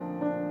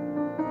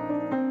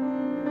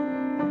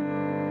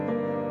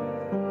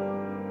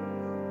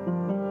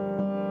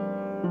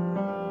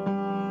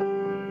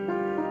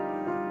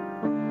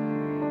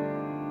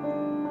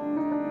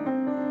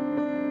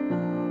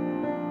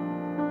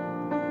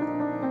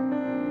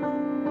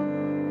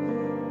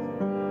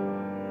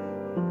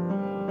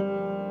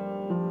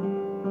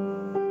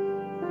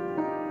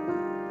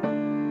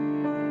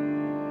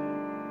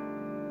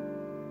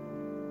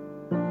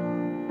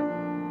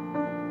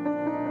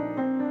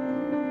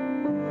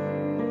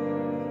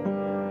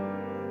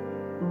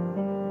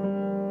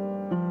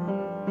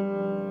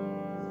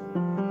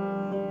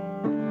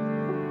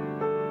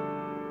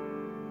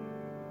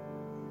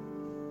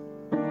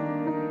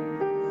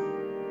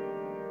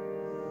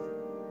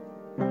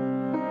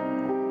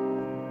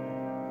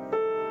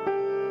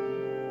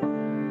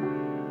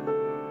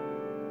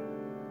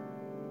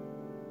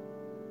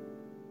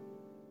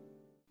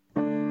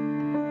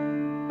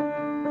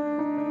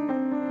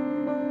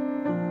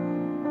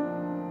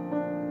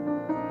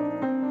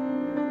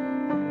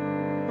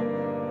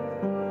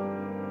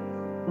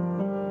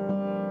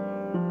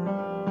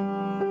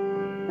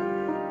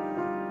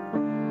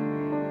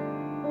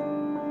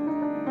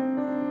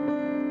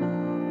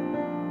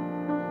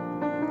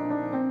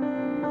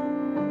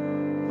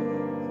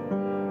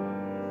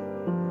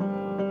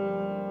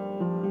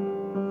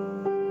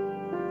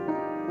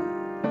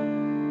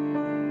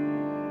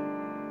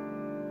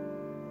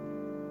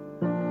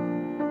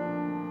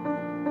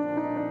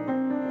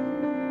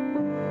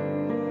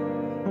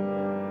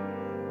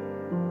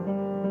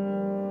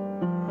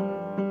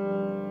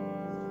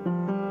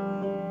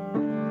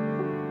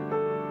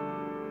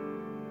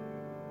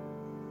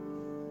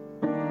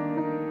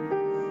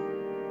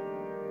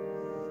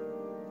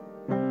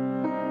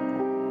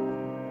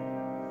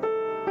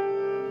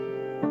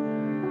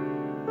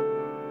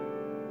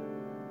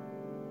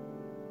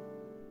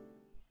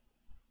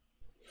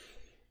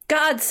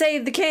God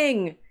save the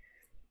king,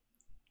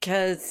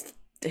 because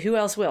who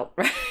else will,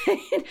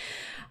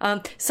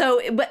 right? So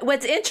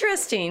what's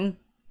interesting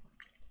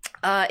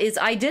is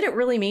I didn't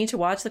really mean to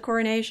watch the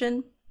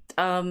coronation.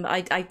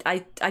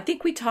 I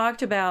think we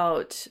talked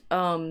about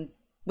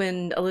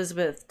when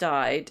Elizabeth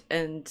died,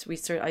 and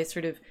I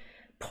sort of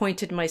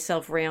pointed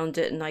myself around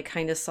it, and I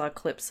kind of saw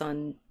clips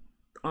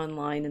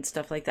online and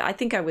stuff like that. I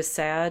think I was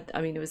sad.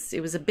 I mean,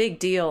 it was a big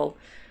deal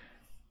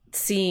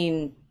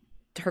seeing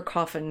her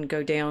coffin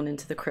go down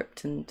into the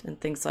crypt and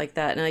things like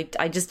that, and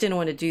I just didn't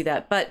want to do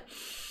that. But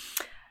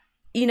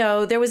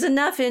there was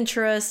enough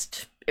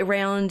interest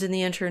around in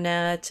the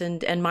internet,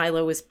 and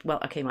Milo was, well,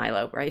 okay,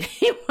 Milo, right?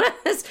 He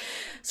was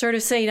sort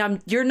of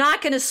saying, you're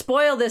not going to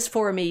spoil this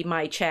for me,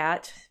 my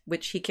chat,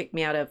 which he kicked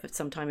me out of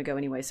some time ago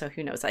anyway, so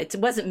who knows. It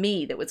wasn't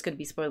me that was going to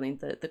be spoiling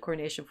the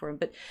coronation for him,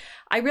 but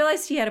I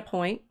realized he had a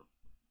point,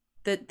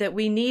 that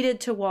we needed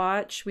to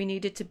watch, we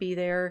needed to be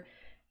there.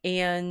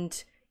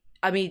 And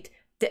I mean,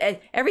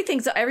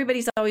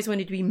 everybody's always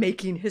wanted to be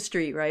making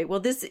history, right? Well,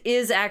 this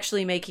is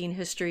actually making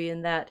history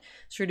in that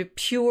sort of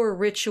pure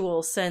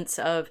ritual sense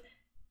of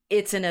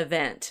it's an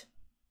event.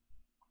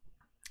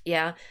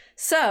 Yeah.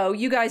 So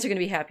you guys are going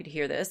to be happy to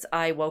hear this.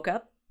 I woke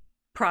up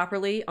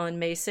properly on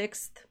May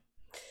 6th,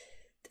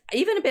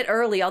 even a bit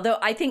early, although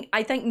I think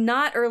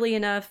not early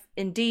enough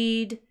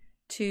indeed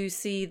to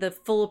see the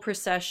full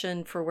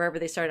procession for wherever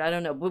they started. I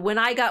don't know. But when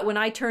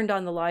I turned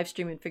on the live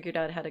stream and figured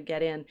out how to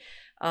get in,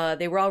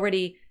 they were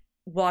already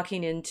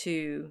walking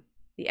into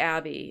the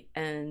Abbey,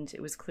 and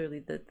it was clearly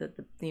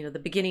the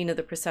beginning of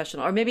the procession.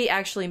 Or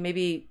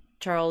maybe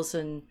Charles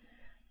and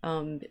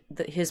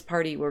his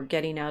party were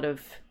getting out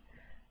of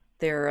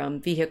their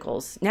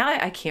vehicles. Now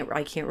I can't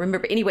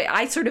remember. Anyway,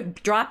 I sort of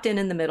dropped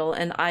in the middle,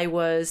 and I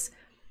was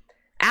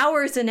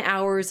hours and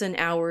hours and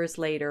hours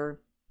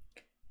later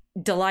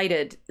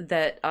delighted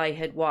that I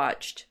had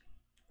watched.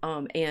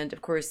 And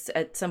of course,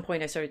 at some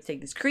point I started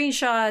taking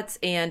screenshots,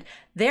 and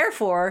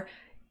therefore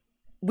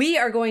we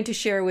are going to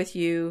share with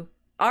you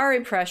our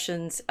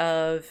impressions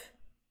of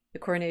the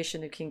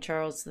coronation of King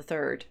Charles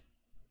III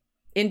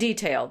in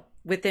detail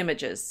with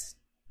images.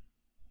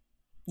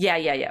 Yeah.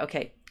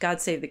 Okay. God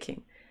save the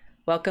king.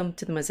 Welcome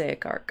to the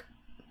Mosaic Ark.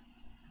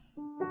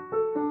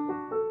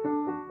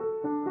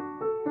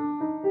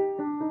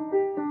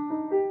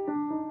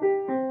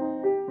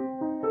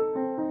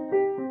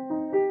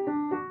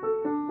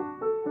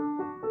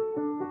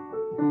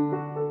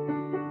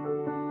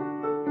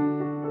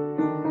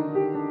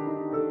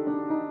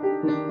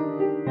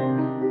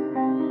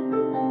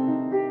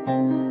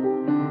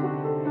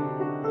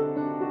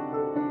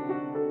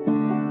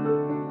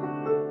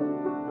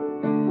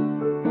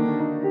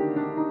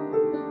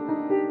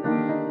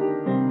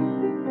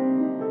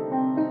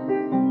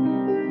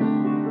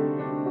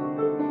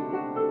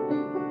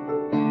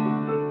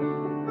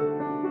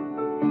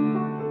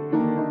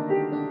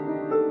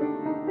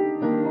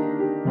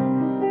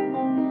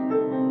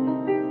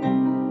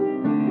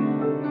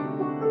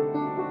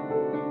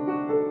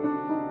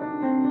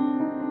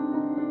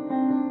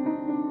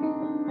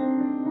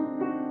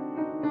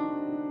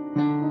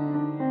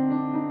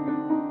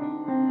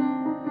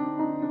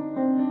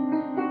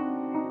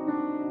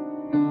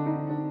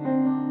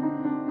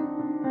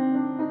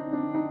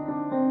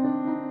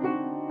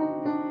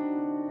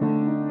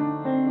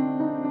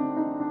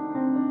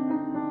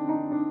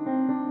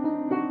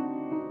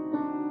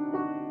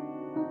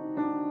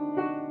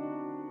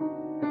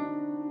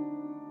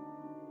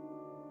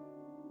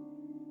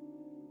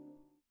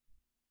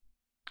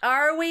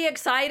 Are we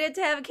excited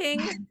to have a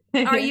king?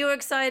 Are you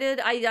excited?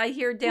 I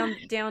hear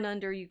down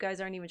under you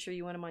guys aren't even sure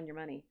you want him on your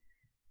money.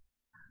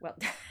 Well,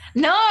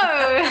 no.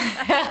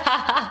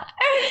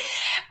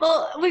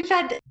 Well, we've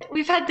had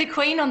the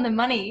Queen on the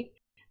money,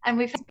 and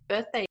we've had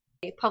birthday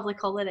public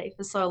holiday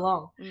for so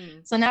long.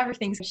 So now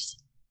everything's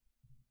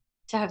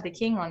to have the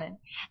king on it.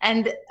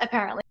 And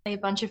apparently a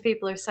bunch of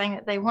people are saying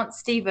that they want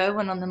Steve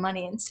Irwin on the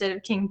money instead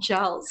of King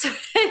Charles.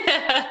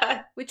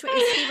 Which one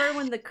is Steve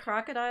Irwin, the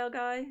crocodile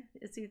guy?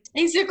 Is he?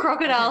 He's a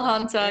crocodile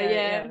hunter.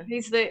 Yeah.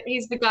 He's the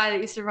guy that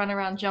used to run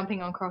around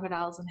jumping on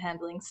crocodiles and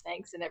handling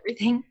snakes and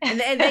everything. And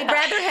they'd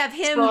rather have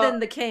him than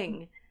the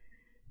king.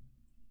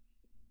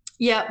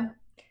 Yep.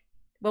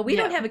 Well, we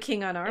don't have a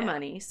king on our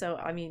money, so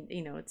I mean,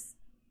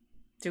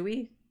 do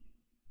we?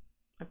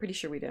 I'm pretty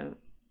sure we don't.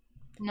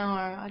 No,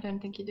 I don't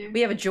think you do. We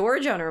have a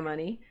George on our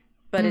money,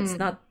 but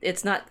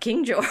it's not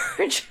King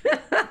George.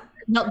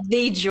 Not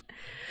the George.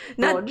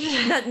 Not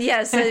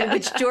yes.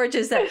 Which George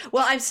is that?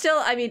 Well, I'm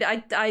still. I mean,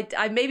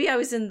 I maybe I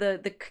was in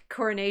the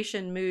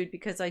coronation mood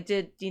because I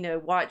did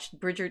watch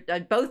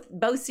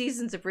both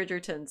seasons of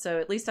Bridgerton. So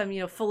at least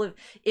I'm full of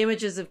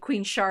images of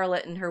Queen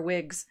Charlotte and her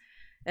wigs,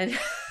 and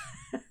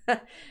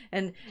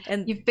and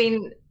you've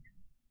been.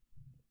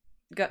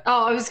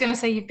 I was going to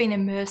say you've been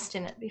immersed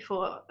in it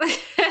before.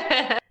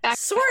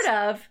 Sort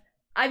of.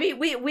 I mean,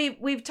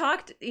 we've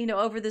talked,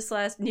 over this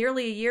last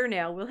nearly a year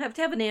now. We'll have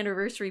to have an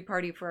anniversary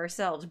party for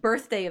ourselves,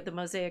 birthday of the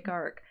Mosaic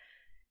Ark,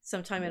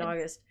 sometime in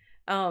August.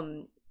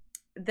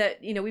 That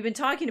we've been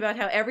talking about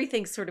how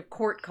everything's sort of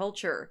court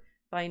culture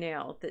by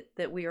now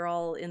that we are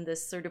all in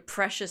this sort of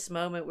precious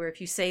moment where if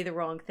you say the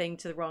wrong thing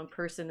to the wrong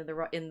person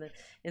in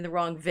the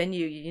wrong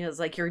venue, you know, it's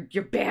like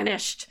you're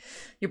banished.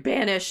 You're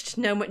banished.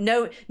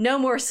 No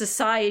more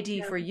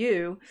society for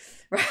you.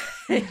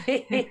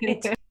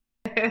 Right?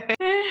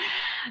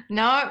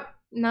 No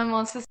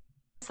more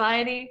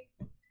society.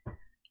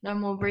 No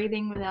more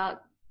breathing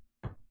without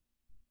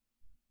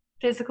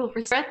physical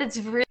breath. It's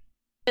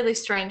really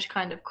strange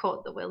kind of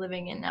court that we're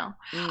living in now.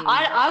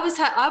 I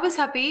was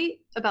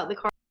happy about the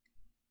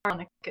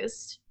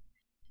monarchist.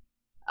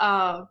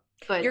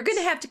 But you're going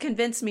to have to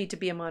convince me to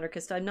be a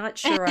monarchist. I'm not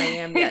sure I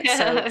am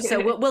yet.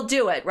 So we'll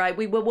do it, right?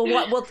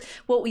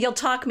 You'll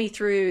talk me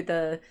through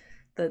the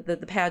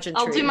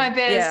pageantry. I'll do my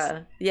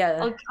best.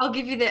 Yeah. I'll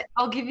give you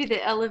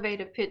the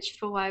elevator pitch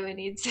for why we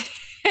need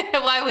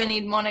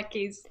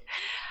monarchies.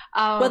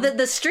 Well,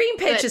 the stream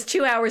pitch is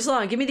 2 hours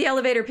long. Give me the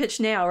elevator pitch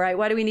now, right?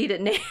 Why do we need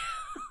it now?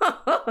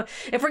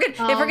 if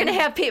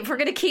we're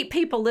gonna keep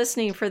people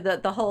listening for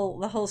the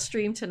whole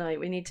stream tonight,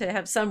 we need to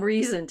have some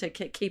reason to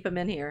keep them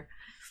in here.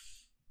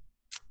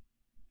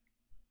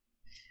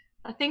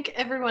 I think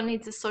everyone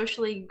needs a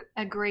socially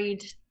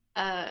agreed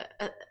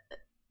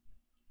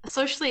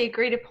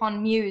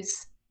upon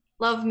muse.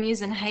 Love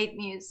muse and hate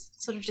muse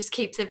sort of just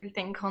keeps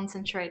everything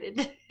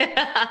concentrated.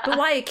 But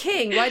why a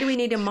king? Why do we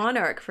need a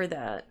monarch for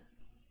that?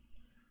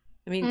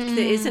 I mean,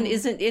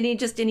 isn't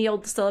any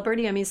old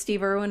celebrity? I mean,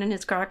 Steve Irwin and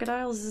his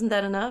crocodiles, isn't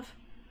that enough?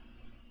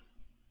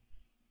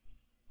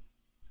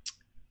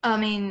 I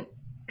mean,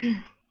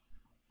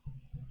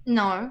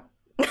 no.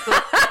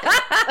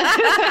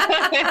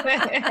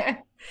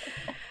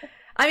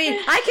 I mean,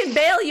 I can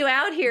bail you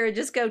out here and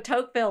just go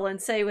Tocqueville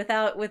and say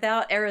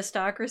without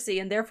aristocracy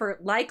and therefore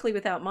likely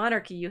without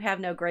monarchy, you have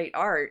no great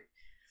art.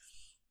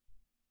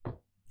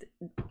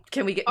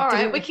 Can we get? All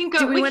right, we can go.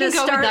 Do we want to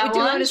start? Do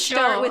you want to sure.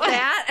 start with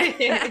that?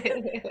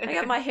 I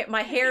got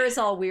my hair is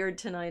all weird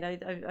tonight.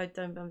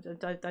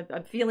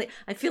 I'm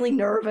feeling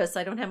nervous.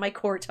 I don't have my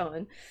court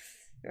on.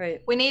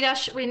 Right. We need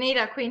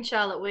our Queen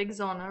Charlotte wigs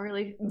on. I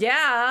really.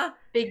 Yeah.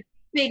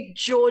 Big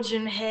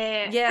Georgian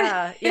hair.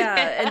 Yeah,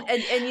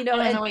 and you know,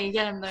 I don't know where you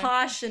get them though.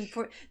 Posh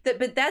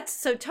but that's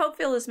so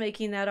Tocqueville is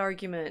making that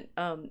argument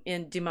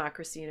in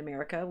Democracy in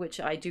America,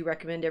 which I do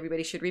recommend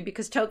everybody should read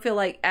because Tocqueville,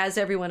 like as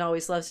everyone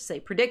always loves to say,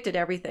 predicted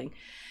everything.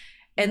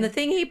 And the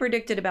thing he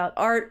predicted about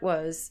art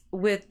was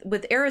with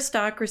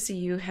aristocracy,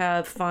 you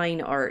have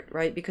fine art,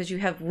 right? Because you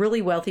have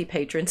really wealthy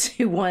patrons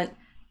who want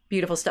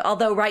beautiful stuff.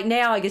 Although right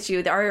now, I guess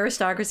our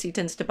aristocracy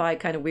tends to buy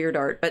kind of weird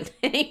art. But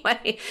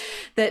anyway,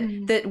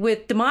 that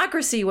with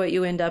democracy, what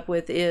you end up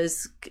with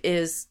is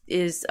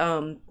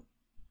you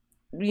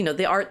know,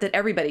 the art that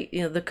everybody,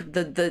 you know,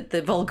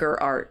 the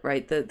vulgar art,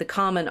 right? The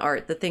common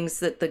art, the things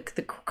that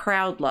the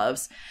crowd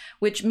loves,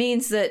 which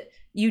means that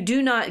you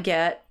do not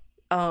get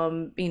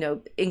you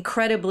know,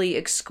 incredibly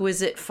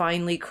exquisite,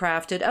 finely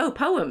crafted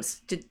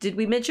poems. Did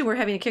we mention we're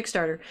having a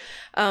Kickstarter?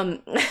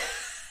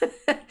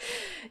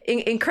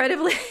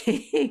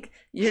 Incredibly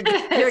you're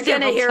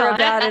gonna hear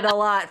about it a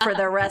lot for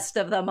the rest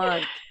of the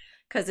month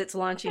because it's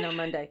launching on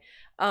Monday.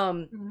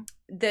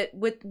 That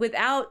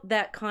without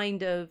that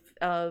kind of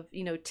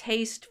you know,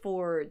 taste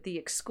for the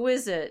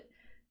exquisite,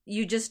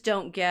 you just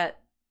don't get,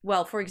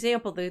 well, for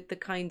example, the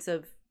kinds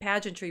of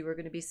pageantry we're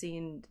going to be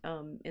seeing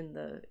in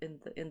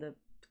the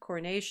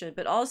coronation,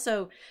 but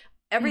also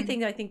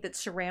everything I think that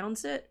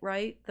surrounds it,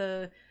 right?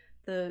 The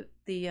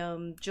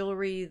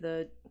jewelry,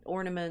 the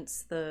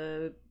ornaments,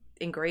 the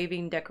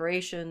engraving,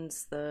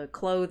 decorations, the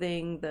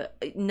clothing,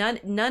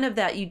 none of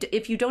that.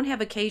 If you don't have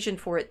occasion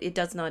for it, it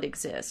does not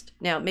exist.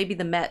 Now, maybe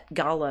the Met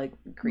Gala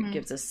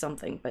gives us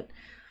something, but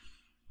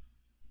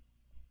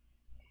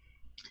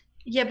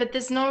yeah, but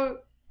there's no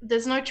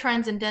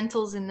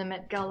transcendentals in the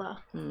Met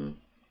Gala.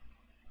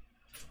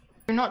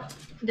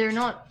 They're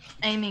not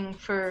aiming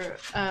for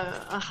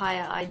a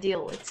higher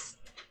ideal.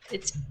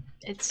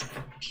 It's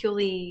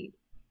purely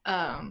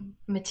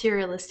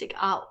materialistic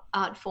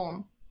art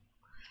form.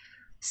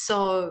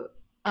 So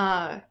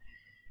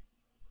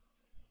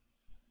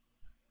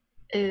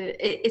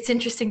it's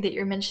interesting that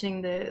you're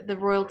mentioning the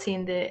royalty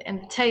and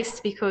the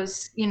taste,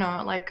 because, you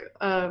know, like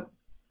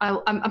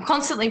I'm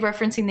constantly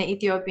referencing the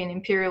Ethiopian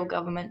imperial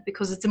government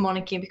because it's a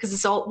monarchy, because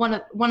it's one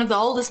of the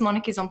oldest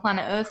monarchies on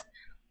planet Earth,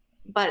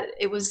 but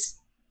it was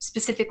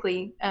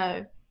specifically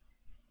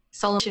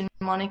Solomon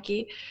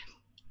monarchy.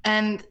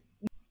 And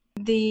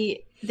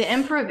the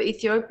emperor of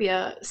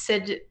Ethiopia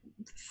said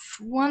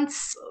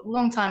once, a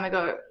long time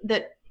ago,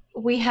 that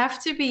we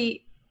have to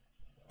be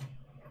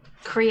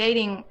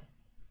creating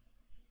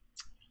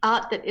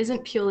art that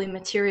isn't purely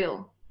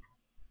material.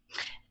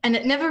 And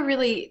it never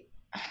really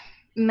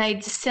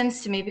made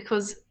sense to me,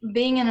 because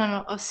being in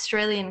an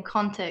Australian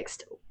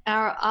context,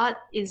 our art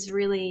is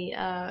really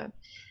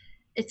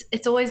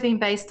it's always been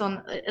based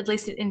on, at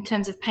least in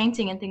terms of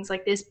painting and things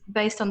like this,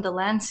 based on the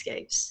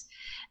landscapes.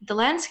 The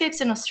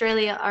landscapes in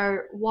Australia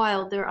are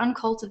wild, they're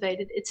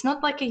uncultivated. It's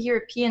not like a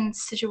European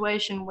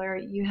situation where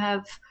you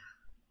have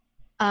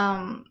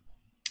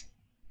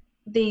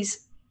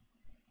these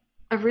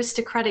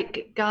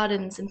aristocratic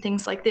gardens and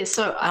things like this.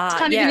 So it's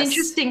kind of yes, an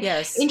interesting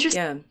yeah.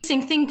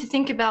 thing to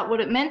think about what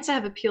it meant to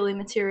have a purely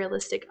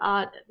materialistic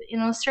art. In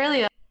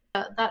Australia,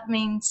 that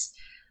means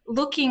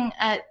looking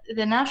at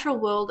the natural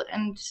world,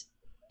 and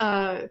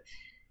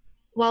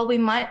while we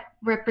might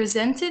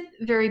represent it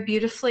very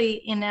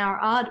beautifully in our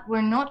art,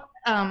 we're not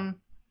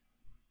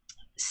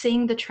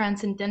seeing the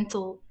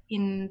transcendental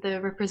in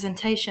the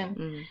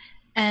representation.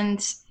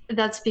 And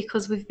that's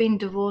because we've been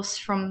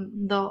divorced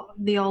from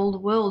the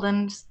old world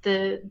and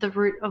the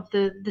root of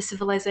the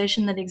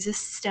civilization that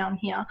exists down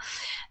here.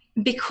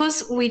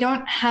 Because we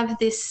don't have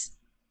this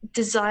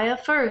desire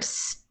for a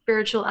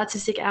spiritual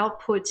artistic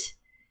output,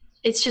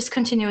 it's just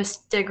continuous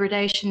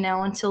degradation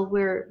now until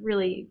we're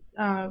really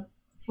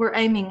we're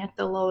aiming at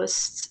the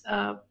lowest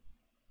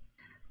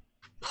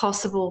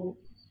possible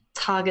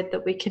target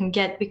that we can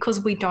get,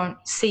 because we don't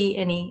see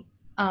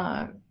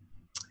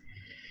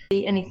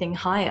anything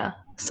higher.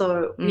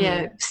 So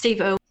yeah, Steve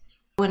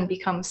Irwin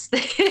becomes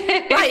right.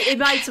 It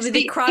might be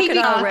the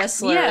crocodile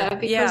wrestler. Yeah,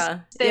 because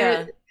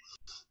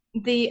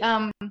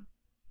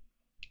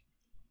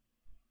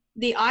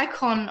the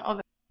icon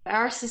of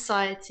our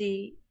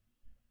society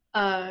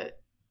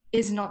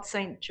is not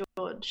Saint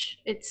George.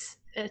 It's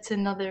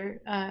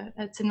another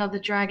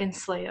dragon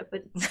slayer,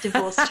 but it's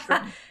divorced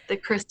from the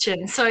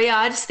Christian. So yeah,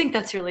 I just think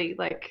that's really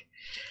like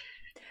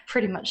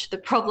pretty much the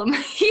problem.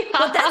 Yeah.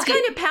 Well, that's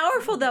kind of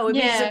powerful, though. I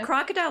mean, he's a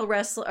crocodile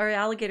wrestler or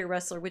alligator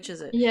wrestler, which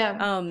is it? Yeah.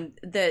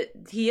 That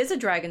he is a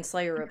dragon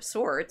slayer of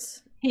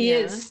sorts. He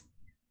is.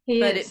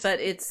 But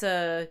it's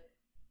a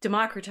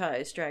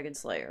democratized dragon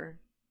slayer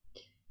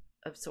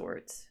of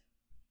sorts.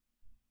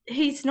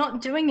 He's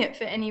not doing it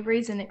for any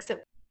reason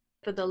except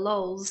for the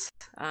lols.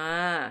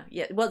 Yeah.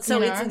 Well,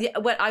 so it's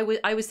what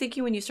I was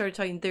thinking when you started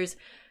talking. There's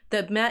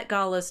the Met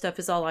Gala stuff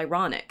is all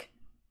ironic.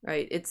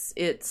 Right. It's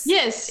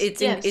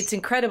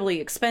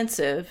incredibly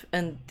expensive,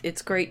 and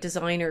it's great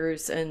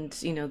designers, and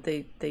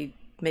they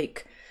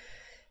make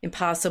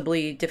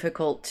impossibly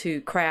difficult to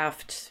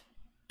craft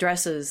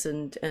dresses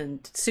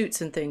and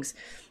suits and things,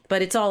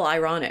 but it's all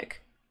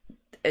ironic.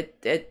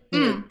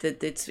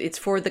 It's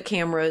for the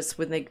cameras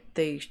when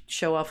they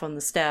show off on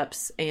the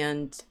steps,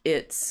 and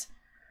it's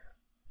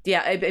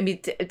I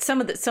mean some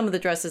of the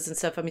dresses and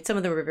stuff. I mean, some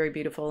of them are very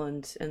beautiful,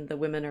 and the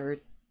women are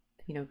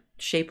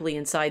shapely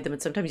inside them, and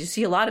sometimes you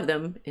see a lot of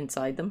them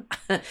inside them.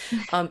 but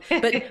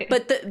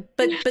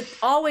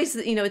always,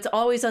 it's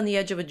always on the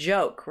edge of a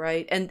joke,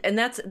 right? And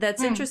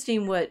that's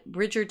interesting what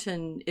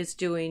Bridgerton is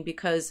doing,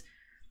 because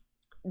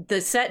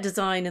the set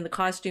design and the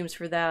costumes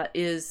for that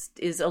is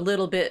a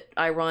little bit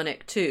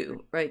ironic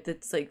too, right?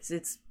 That's like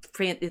it's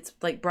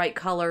like bright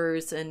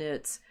colors, and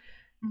it's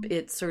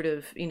sort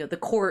of the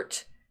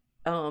court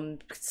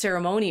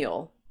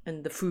ceremonial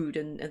and the food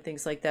and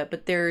things like that.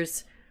 But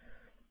there's,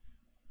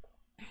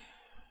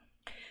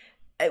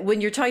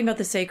 when you're talking about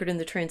the sacred and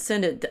the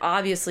transcendent,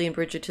 obviously in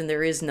Bridgerton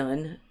there is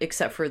none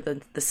except for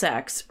the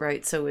sex,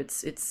 right? So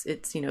it's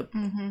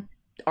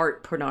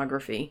art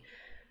pornography,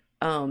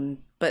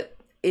 but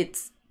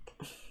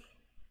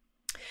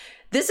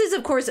this is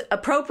of course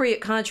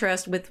appropriate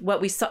contrast with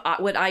what we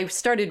saw, what I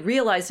started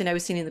realizing I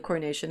was seeing in the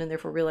coronation, and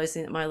therefore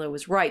realizing that Milo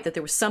was right, that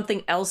there was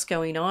something else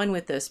going on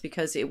with this,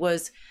 because it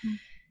was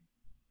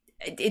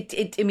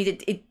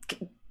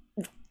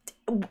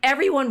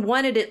everyone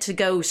wanted it to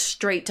go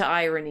straight to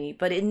irony,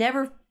 but it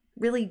never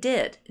really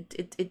did.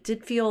 It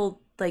did feel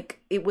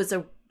like it was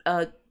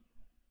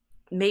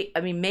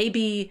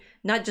maybe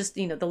not just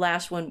the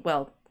last one.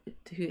 Well,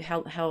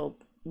 how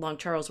long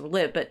Charles will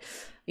live, but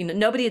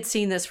nobody had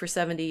seen this for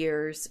 70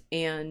 years,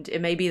 and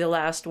it may be the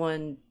last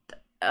one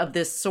of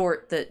this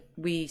sort that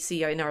we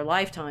see in our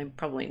lifetime.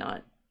 Probably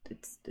not.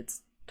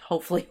 It's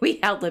hopefully we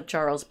outlive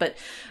Charles, but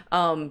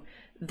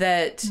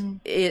that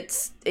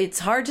it's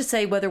hard to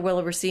say whether we'll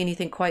ever see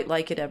anything quite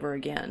like it ever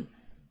again,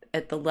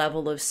 at the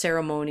level of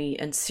ceremony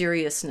and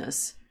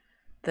seriousness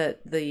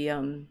that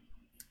the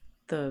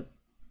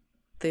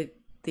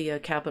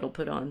capital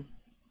put on.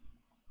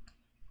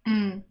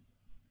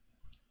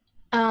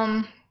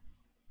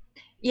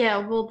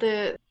 Yeah, well,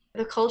 the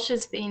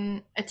culture's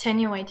been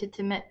attenuated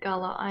to Met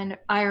Gala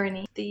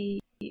irony, the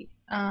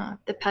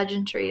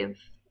pageantry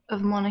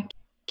of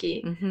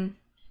monarchy,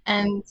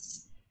 and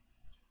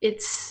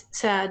it's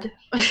sad.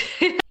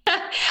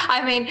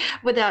 I mean,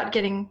 without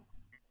getting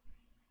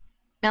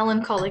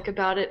melancholic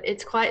about it,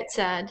 it's quite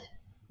sad.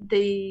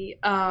 The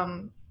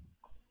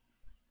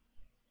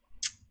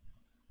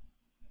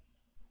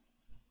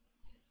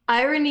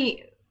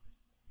irony,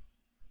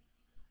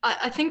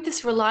 I think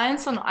this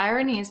reliance on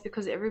irony is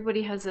because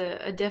everybody has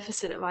a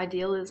deficit of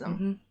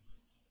idealism.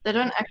 They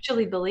don't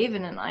actually believe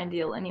in an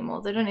ideal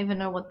anymore. They don't even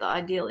know what the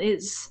ideal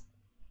is.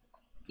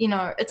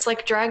 It's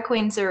like drag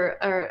queens are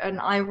an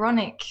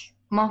ironic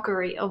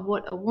mockery of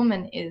what a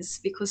woman is,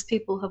 because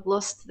people have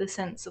lost the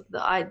sense of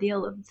the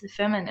ideal of the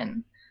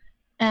feminine.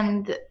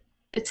 And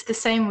it's the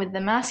same with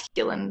the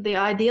masculine. The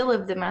ideal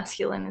of the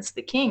masculine is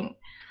the king.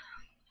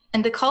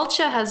 And the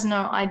culture has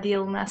no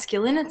ideal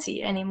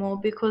masculinity anymore,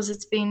 because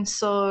it's been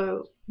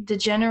so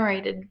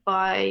degenerated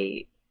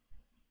by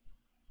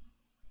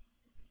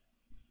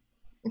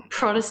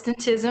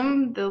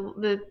Protestantism,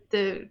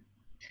 the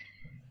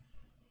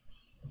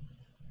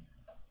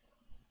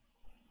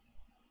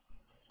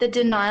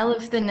denial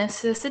of the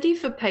necessity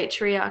for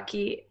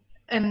patriarchy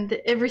and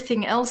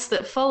everything else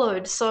that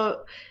followed.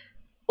 So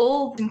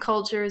all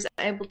culture is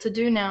able to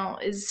do now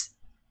is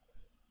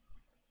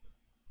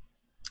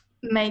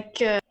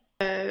make a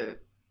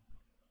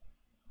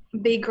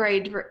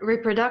B-grade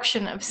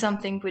reproduction of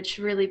something which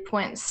really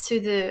points to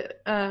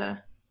the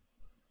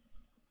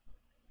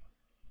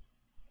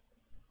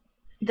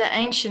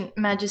ancient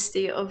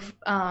majesty of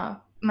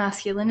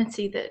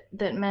masculinity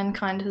that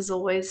mankind has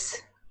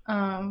always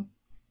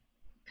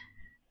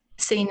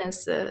seen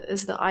as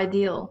the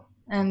ideal.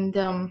 And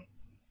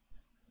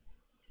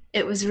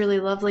it was really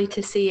lovely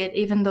to see it,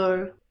 even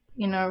though,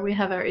 you know, we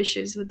have our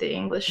issues with the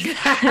English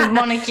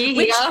monarchy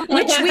which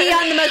we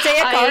on the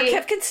Mosaic Ark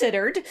have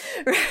considered.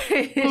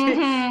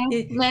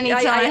 Many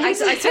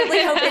times. I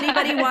certainly hope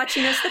anybody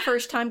watching us the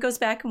first time goes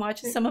back and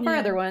watches some of our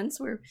other ones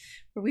where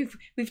we've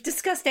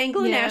discussed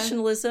Anglo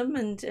nationalism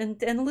and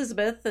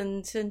Elizabeth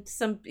and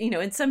some, you know,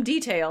 in some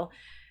detail,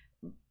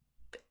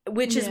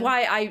 which is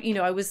why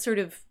I was sort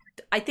of,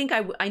 I think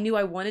I knew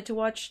I wanted to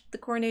watch the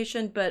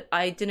coronation, but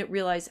I didn't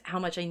realize how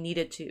much I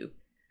needed to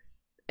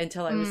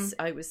until I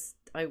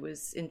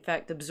was in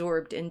fact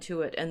absorbed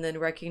into it, and then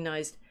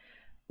recognized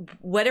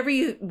whatever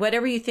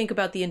you think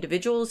about the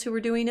individuals who were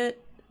doing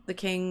it, the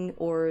king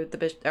or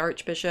the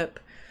archbishop,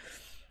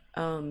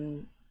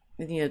 you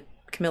know,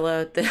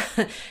 Camilla,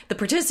 the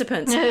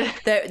participants,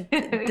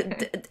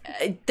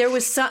 there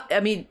was some, I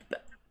mean,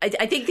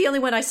 I think the only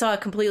one I saw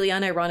completely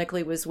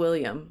unironically was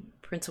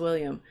Prince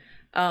William.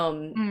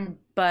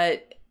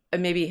 But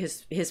maybe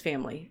his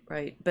family,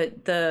 right?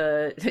 But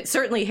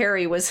certainly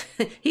Harry was,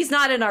 he's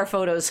not in our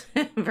photos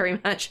very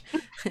much.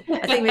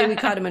 I think maybe we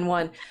caught him in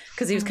one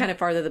because he was kind of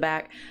farther to the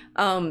back.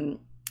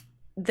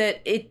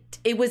 That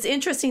it was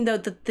interesting though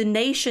that the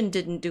nation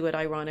didn't do it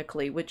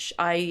ironically, which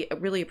I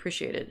really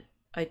appreciated.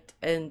 I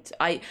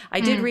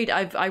did read,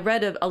 I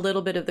read a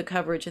little bit of the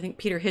coverage. I think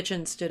Peter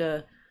Hitchens did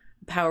a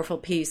powerful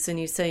piece, and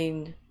he's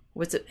saying,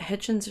 was it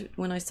Hitchens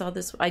when I saw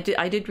this? I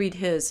did read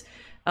his.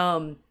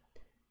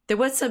 There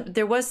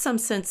was some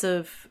sense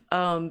of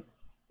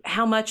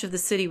how much of the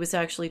city was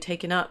actually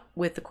taken up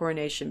with the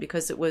coronation,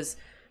 because it was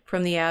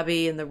from the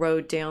abbey and the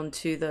road down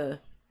to the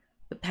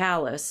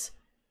palace,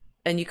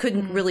 and you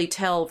couldn't really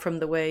tell from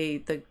the way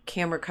the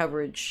camera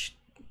coverage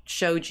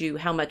showed you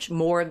how much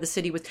more of the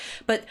city was.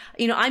 But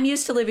you know, I'm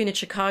used to living in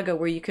Chicago,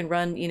 where you can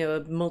run, you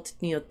know,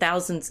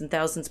 thousands and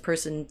thousands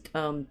person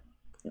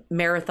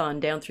marathon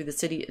down through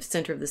the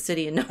center of the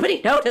city, and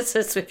nobody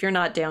notices if you're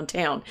not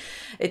downtown.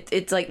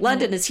 It's like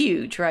London is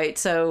huge, right?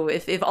 So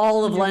if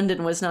all of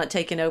London was not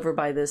taken over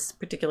by this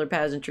particular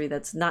pageantry,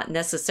 that's not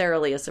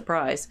necessarily a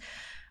surprise.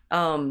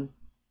 It's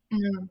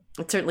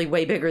certainly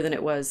way bigger than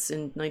it was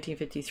in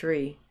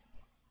 1953.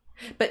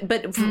 But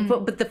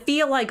the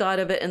feel I got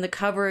of it, and the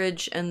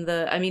coverage, and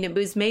it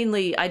was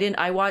mainly,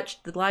 I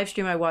watched the live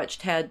stream I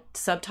watched had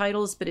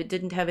subtitles, but it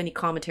didn't have any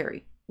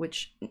commentary,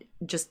 which,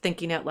 just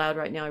thinking out loud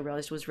right now, I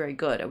realized was very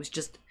good.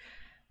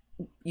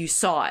 You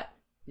saw it.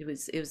 It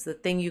was the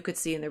thing you could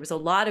see, and there was a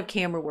lot of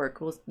camera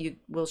work.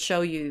 We'll show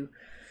you.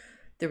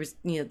 There was,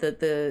 you know,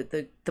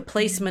 the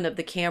placement of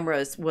the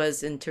cameras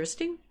was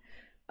interesting,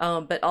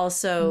 but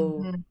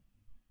also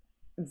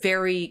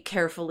very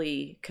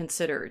carefully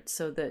considered,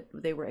 so that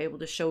they were able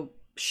to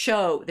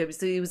show. It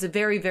was a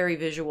very, very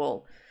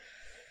visual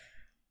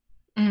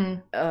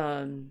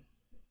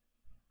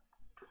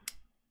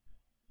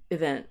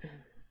event.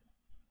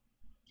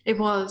 It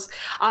was.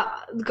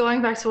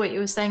 Going back to what you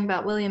were saying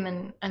about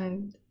William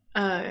and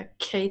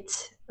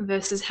Kate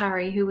versus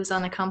Harry, who was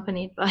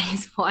unaccompanied by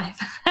his wife,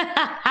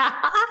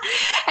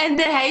 and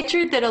the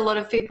hatred that a lot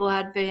of people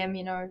had for him,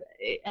 you know,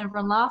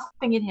 everyone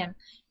laughing at him.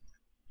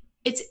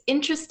 It's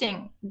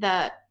interesting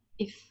that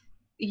if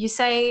you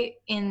say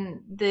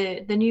in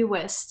the New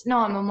West, no,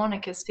 I'm a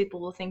monarchist, people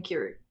will think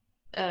you're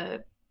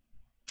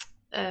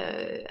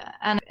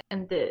and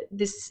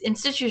this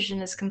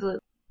institution is completely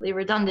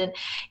redundant,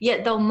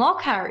 yet they'll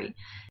mock Harry.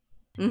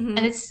 And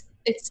it's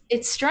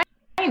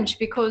strange,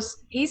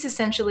 because he's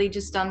essentially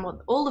just done what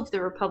all of the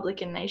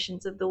Republican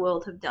nations of the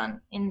world have done,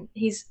 and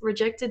he's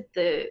rejected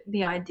the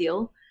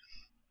ideal.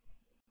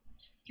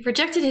 He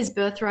rejected his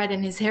birthright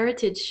and his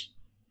heritage,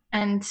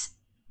 and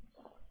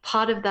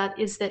part of that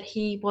is that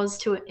he was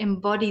to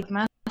embody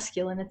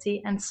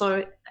masculinity, and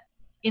so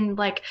in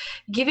like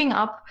giving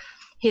up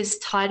his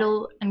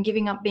title and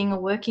giving up being a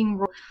working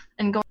role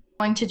and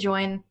going to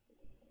join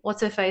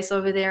what's her face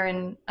over there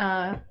in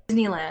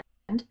Disneyland.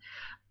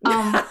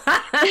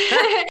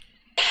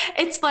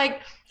 It's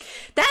like,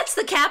 that's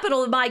the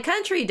capital of my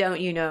country,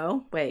 don't you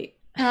know? Wait.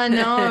 I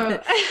know.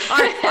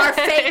 our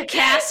fake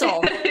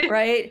castle,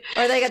 right?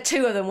 Or they got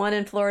two of them, one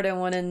in Florida and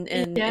one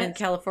in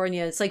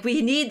California. It's like,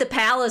 we need the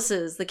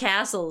palaces, the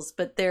castles,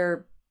 but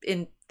they're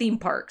in theme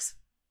parks.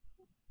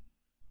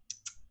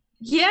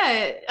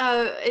 Yeah,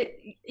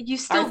 you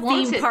still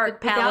want theme it,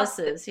 park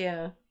palaces,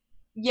 yeah.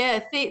 Yeah,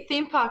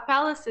 theme park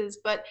palaces,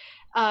 but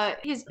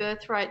his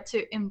birthright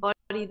to embody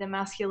the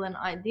masculine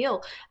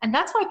ideal, and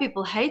that's why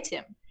people hate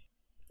him.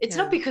 It's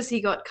not because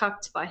he got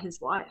cucked by his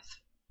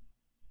wife.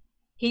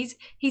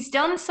 He's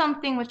done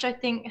something which I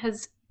think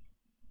has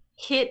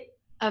hit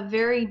a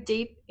very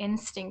deep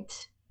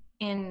instinct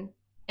in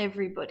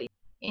everybody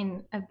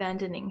in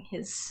abandoning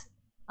his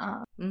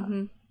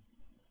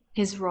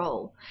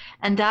role,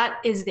 and that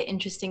is the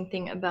interesting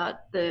thing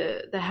about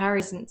the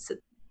Harry's and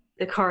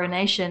the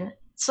coronation.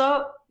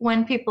 So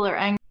when people are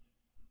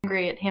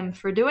angry at him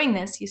for doing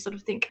this, you sort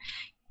of think,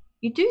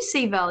 you do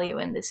see value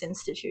in this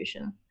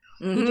institution.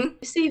 You do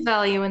see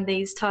value in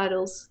these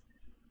titles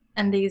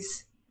and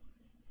these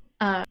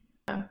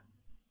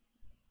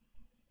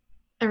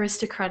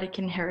aristocratic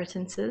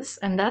inheritances,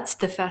 and that's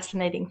the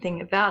fascinating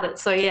thing about it.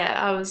 So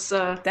yeah, I was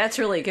that's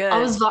really good. I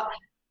was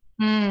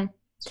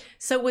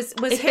So was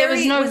if Harry, there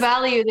was no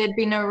value, there'd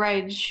be no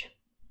rage.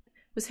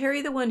 Was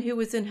Harry the one who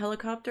was in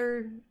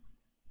helicopter?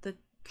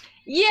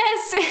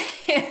 Yes.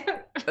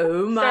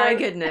 Oh my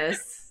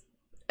goodness.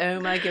 Oh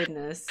my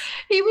goodness.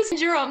 He was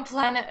on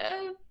planet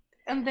Earth,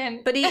 and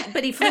then but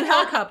he flew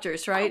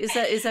helicopters, right? Is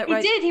that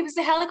right? He did. He was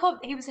a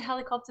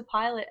helicopter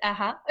pilot.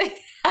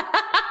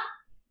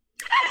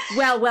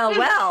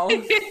 Well.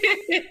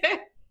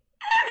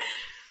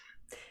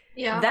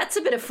 Yeah. That's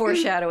a bit of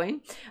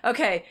foreshadowing.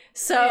 Okay,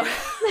 so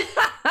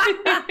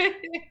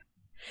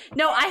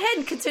no, I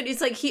hadn't considered.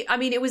 It's like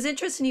it was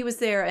interesting he was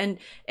there,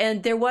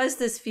 and there was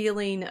this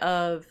feeling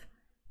of,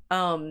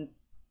 the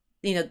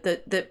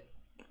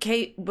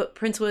Kate, but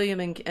Prince William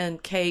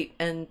and Kate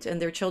and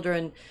their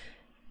children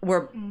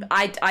were.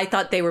 I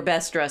thought they were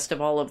best dressed of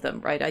all of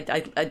them, right?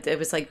 I it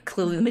was like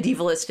clearly the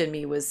medievalist in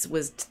me was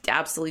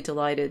absolutely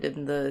delighted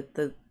in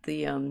the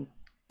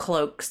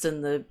cloaks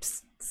and the.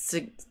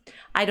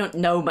 I don't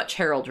know much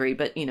heraldry,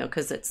 but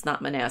because it's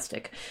not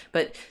monastic,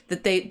 but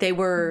that they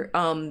were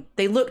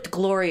they looked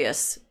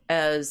glorious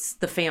as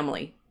the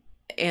family,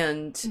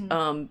 and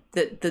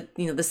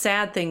the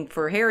sad thing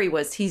for Harry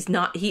was he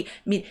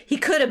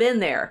could have been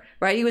there,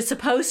 right? He was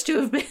supposed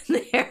to have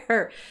been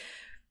there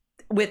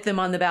with them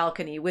on the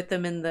balcony, with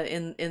them in the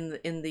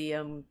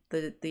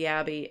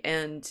abbey,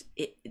 and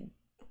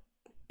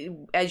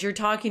as you're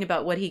talking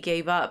about what he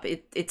gave up,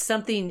 it's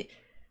something.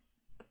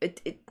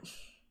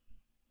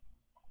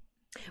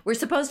 We're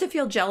supposed to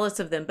feel jealous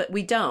of them, but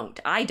we don't.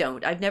 I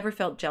don't. I've never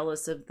felt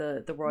jealous of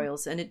the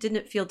royals, and it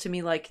didn't feel to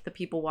me like the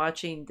people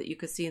watching that you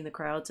could see in the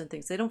crowds and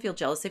things. They don't feel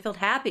jealous. They felt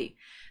happy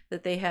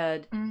that they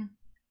had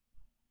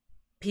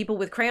people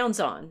with crowns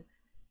on,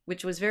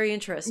 which was very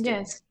interesting.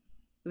 Yes,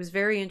 it was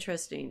very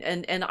interesting,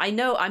 and I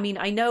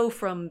know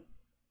from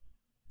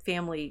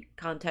family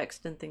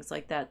context and things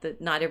like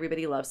that not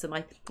everybody loves them.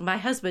 My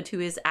husband, who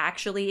is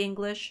actually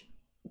English,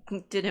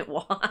 didn't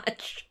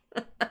watch.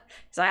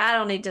 He's like, I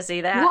don't need to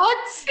see that. What?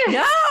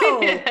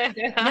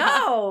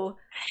 No.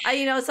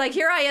 It's like,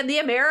 here I am, the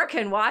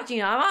American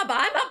watching. I'm up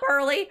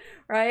early,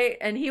 right?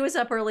 And he was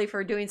up early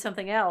for doing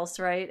something else,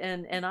 right?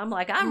 And I'm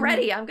like, I'm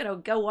ready. I'm gonna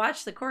go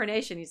watch the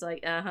coronation. He's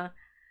like,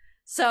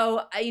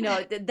 So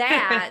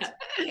that,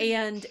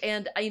 and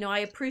I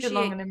appreciate. Too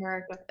long in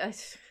America.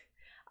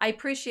 I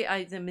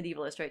appreciate the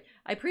medievalist, right?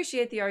 I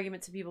appreciate the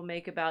arguments that people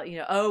make about,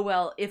 oh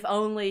well, if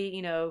only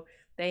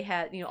they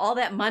had all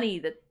that money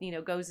that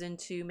goes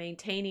into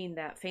maintaining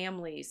that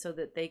family so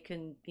that they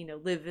can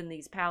live in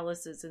these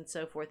palaces and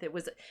so forth.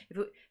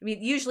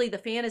 Usually the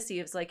fantasy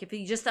is like if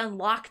he just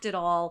unlocked it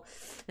all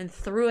and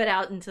threw it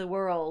out into the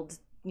world,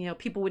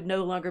 people would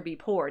no longer be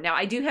poor. Now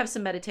I do have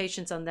some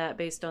meditations on that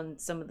based on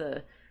some of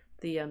the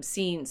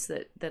scenes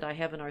that I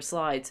have in our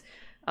slides,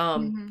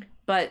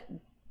 but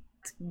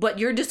what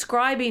you're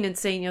describing and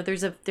saying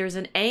there's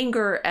an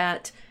anger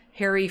at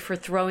Harry for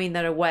throwing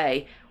that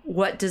away.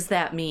 What does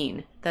that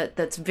mean?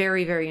 That's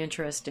very, very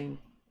interesting,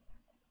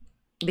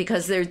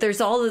 because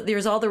there's all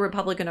the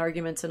Republican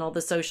arguments and all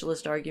the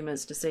socialist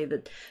arguments to say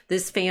that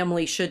this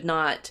family should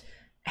not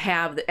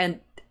have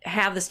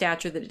the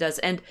stature that it does.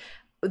 And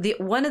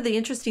one of the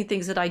interesting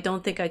things that I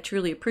don't think I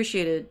truly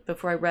appreciated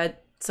before I read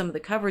some of the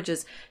coverage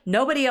is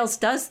nobody else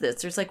does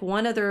this. There's like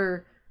one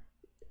other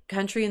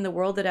country in the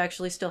world that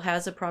actually still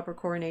has a proper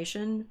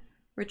coronation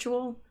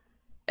ritual,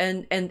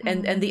 and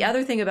the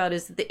other thing about it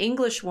is that the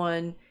English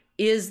one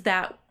is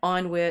that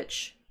on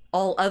which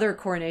all other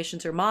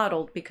coronations are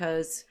modeled,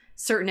 because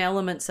certain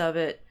elements of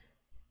it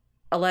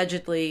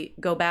allegedly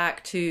go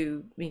back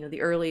to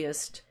the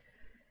earliest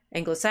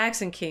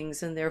Anglo-Saxon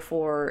kings, and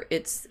therefore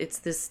it's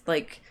this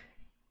like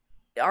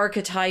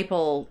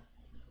archetypal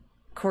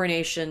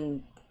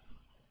coronation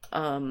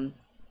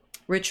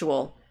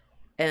ritual,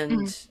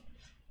 and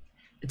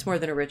it's more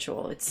than a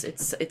ritual.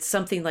 It's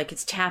something like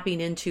it's tapping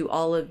into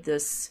all of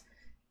this,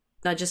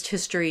 not just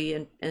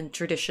history and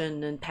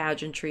tradition and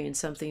pageantry and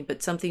something,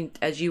 but something,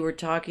 as you were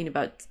talking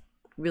about,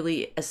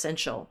 really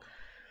essential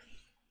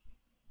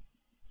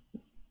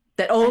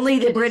that only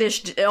the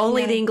British,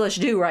 the English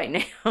do right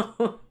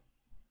now.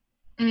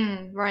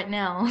 Right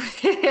now.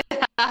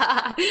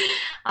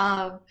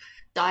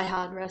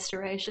 Diehard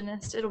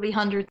restorationist. It'll be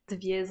hundreds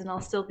of years and I'll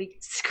still be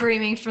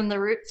screaming from the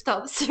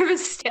rooftops to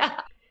restore.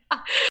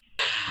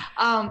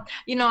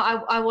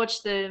 I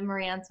watched the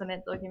Marie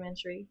Antoinette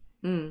documentary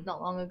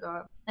not long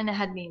ago, and it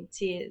had me in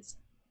tears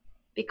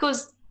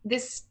because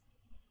this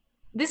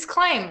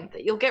claim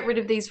that you'll get rid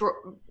of this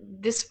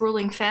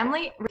ruling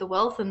family, the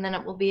wealth, and then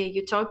it will be a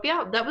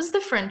utopia. That was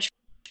the French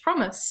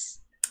promise.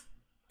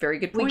 Very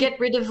good point. We get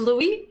rid of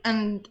Louis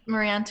and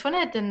Marie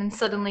Antoinette, and then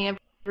suddenly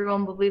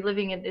everyone will be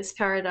living in this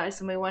paradise,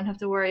 and we won't have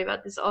to worry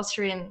about this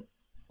Austrian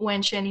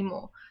wench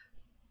anymore.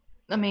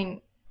 I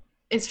mean,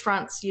 is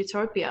France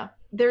utopia?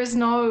 There is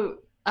no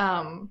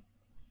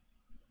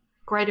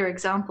greater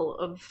example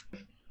of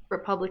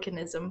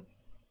republicanism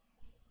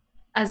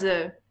as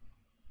a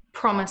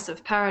promise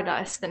of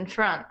paradise than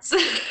France.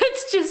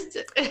 It's just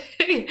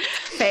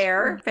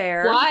fair.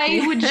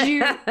 Why would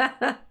you?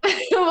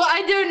 Well,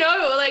 I don't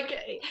know.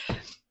 Like,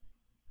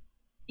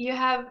 you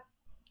have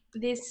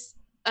this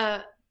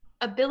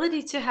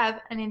ability to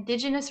have an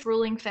indigenous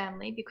ruling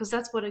family, because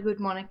that's what a good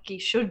monarchy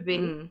should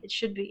be. It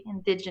should be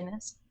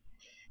indigenous.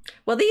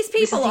 Well, these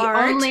people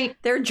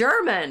aren't. They're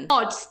German.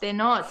 They're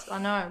not. I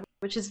know.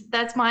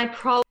 That's my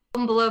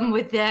problem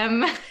with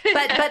them.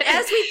 But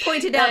as we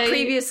pointed out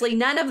previously,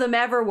 none of them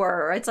ever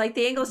were. It's like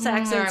the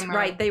Anglo-Saxons,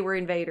 right? They were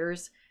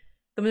invaders.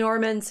 The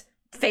Normans,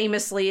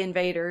 famously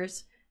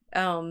invaders.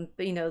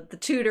 The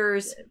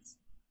Tudors,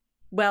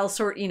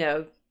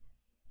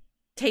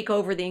 take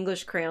over the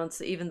English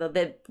crowns, even though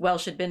the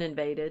Welsh had been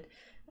invaded.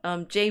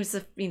 James,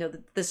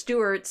 the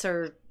Stuarts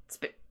are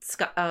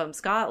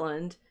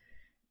Scotland,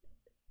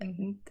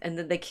 and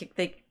then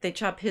they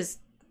chop his.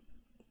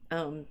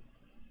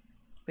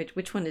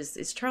 Which one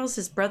is Charles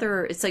his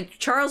brother? It's like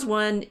Charles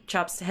I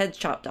heads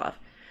chopped off.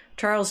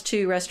 Charles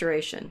II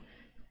restoration.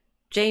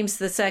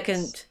 James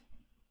II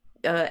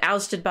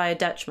ousted by a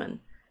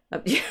Dutchman.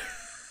 And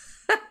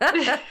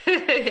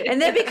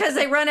then because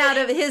they run out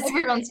of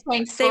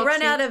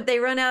they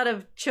run out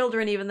of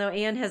children, even though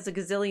Anne has a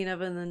gazillion of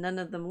them and none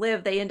of them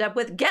live, they end up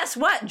with, guess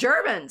what?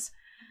 Germans.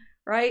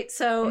 Right?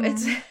 So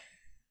it's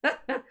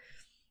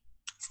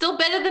still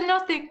better than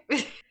nothing.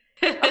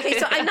 Okay,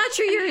 so I'm not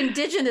sure your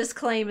indigenous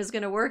claim is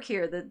going to work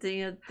here.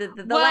 The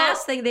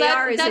last thing they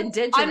are is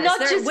indigenous.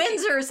 They're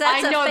Windsors.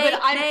 That's a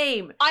fake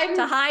name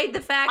to hide the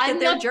fact that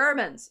they're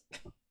Germans.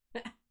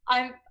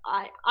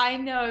 I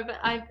know,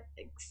 but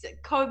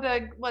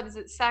Coburg, what is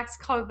it? Saxe,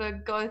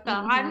 Coburg,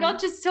 Gotha. I'm not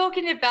just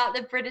talking about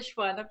the British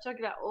one. I'm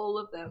talking about all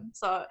of them.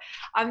 So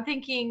I'm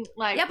thinking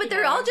but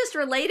they're all just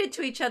related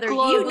to each other.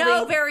 Globally. You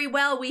know very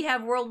well we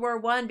have World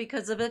War I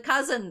because of the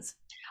cousins.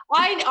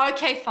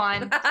 Okay,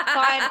 fine.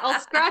 I'll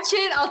scratch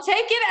it. I'll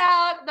take it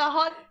out. The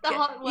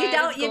hot word.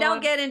 You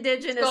don't get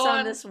indigenous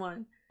on this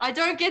one. I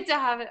don't get to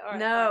have it. Right,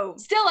 no.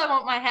 Still, I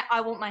want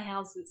my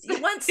houses.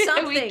 You want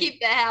something. We keep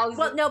the houses.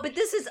 Well, no, but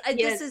this is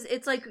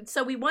it's like,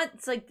 so we want,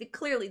 it's like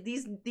clearly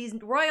these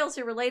royals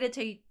are related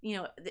to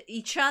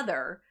each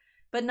other,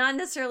 but not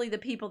necessarily the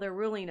people they're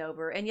ruling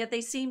over, and yet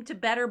they seem to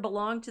better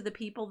belong to the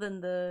people than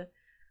the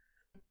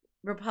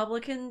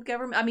Republican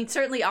government. I mean,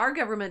 certainly our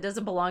government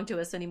doesn't belong to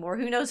us anymore.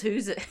 Who knows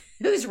who's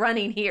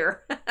running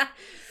here?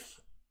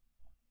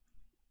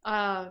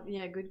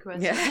 Yeah, good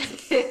question.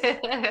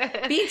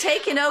 Yeah. Being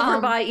taken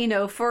over by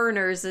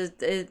foreigners is,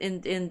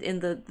 in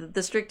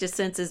the strictest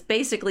sense, is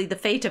basically the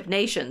fate of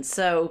nations.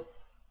 So,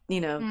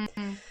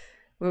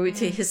 where we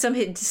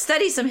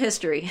study some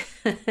history.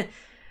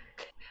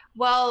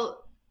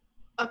 Well,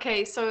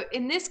 okay, so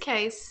in this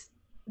case,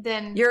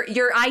 then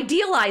you're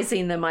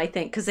idealizing them, I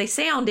think, because they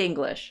sound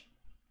English.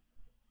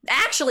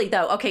 Actually,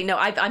 though, okay, no,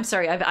 I'm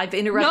sorry, I've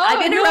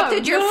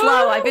interrupted your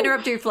flow. I've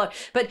interrupted your flow.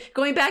 But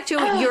going back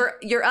to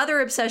your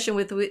other obsession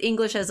with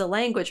English as a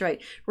language,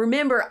 right?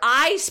 Remember,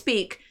 I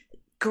speak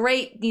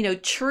great,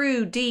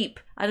 true,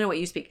 deep. I don't know what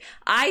you speak.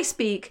 I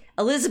speak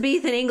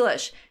Elizabethan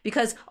English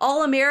because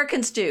all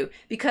Americans do,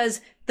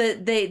 because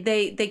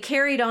they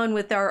carried on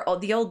with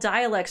the old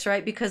dialects,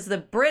 right? Because the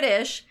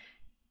British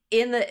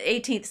in the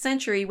 18th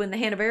century, when the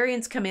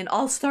Hanoverians come in,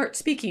 all start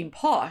speaking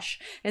posh.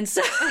 And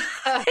so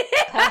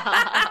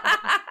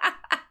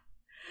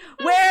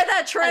we're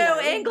the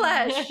true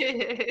English.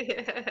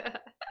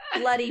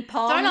 Bloody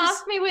palms. Don't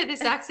ask me where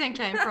this accent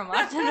came from.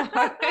 I don't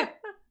know.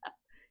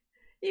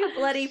 You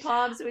bloody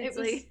palms,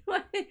 Winsley.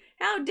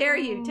 How dare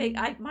you take...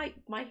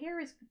 My hair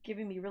is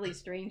giving me really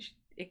strange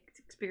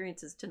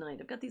experiences tonight.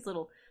 I've got these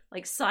little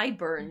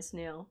sideburns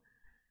now.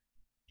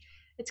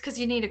 It's because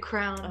you need a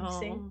crown, you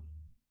see?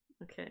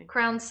 Okay.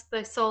 Crowns,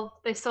 they solve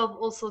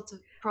all sorts of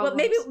problems.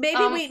 Well, maybe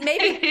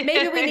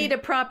we need a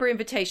proper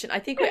invitation. I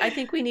think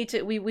we need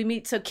to we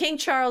meet. So King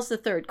Charles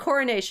III,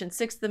 coronation,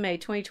 6th of May,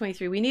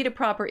 2023. We need a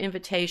proper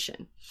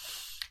invitation.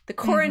 The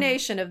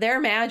coronation of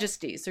their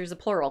majesties. There's a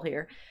plural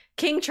here.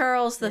 King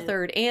Charles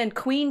III and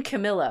Queen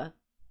Camilla.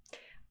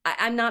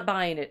 I'm not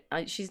buying it.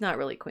 She's not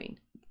really queen.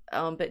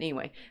 But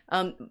anyway,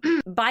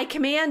 by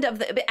command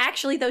of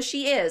actually, though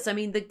she is, I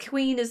mean, the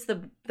queen is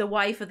the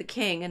wife of the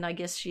king, and I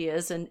guess she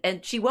is,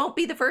 and she won't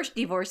be the first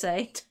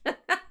divorcee.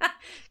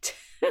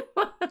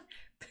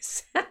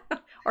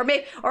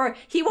 or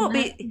he won't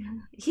be,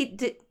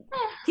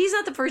 he's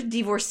not the first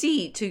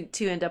divorcee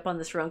to end up on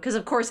the throne. Cause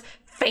of course,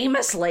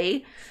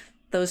 famously,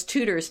 those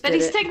tutors But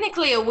did he's it.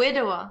 technically a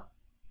widower.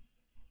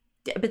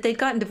 But they'd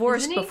gotten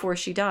divorced Isn't he? before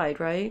she died,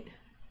 right?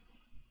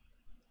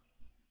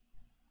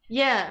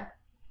 Yeah.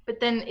 But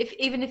then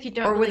even if you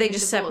don't Or were believe they in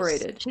just divorce,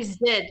 separated? she's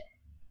dead.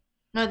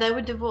 No, they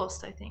were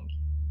divorced, I think.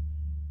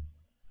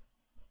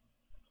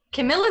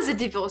 Camilla's a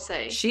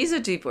divorcee. She's a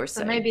divorcee.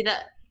 So maybe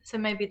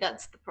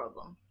that's the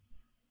problem.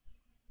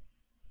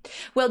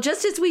 Well,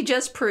 just as we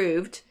just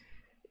proved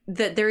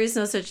that there is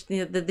no such,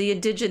 the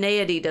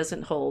indigeneity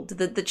doesn't hold,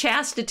 the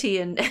chastity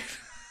and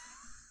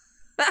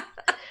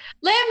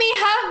Let me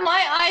have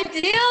my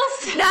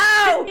ideals.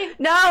 no,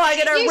 I'm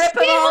gonna rip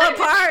them all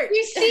apart.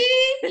 You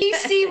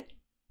see,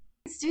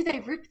 do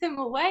they rip them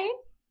away?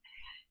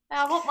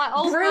 I want my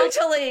old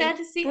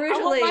fantasy. I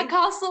want my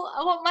castle.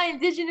 I want my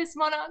indigenous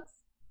monarchs.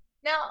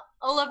 Now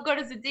all I've got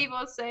is a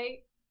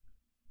divorcee,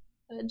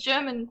 a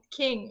German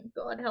king.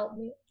 God help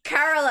me.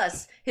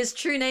 Carolus. His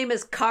true name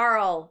is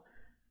Karl.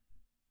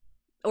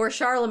 Or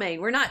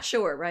Charlemagne. We're not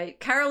sure, right?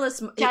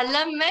 Carolus.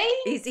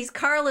 Charlemagne? He's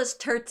Carolus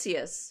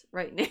Tertius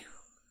right now.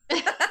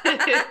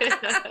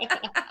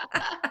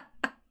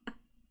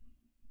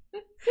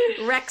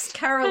 Rex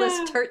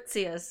Carolus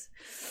Tertius.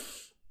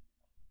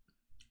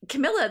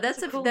 Camilla,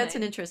 that's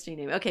an interesting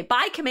name. Okay,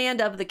 by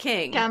command of the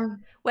king.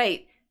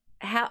 Wait,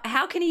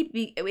 how can he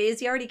be? Is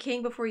he already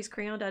king before he's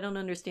crowned? I don't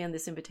understand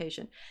this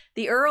invitation.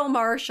 The Earl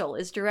Marshal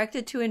is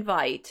directed to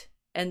invite,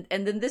 and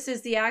then this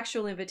is the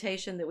actual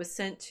invitation that was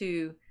sent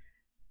to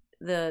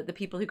the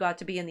people who got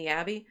to be in the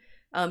Abbey,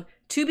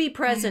 to be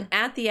present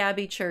at the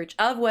Abbey Church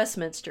of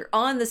Westminster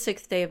on the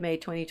 6th day of May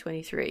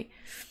 2023.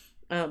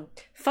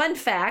 Fun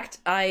fact,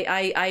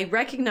 I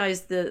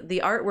recognized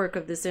the artwork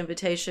of this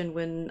invitation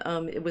when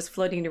it was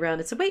floating around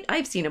and said, wait,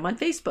 I've seen him on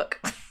Facebook.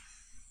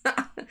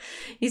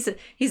 he's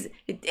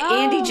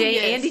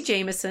Andy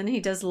Jameson. He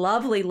does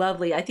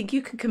lovely. I think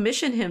you can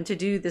commission him to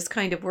do this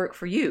kind of work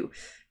for you,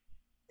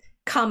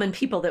 common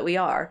people that we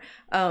are.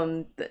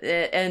 And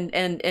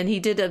he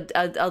did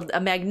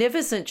a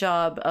magnificent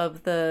job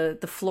of the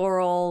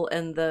floral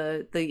and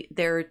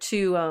there are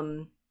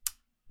two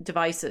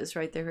devices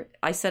right there.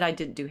 I said I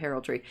didn't do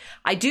heraldry.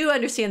 I do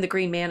understand the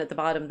green man at the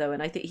bottom though,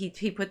 and I think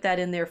he put that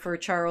in there for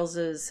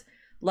Charles's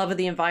love of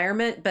the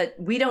environment, but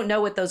we don't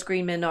know what those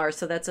green men are,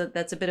 so that's a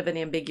bit of an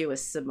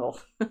ambiguous symbol.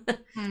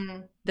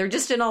 They're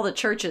just in all the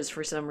churches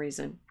for some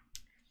reason,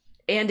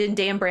 and in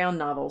Dan Brown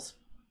novels.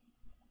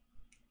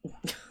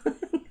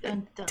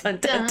 Dun, Dun,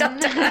 dun, dun, dun.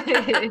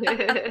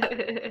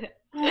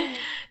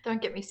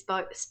 Don't get me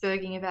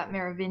spurging about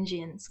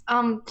Merovingians.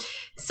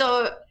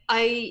 So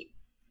I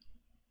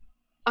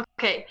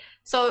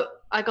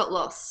got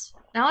lost.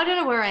 Now I don't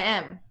know where I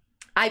am.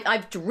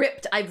 I've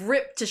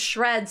ripped to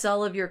shreds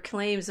all of your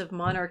claims of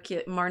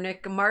monarchical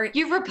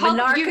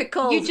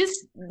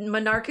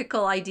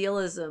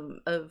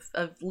idealism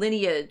of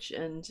lineage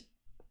and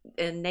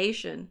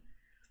nation.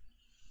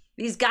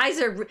 These guys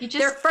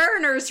they're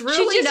foreigners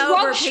ruling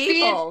over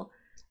people.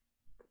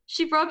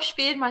 She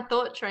Robespierred my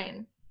thought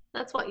train.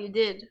 That's what you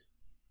did.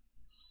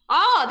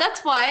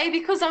 That's why,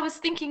 because I was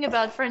thinking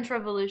about French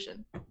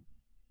Revolution.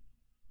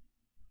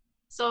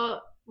 So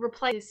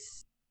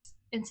replace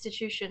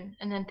institution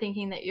and then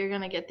thinking that you're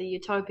going to get the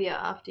utopia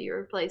after you're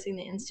replacing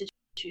the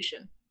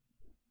institution.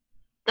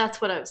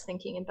 That's what I was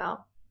thinking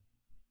about.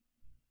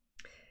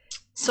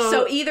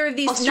 So either of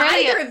these,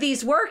 neither of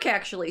these work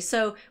actually.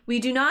 So we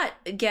do not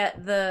get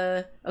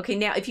okay,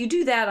 now if you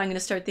do that, I'm going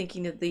to start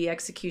thinking of the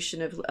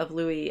execution of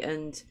Louis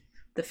and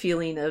the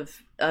feeling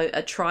of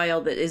a trial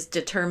that is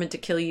determined to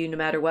kill you no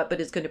matter what, but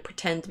is going to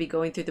pretend to be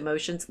going through the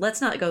motions. Let's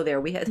not go there.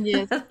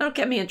 Don't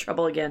get me in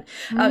trouble again.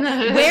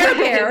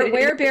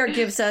 Werebear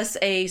gives us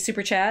a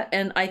super chat,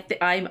 and I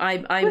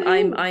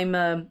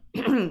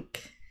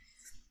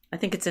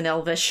think it's in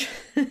Elvish.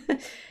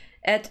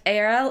 Et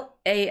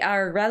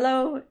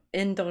arello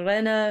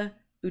indorena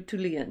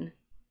utulian,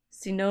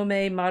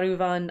 sinome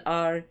maruvan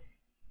ar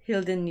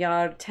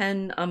hildenjar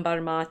ten ambar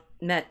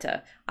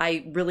meta.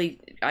 I'm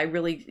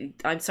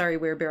sorry,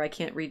 Werebear, I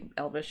can't read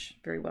Elvish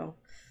very well.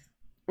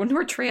 When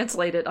we're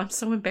translated, I'm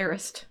so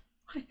embarrassed.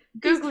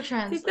 Google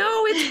Translate.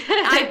 No,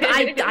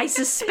 I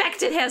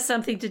suspect it has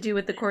something to do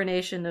with the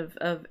coronation of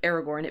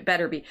Aragorn. It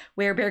better be.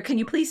 Werebear, can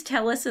you please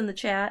tell us in the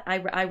chat?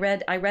 I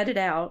read it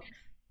out.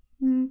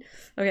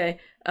 Okay.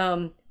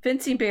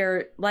 Fencing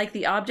bear, like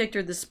the object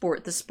or the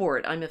sport. The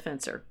sport. I'm a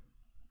fencer,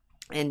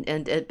 and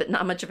but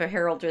not much of a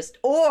heraldist.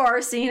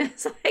 Or seeing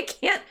as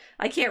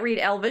I can't read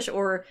Elvish,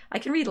 or I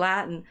can read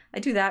Latin. I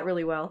do that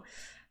really well.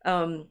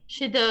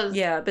 She does.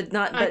 Yeah, but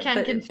not. I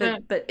can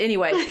confirm. But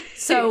anyway,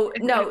 so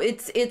no,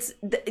 it's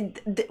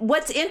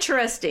what's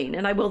interesting,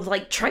 and I will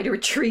try to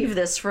retrieve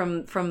this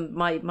from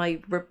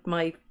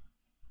my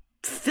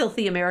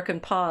filthy American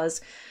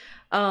paws.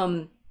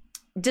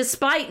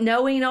 Despite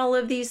knowing all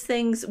of these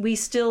things, we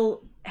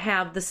still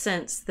have the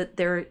sense that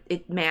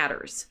it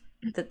matters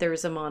that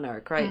there's a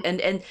monarch, right?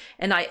 And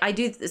I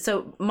do.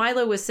 So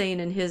Milo was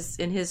saying in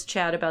his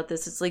chat about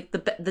this, it's like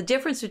the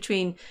difference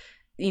between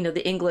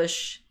the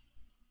English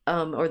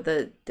or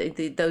the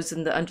those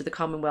under the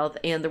Commonwealth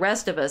and the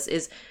rest of us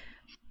is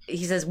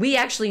he says, we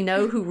actually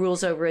know who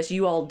rules over us.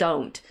 You all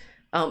don't.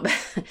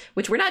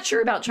 Which we're not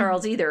sure about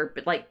Charles either,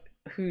 but like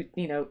who,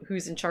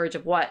 who's in charge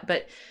of what.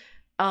 But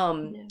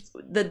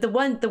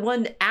the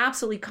one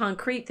absolutely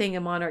concrete thing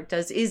a monarch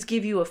does is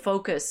give you a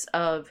focus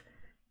of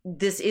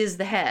this is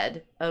the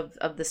head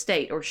of the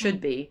state, or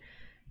should be,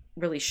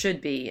 really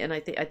should be. And I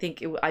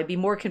think I'd be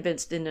more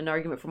convinced in an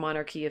argument for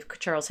monarchy if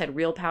Charles had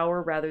real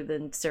power rather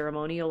than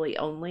ceremonially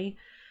only.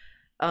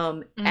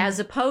 As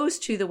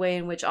opposed to the way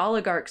in which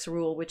oligarchs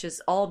rule, which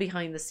is all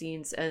behind the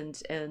scenes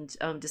and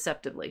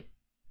deceptively.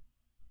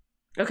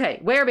 Okay,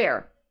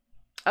 Werebear.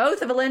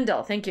 Oath of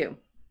Elendil, thank you.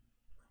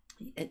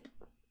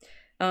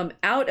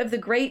 Out of the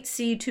great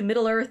sea to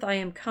Middle Earth I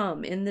am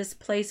come. In this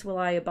place will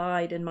I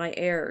abide, and my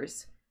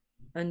heirs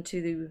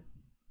unto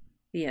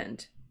the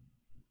end.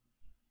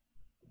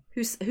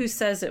 Who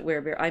says it,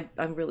 Werebear?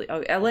 I'm really...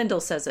 Oh,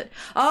 Elendil says it.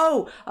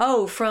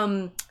 Oh,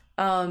 from...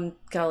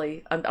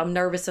 golly, I'm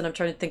nervous and I'm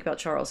trying to think about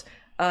Charles.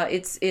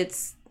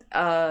 It's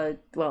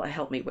well,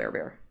 help me,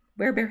 Werebear.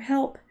 Werebear,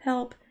 help.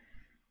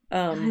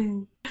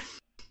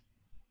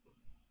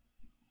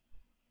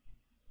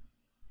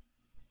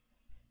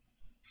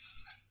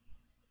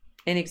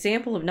 An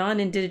example of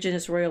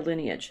non-indigenous royal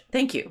lineage.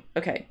 Thank you.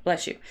 Okay,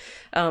 bless you.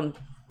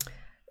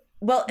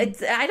 Well,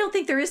 I don't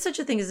think there is such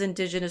a thing as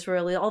indigenous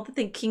royalty. All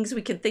the kings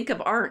we can think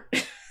of aren't.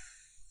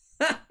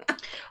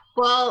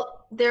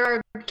 Well, there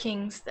are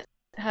kings that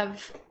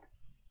have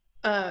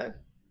you're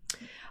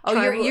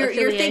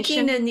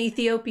thinking in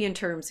Ethiopian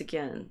terms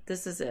again.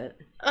 This is it.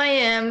 I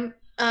am,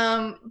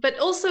 but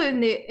also in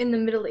the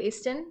Middle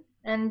Eastern,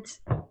 and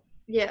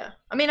yeah,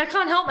 I mean, I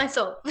can't help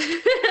myself.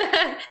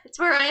 It's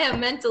where I am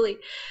mentally,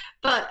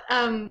 but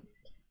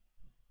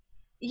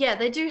yeah,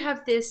 they do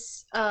have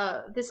this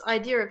this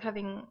idea of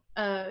having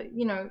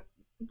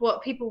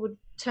what people would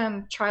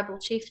term tribal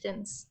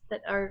chieftains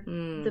that are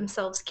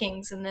themselves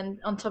kings, and then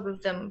on top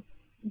of them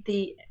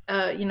the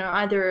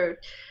either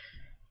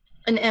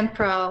an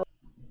emperor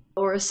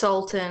or a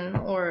sultan,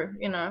 or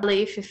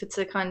caliph if it's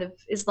a kind of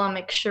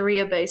Islamic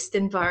Sharia based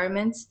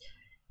environment.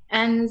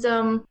 And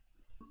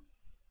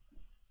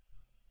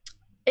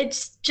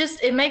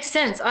it makes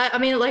sense. I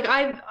mean, like,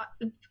 I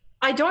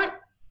don't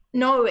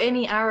know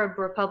any Arab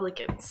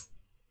Republicans.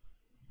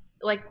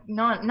 Like,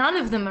 none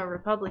of them are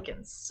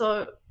Republicans.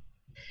 So,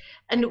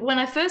 and when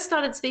I first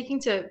started speaking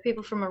to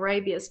people from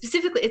Arabia,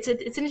 specifically, it's an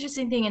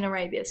interesting thing in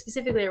Arabia,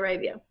 specifically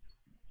Arabia,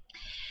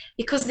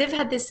 because they've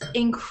had this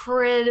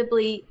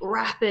incredibly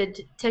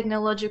rapid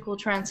technological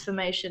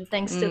transformation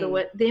thanks to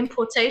the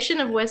importation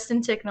of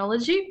Western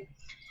technology.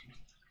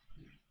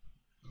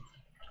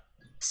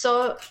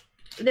 So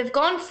they've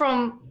gone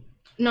from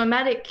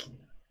nomadic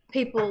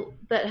people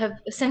that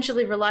have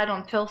essentially relied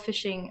on pearl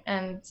fishing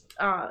and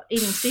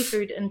eating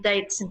seafood and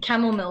dates and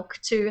camel milk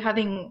to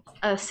having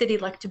a city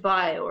like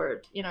Dubai,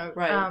 or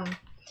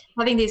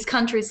having these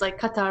countries like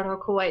Qatar or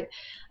Kuwait.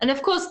 And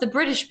of course the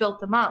British built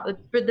them up.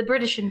 The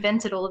British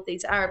invented all of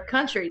these Arab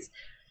countries.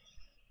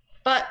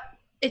 But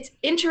it's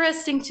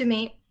interesting to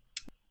me,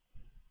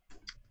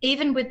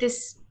 even with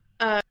this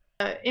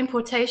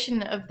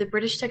importation of the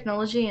British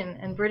technology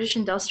and British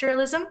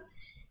industrialism,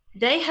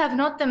 they have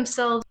not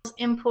themselves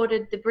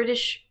imported the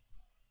British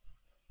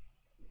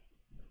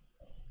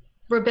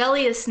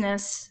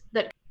rebelliousness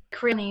that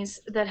colonies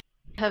that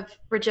have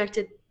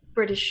rejected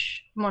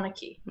British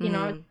monarchy.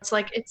 It's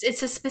like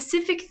it's a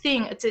specific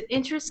thing. It's an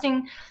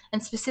interesting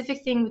and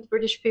specific thing with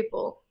British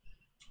people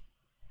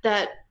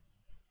that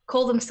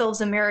call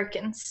themselves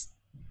Americans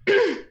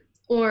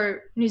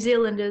or New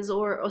Zealanders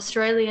or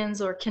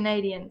Australians or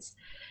Canadians,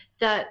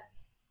 that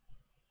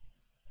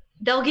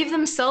they'll give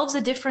themselves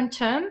a different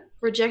term,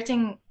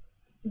 rejecting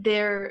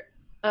their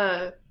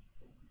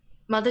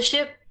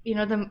mothership.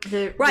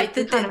 The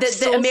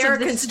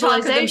Americans talk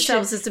of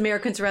themselves as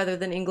Americans rather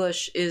than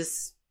English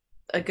is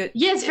a good.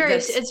 Yeah,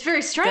 it's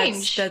very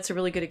strange. That's a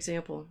really good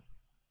example.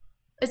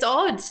 It's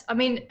odd. I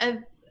mean,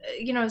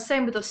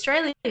 same with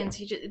Australians.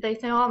 They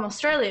say, "Oh, I'm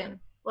Australian."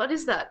 What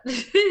is that?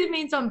 It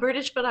means I'm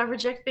British, but I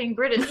reject being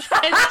British.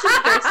 It's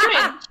just very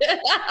strange.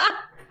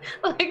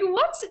 Like,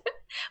 what?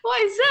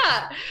 Why is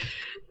that?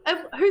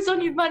 Who's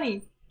on your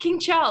money? King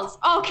Charles.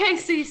 Oh, okay,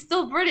 so you're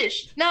still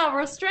British. No,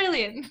 we're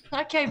Australian.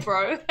 Okay,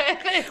 bro. We did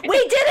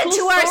it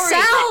to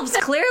ourselves,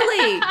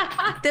 clearly.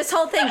 This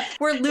whole thing,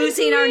 we're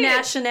losing our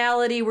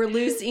nationality. We're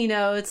losing,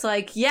 it's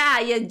like, yeah,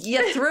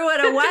 you threw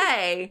it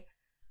away.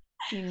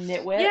 You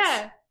nitwits.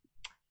 Yeah.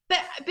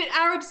 But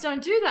Arabs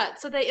don't do that.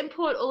 So they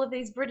import all of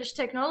these British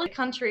technology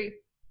country,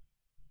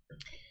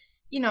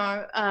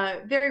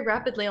 very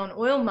rapidly on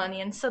oil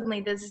money, and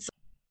suddenly there's this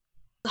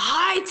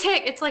high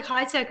tech. It's like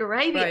high tech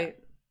Arabia. Right.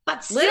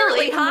 But still,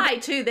 literally high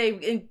too.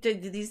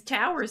 These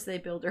towers they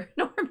build are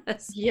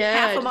enormous. Yeah,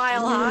 half a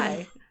mile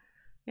high.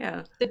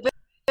 Yeah, the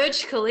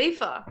Burj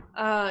Khalifa.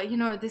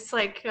 This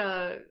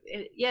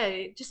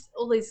just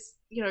all these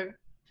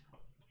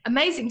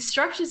amazing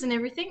structures and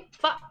everything.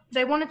 But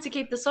they wanted to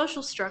keep the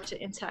social structure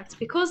intact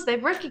because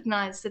they've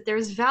recognized that there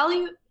is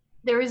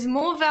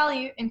more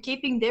value in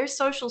keeping their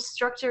social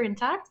structure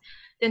intact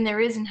than there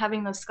is in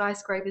having those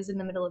skyscrapers in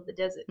the middle of the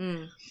desert.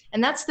 Mm.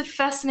 And that's the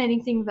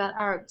fascinating thing about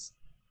Arabs.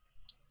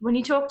 When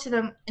you talk to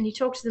them and you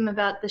talk to them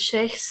about the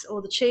sheikhs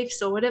or the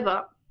chiefs or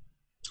whatever,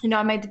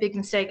 I made the big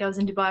mistake. I was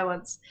in Dubai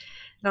once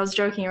and I was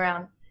joking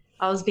around.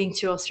 I was being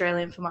too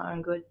Australian for my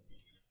own good.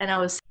 And I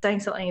was saying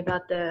something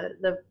about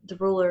the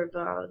ruler of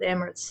the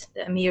Emirates,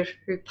 the Emir,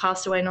 who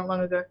passed away not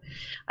long ago.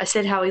 I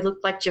said how he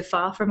looked like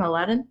Jafar from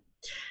Aladdin.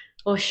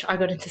 Gosh, I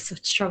got into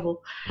such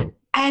trouble.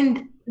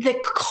 And the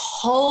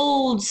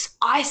cold,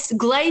 ice,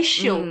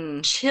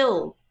 glacial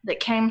chill that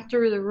came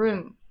through the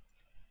room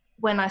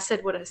when I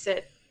said what I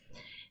said.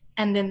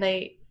 And then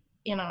they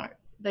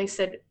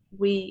said,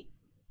 we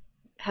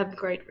have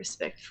great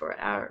respect for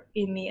our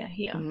Emir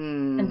here.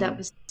 And that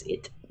was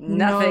it.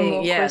 Nothing, no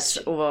more yes.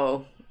 question.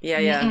 Whoa.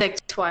 Yeah.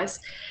 Twice.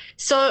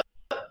 So,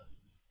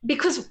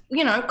 because,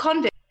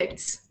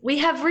 convicts, we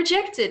have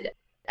rejected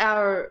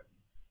our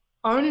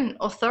own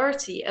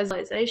authority as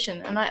a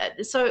civilization.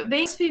 And so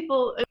these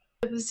people,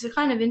 it was a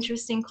kind of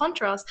interesting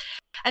contrast.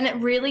 And it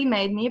really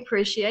made me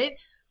appreciate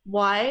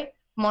why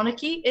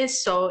monarchy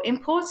is so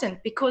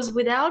important, because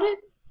without it,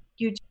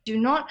 you do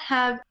not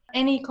have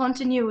any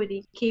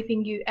continuity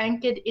keeping you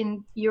anchored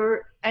in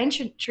your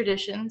ancient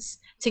traditions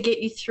to get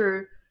you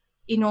through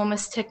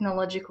enormous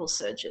technological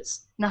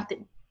surges.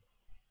 Nothing.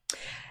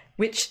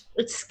 Which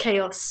it's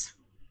chaos.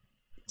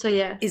 So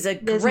yeah, is a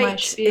great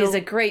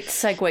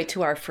segue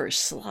to our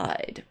first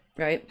slide,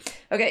 right?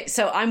 Okay,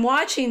 so I'm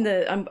watching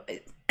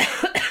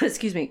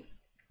excuse me.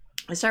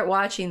 I start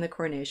watching the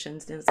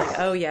coronations and it's like,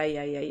 oh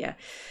yeah.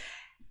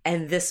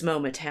 And this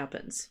moment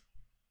happens.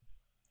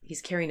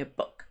 He's carrying a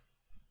book.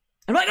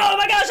 I'm like, oh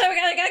my gosh,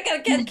 I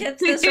gotta get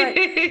this right.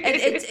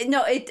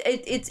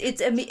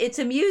 It's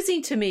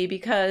amusing to me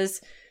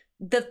because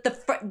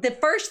the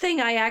first thing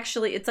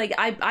it's like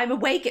I'm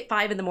awake at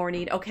 5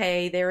 a.m.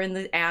 Okay, they're in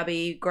the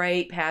Abbey,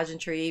 great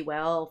pageantry.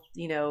 Well,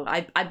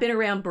 I've been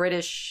around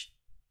British.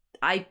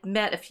 I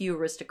met a few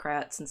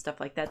aristocrats and stuff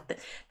like that.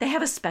 They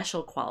have a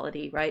special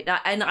quality, right?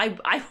 And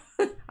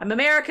I'm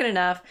American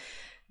enough.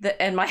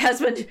 And my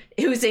husband,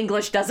 who's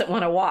English, doesn't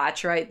want to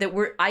watch, right?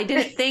 I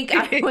didn't think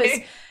I was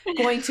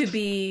going to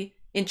be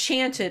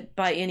enchanted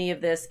by any of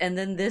this. And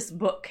then this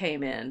book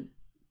came in.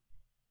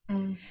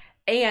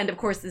 And of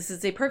course, this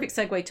is a perfect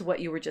segue to what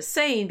you were just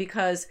saying,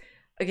 because,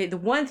 okay, the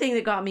one thing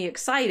that got me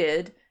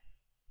excited,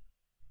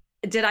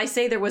 did I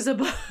say there was a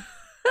book?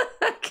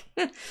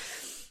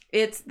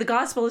 It's the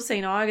Gospel of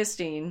St.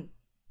 Augustine.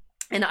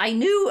 And I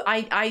knew,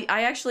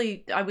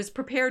 I was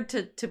prepared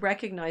to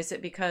recognize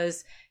it,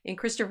 because in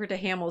Christopher de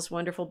Hamel's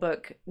wonderful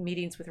book,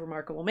 Meetings with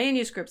Remarkable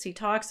Manuscripts, he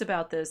talks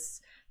about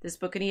this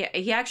book, and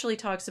he actually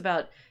talks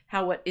about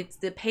how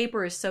the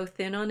paper is so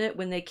thin on it,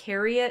 when they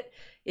carry it,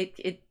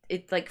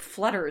 it like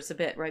flutters a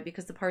bit, right?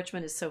 Because the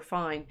parchment is so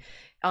fine.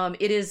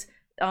 It is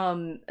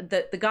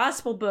the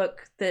gospel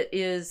book that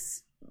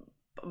is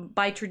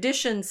by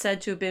tradition said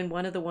to have been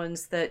one of the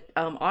ones that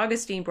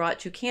Augustine brought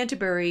to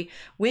Canterbury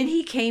when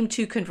he came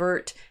to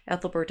convert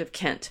Ethelbert of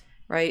Kent,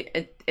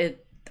 right?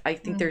 I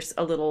think there's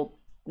a little,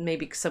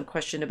 maybe some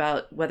question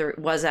about whether it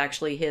was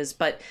actually his,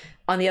 but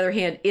on the other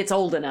hand, it's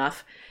old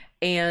enough,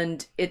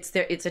 and it's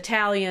there. It's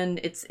Italian.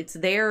 It's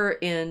there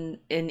in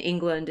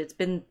England. It's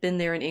been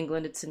there in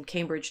England. It's in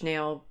Cambridge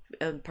now,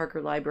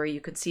 Parker Library.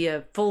 You could see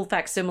a full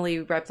facsimile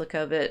replica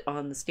of it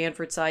on the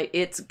Stanford site.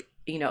 It's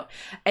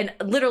and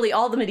literally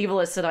all the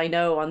medievalists that I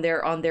know on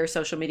their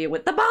social media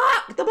went, the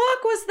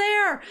book was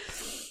there,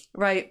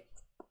 right?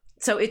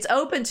 So it's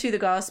open to the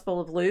Gospel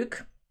of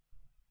Luke,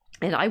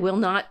 and I will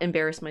not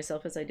embarrass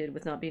myself as I did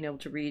with not being able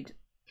to read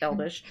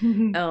Elvish.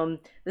 The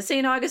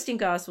St. Augustine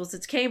Gospels,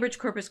 it's Cambridge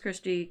Corpus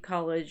Christi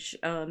College,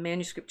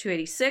 manuscript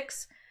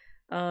 286.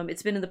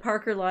 It's been in the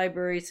Parker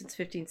Library since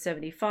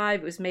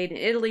 1575. It was made in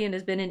Italy and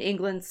has been in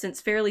England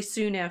since fairly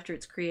soon after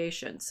its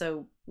creation.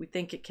 So we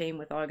think it came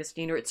with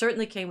Augustine, or it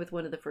certainly came with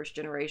one of the first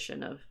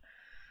generation of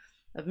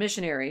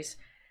missionaries.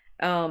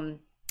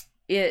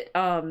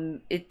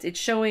 It's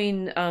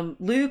showing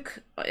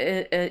Luke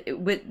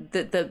with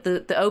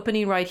the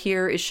opening right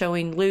here is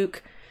showing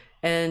Luke,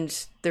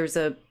 and there's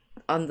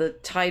on the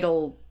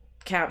title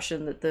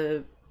caption that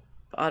the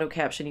auto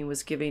captioning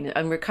was giving,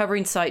 I'm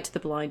recovering sight to the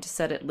blind, to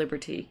set at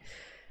liberty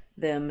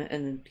them,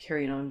 and then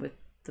carrying on with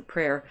the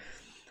prayer.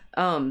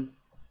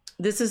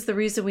 This is the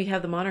reason we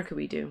have the monarchy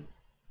we do.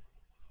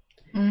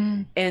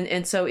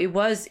 And so it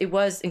was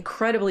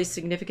incredibly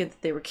significant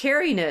that they were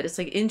carrying it. It's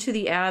like into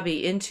the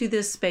Abbey, into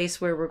this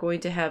space where we're going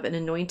to have an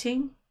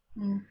anointing.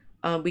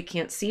 We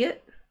can't see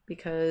it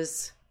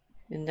because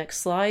in the next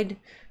slide,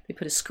 they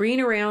put a screen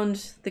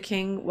around the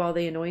king while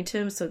they anoint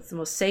him. So it's the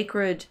most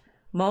sacred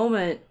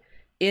moment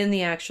in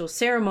the actual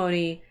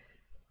ceremony.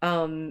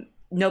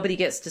 Nobody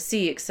gets to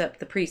see except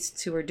the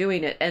priests who are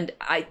doing it. And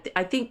I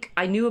think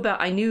I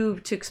knew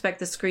to expect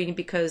the screen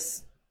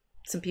because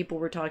some people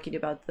were talking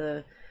about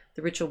the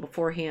ritual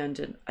beforehand,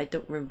 and I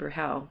don't remember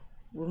how.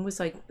 When was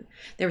they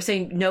were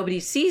saying nobody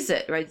sees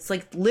it, right? It's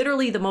like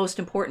literally the most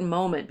important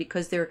moment,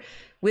 because they're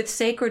with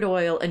sacred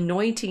oil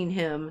anointing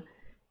him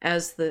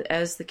as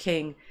the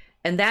king,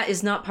 And that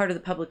is not part of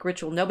the public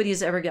ritual. Nobody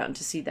has ever gotten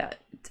to see that.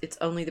 It's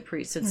only the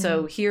priests. And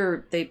so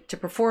here, to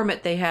perform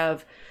it, they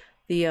have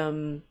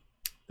the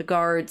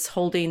guards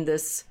holding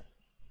this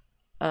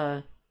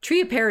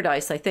tree of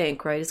paradise, I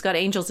think, right? It's got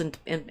angels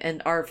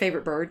and our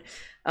favorite bird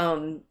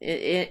in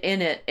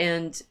it.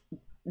 And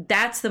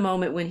that's the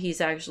moment when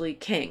he's actually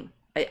king.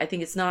 I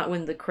think it's not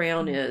when the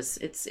crown is.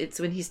 It's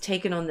when he's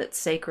taken on that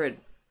sacred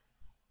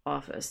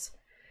office.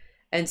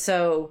 And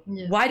so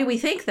why do we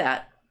think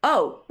that?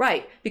 Oh,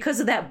 right. Because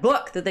of that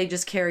book that they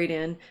just carried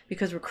in,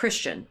 because we're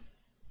Christian.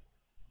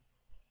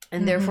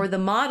 And therefore the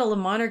model of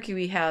monarchy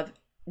we have,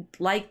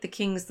 like the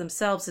kings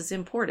themselves, is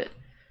imported.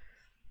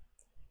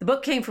 The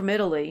book came from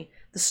Italy.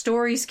 The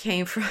stories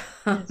came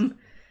from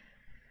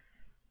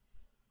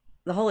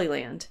the Holy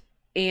Land.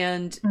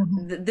 And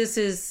this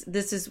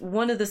is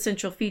one of the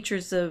central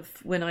features of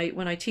when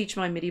I teach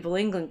my medieval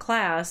England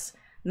class.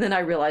 And then I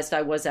realized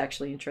I was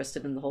actually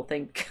interested in the whole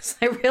thing, because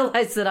I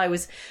realized that I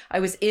was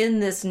in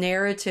this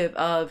narrative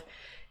of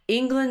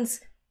England's,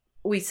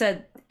 we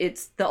said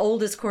it's the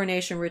oldest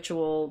coronation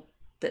ritual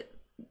that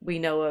we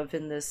know of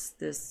in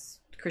this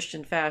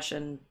Christian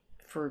fashion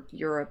for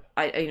Europe.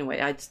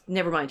 I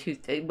never mind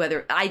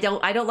whether I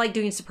don't like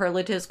doing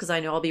superlatives because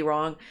I know I'll be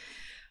wrong.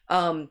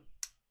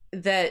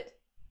 That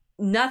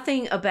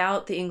nothing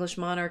about the English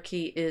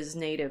monarchy is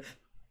native.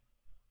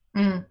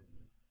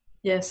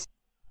 Yes.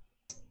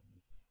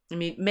 I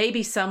mean,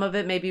 maybe some of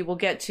it, maybe we'll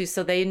get to.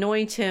 So they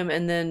anoint him,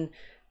 and then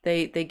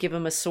they give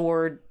him a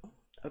sword.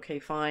 Okay,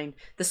 fine.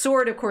 The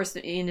sword, of course,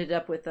 ended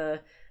up with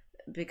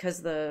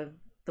because the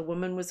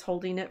woman was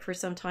holding it for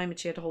some time, and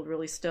she had to hold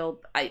really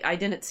still. I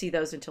didn't see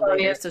those until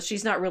later, yeah. So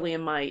she's not really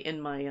in my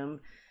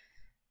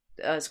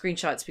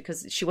screenshots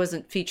because she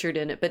wasn't featured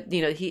in it. But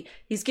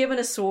he's given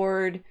a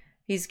sword.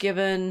 He's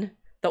given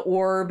the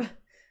orb,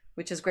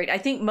 which is great. I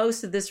think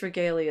most of this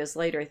regalia is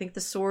later. I think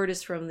the sword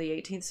is from the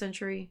 18th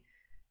century.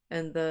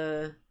 And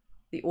the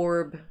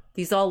orb,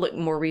 these all look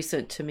more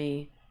recent to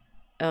me.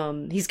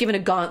 He's given a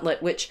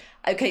gauntlet, which,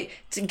 okay,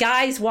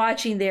 guys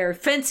watching there,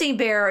 fencing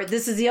bear,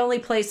 this is the only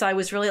place I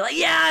was really like,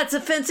 yeah, it's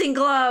a fencing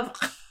glove.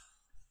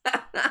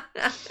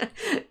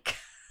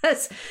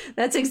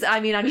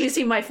 I'm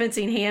using my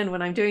fencing hand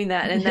when I'm doing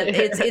that. And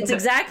it's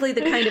exactly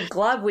the kind of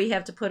glove we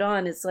have to put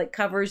on. It's like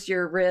covers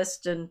your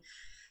wrist and,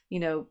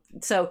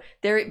 so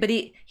there, but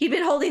he'd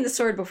been holding the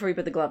sword before he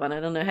put the glove on.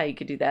 I don't know how you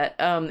could do that.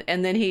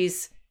 And then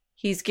he's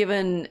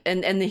given,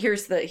 and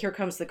here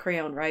comes the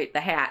crown, right?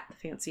 The hat, the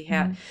fancy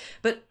hat.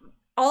 But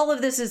all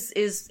of this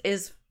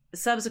is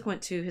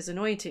subsequent to his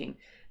anointing,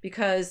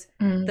 because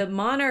the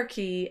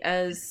monarchy,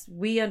 as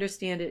we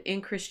understand it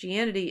in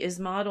Christianity, is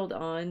modeled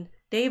on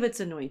David's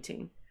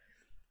anointing,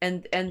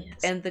 and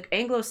the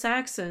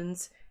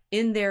Anglo-Saxons,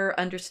 in their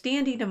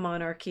understanding of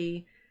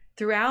monarchy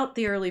throughout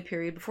the early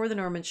period before the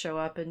Normans show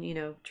up and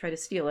try to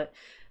steal it,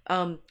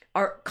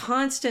 are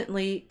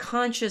constantly,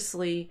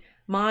 consciously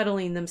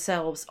modeling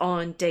themselves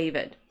on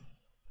David.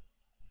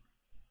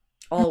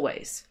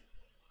 Always.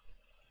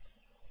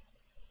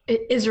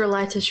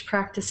 Israelitish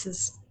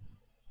practices.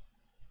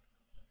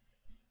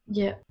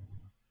 Yeah.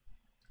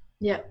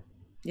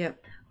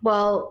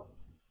 Well,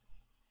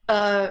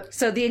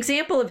 so the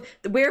example of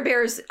the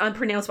werebear is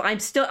unpronounceable.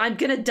 I'm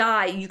gonna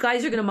die. You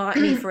guys are gonna mock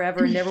me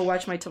forever and never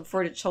watch my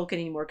Tolkien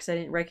anymore because I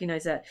didn't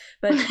recognize that.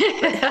 But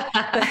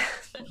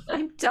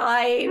I'm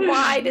dying.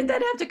 Why did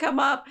that have to come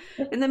up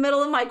in the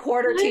middle of my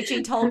quarter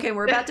teaching Tolkien?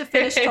 We're about to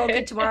finish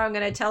Tolkien tomorrow. I'm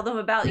gonna tell them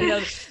about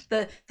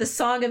the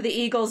Song of the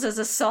Eagles as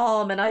a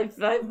psalm, and I've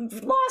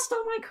lost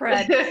all my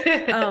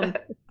cred.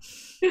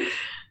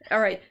 All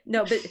right.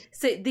 No, but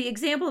say the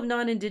example of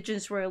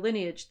non-Indigenous royal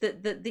lineage,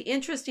 the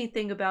interesting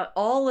thing about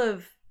all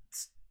of,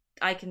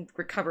 I can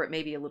recover it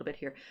maybe a little bit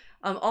here.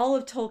 All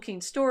of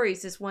Tolkien's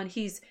stories is one,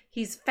 he's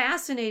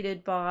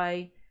fascinated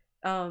by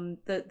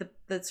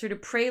the sort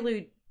of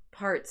prelude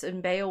parts in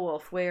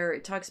Beowulf, where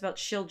it talks about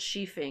Scyld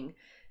Sheafing,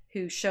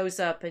 who shows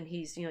up and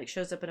he's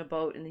shows up in a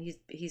boat, and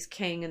he's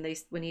king, and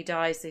when he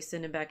dies they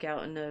send him back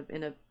out in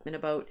a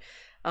boat.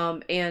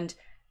 And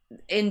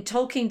in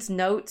Tolkien's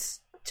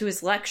notes to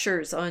his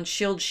lectures on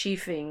Scyld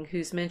Sheafing,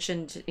 who's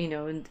mentioned,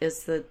 in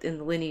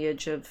the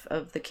lineage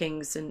of the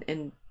kings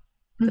and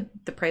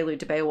the prelude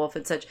to Beowulf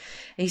and such.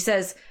 And he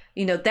says,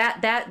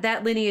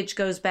 that lineage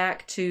goes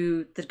back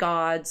to the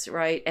gods,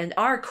 right? And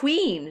our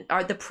queen,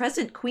 the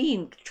present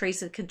queen,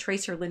 can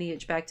trace her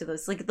lineage back to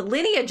those. Like, the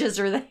lineages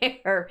are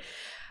there.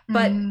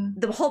 But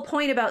the whole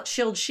point about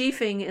Scyld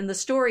Sheafing in the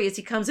story is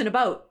he comes in a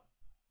boat.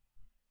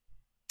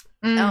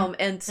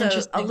 And so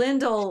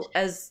Elendil,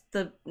 as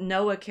the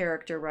Noah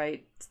character,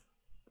 right,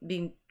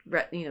 being,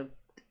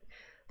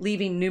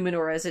 leaving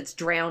Numenor as it's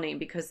drowning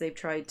because they've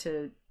tried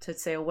to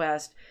sail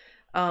west.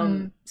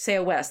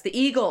 Sail west. The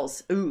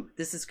eagles. Ooh,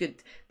 this is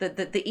good.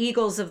 The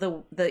eagles of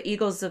the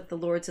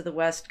Lords of the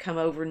West come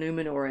over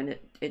Numenor and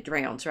it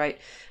drowns,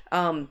 right?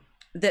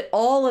 That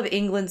all of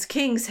England's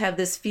kings have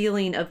this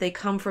feeling of they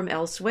come from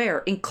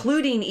elsewhere,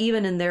 including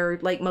even in their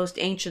most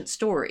ancient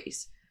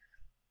stories.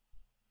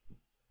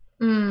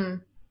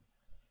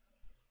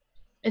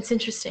 It's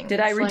interesting. Did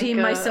I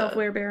redeem myself,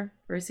 Werebear?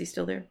 Or is he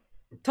still there?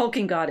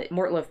 Tolkien got it.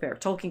 Mort Lothair.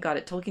 Tolkien got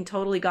it. Tolkien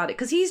totally got it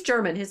because he's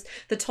German.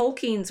 The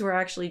Tolkiens were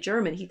actually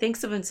German. He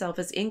thinks of himself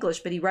as English,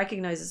 but he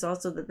recognizes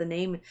also that the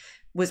name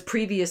was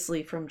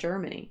previously from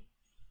Germany.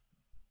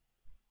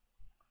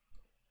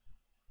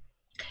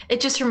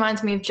 It just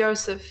reminds me of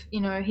Joseph.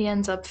 You know, he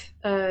ends up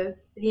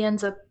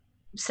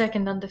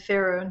second under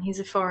Pharaoh, and he's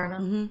a foreigner.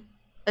 Mm-hmm.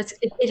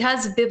 It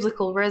has a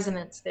biblical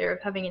resonance there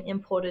of having an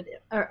imported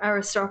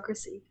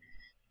aristocracy.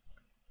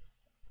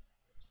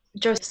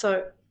 Joseph,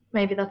 so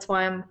maybe that's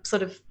why I'm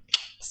sort of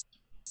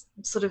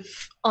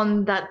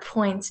on that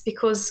point,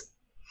 because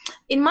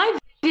in my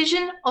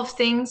vision of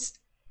things,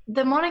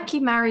 the monarchy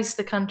marries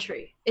the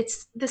country.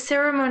 It's the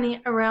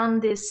ceremony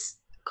around this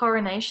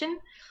coronation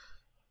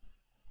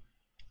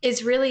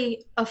is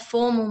really a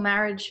formal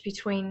marriage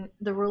between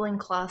the ruling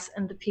class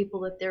and the people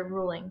that they're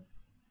ruling.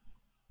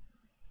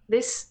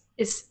 This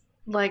is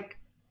like,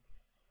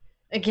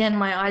 again,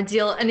 my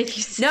ideal. And if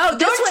you no,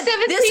 this one,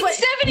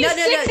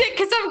 1776 it,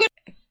 because I'm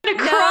gonna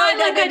cry.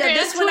 No,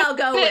 this one I'll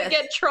go with.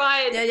 Get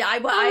tried. Yeah,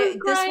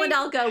 this one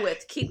I'll go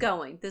with. Keep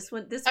going. This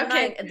one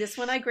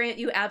I grant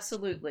you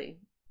absolutely.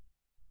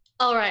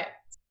 All right.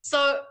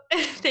 So,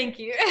 thank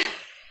you.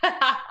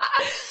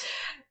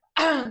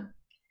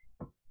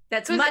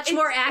 That's much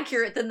more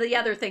accurate than the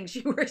other things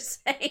you were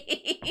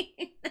saying.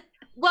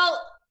 Well,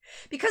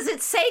 because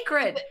it's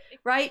sacred,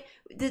 right?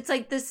 It's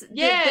like this.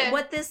 Yeah.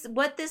 What this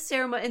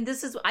ceremony, and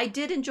this is, I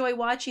did enjoy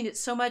watching it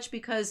so much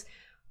because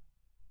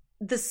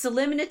the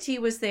solemnity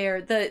was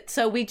there.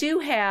 So we do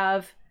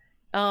have,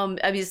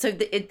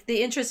 the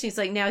interesting is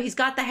like, now he's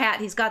got the hat,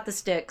 he's got the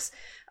sticks.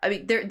 I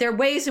mean, there are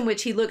ways in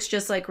which he looks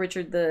just like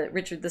Richard II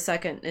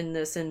in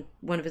this, in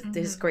one of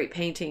his great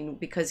painting,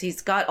 because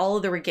he's got all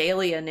of the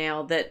regalia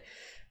now, that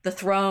the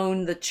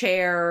throne, the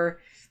chair.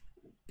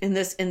 In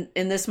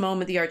this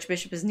moment, the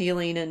Archbishop is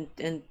kneeling,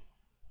 and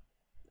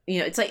you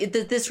know, it's like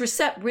this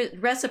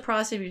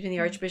reciprocity between the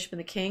Archbishop and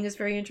the King is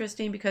very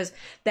interesting, because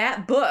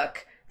that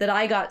book that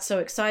I got so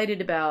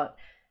excited about,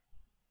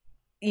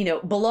 you know,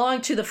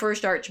 belonged to the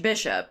first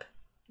Archbishop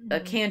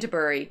of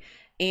Canterbury,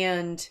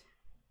 and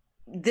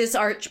this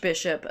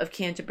Archbishop of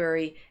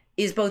Canterbury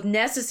is both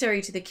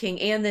necessary to the King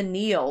and then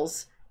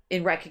kneels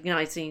in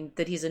recognizing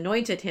that he's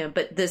anointed him.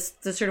 But the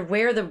sort of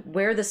where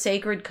the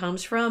sacred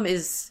comes from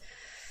is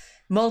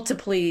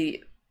multiply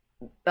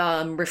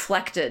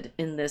reflected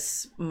in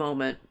this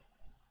moment.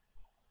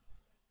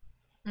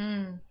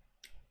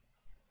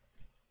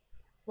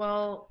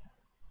 Well,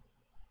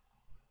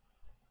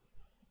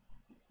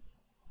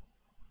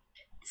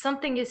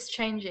 something is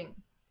changing.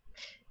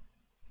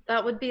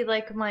 That would be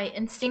like my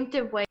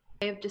instinctive way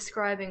of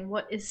describing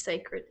what is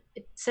sacred.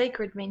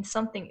 Sacred means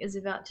something is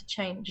about to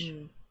change.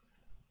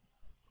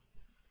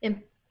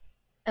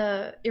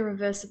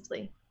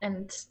 Irreversibly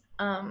and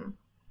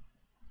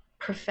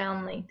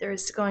profoundly. There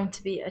is going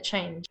to be a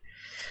change.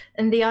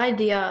 And the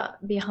idea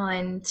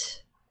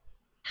behind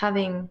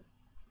having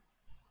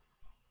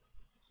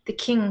the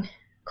king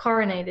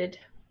coronated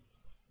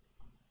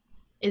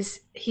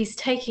is he's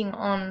taking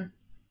on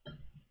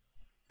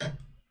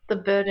the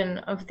burden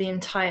of the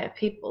entire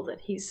people that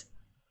he's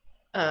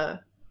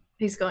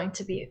going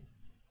to be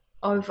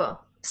over.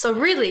 So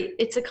really,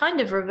 it's a kind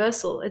of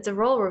reversal. It's a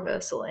role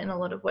reversal in a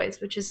lot of ways,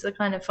 which is the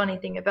kind of funny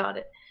thing about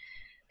it.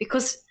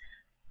 Because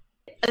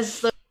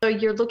as though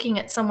you're looking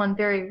at someone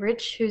very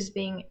rich who's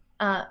being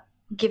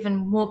given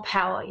more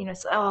power, you know,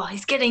 so, oh,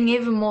 he's getting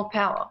even more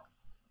power.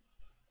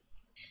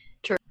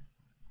 True.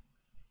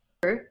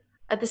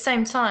 At the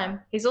same time,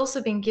 he's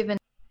also been given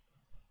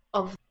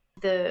of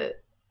the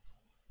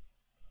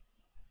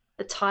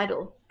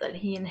title that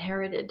he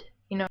inherited.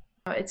 You know,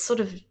 it's sort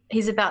of,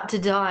 he's about to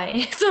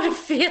die sort of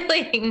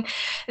feeling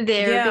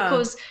there,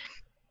 because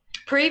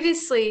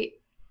previously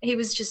he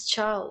was just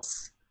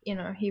Charles. You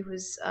know, he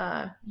was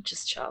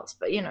just Charles,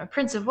 but you know,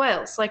 Prince of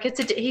Wales. Like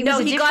he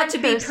got to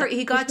be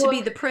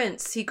the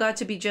prince. He got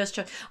to be just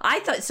Charles. I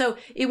thought so.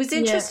 It was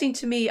interesting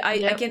to me.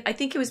 I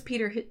think it was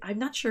Peter. I'm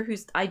not sure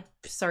who's.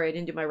 Sorry, I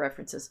didn't do my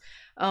references.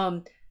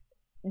 So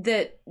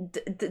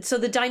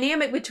the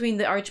dynamic between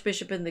the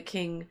Archbishop and the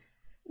King,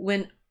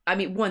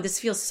 this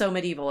feels so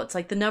medieval. It's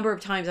like the number of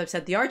times I've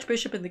said the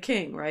Archbishop and the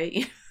King,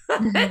 right?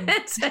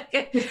 It's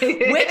like,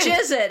 which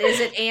is it? Is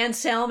it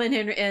Anselm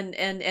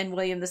and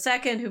William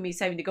II, whom he's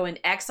having to go in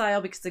exile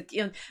because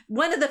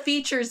one of the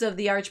features of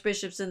the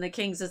archbishops and the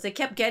kings is they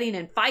kept getting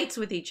in fights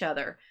with each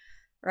other,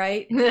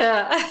 right?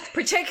 Yeah.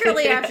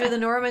 Particularly after the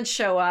Normans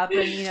show up,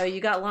 and you know, you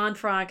got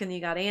Lanfranc and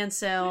you got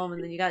Anselm,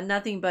 and then you got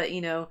nothing but,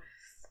 you know,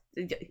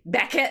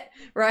 Becket,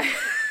 right?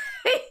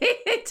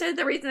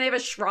 The reason they have a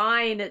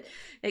shrine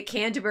at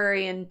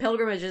Canterbury and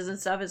pilgrimages and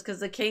stuff is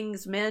because the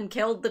king's men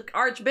killed the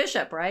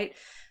archbishop, right?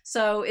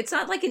 So it's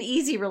not like an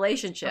easy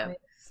relationship.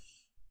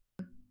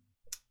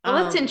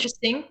 Well, that's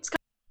interesting. It's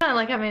kind of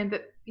like having a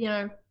bit, you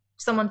know,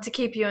 someone to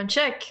keep you in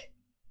check.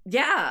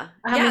 Yeah.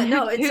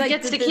 Who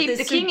gets to keep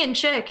the king in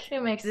check?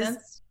 It makes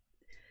sense.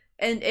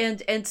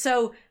 And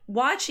so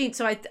watching,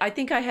 so I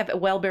think I have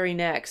Wellbury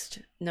next.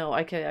 No,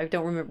 I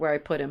don't remember where I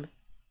put him.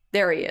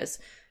 There he is.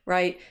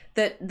 right?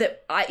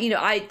 That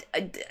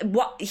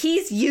what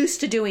he's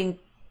used to doing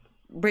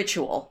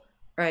ritual,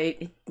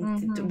 right?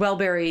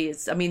 Wellbury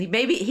is, I mean,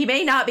 he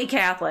may not be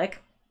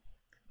Catholic,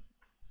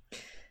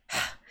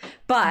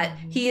 but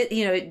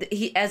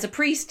he as a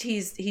priest,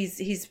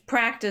 he's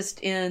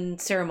practiced in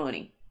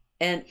ceremony,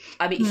 and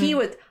I mean he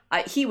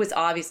was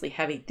obviously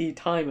having the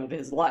time of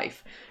his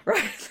life,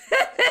 right?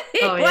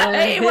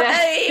 He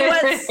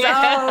was so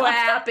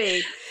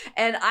happy.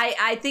 And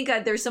I think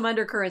there's some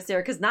undercurrents there,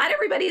 because not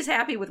everybody is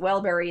happy with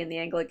Wellbury in the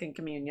Anglican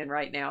Communion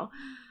right now.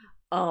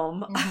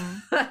 All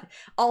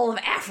of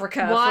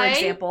Africa, for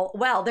example,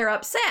 well, they're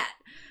upset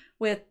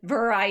with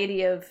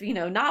variety of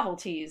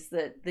novelties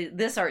that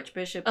this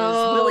archbishop is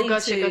willing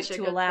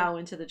to allow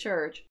into the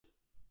church.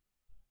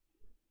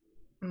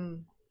 Never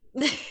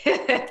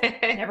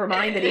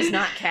mind that he's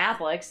not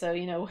Catholic, so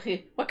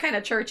what kind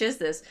of church is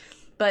this?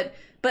 But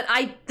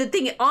the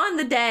thing on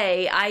the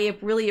day, I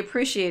really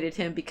appreciated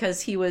him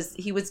because there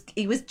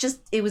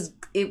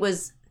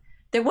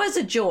was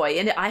a joy,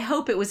 and I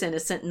hope it was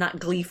innocent, not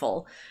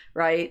gleeful,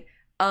 right?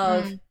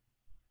 Of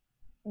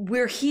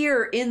we're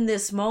here in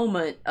this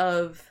moment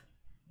of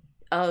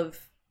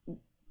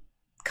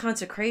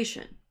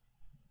consecration.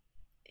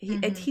 He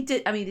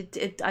did. I mean,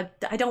 I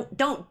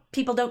don't.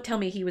 People don't tell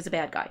me he was a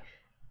bad guy.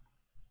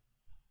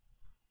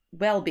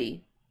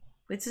 Welby,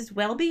 what's his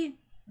Welby?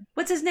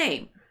 What's his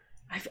name?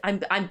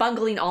 I'm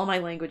bungling all my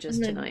languages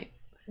tonight.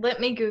 Let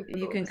me Google.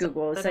 You can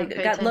Google. It's like,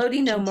 got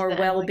loading no more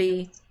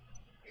Welby.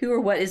 Who or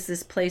what is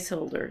this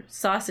placeholder?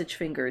 Sausage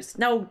fingers.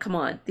 No, come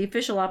on. The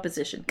official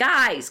opposition.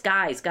 Guys,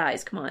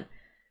 come on.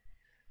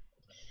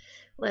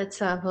 Let's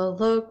have a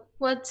look.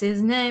 What's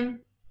his name?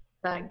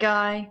 That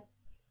guy.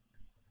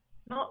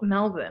 Not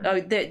Melbourne. Oh,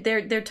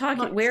 they're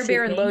talking.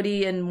 Werebear and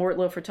Lodi and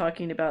Mortloaf are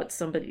talking about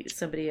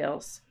somebody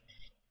else.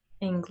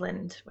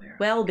 England.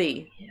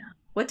 Welby. Yeah.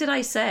 What did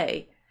I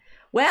say?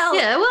 Well,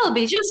 yeah,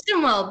 Welby,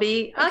 Justin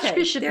Welby,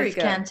 Archbishop of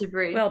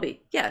Canterbury.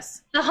 Welby,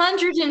 yes. The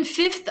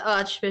 105th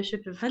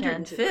Archbishop of 105th.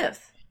 Canterbury.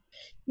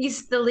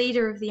 He's the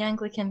leader of the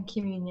Anglican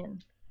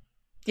Communion.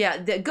 Yeah,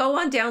 go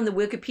on down the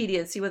Wikipedia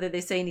and see whether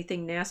they say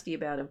anything nasty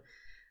about him.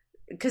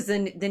 Because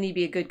then he'd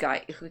be a good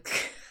guy. It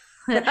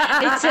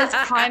says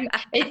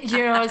you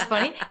know what's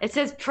funny? It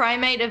says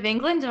Primate of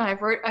England, and I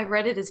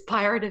read it as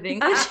Pirate of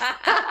English.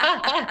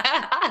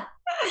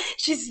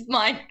 She's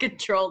mind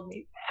controlled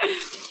me.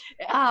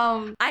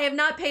 I have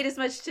not paid as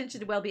much attention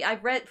to Welby.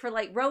 I've read for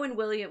like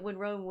when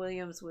Rowan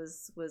Williams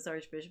was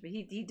Archbishop.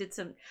 He did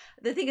some.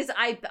 The thing is,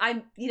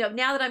 I'm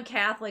now that I'm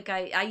Catholic,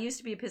 I used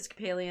to be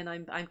Episcopalian.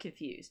 I'm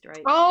confused,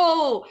 right?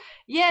 Oh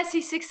yes,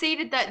 he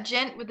succeeded that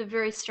gent with the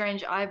very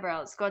strange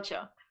eyebrows.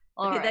 Gotcha.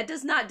 All right. That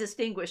does not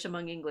distinguish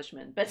among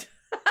Englishmen, but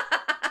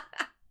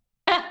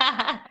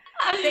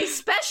they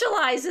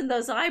specialize in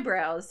those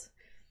eyebrows.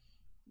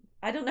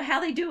 I don't know how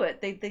they do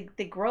it.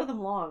 They grow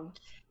them long.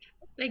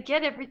 They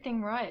get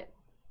everything right.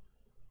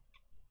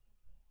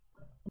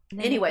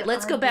 Anyway,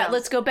 let's go back.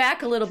 Let's go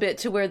back a little bit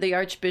to where the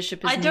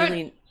Archbishop is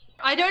kneeling.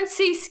 I don't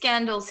see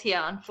scandals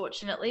here,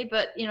 unfortunately,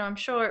 but I'm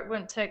sure it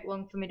won't take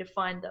long for me to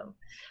find them.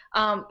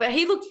 But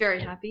he looked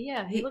very happy.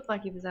 Yeah, he looked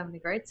like he was having a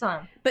great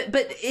time. But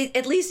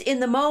at least in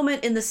the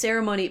moment in the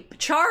ceremony,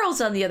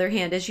 Charles, on the other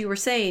hand, as you were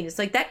saying, it's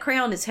like that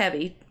crown is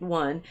heavy,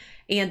 and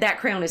that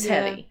crown is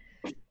heavy.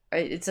 Right?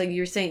 It's like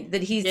you're saying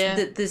that he's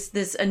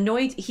this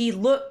anoint. He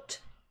looked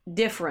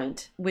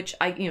different, which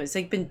it's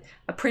like been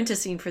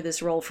apprenticing for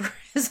this role for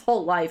his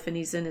whole life, and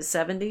he's in his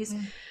 70s.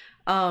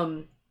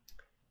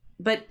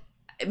 But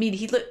I mean,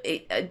 he looked.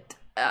 It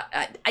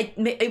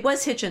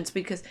was Hitchens,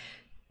 because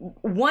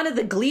one of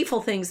the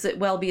gleeful things that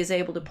Welby is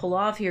able to pull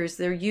off here is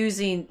they're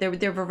using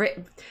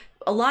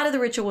a lot of the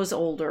ritual was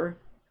older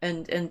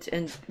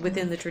and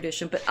within the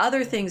tradition, but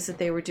other things that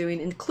they were doing,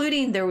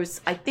 including there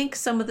was, I think,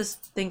 some of the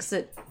things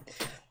that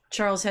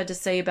Charles had to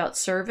say about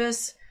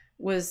service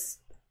was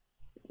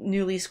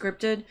newly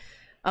scripted,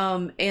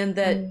 and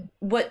that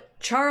what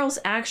Charles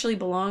actually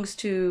belongs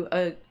to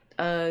a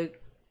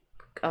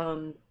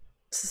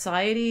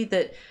society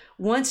that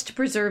wants to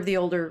preserve the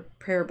older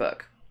prayer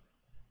book.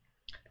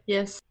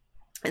 Yes.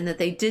 And that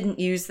they didn't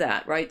use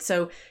that, right?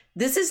 So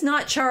this is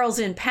not Charles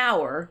in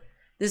power.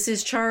 This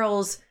is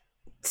Charles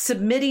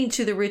submitting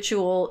to the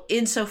ritual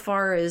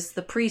insofar as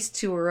the priests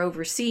who are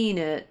overseeing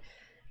it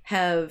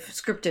have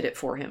scripted it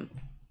for him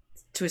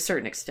to a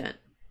certain extent.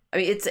 I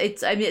mean,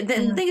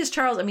 the thing is,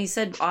 Charles, I mean, he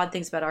said odd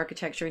things about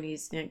architecture, and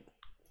he's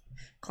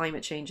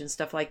climate change and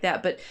stuff like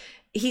that, but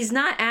he's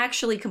not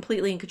actually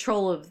completely in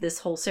control of this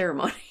whole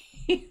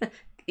ceremony,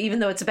 even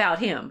though it's about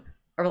him,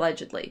 or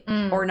allegedly,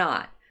 or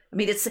not. I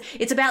mean,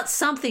 it's about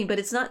something, but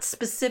it's not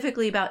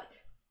specifically about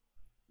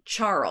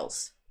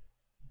Charles.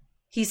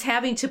 He's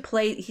having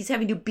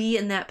to be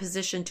in that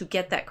position to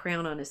get that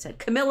crown on his head.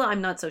 Camilla,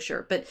 I'm not so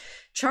sure, but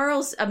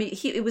Charles, I mean,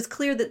 it was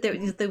clear that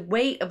the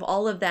weight of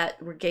all of that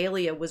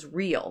regalia was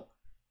real,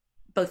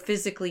 both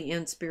physically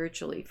and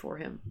spiritually for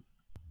him.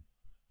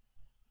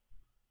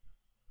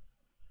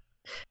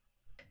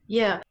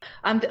 Yeah,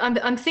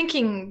 I'm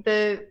thinking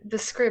the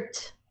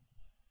script.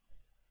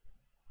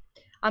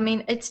 I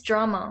mean, it's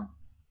drama.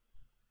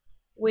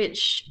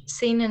 which,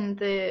 seen in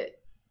the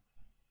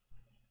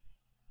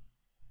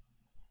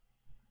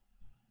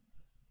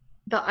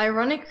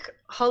ironic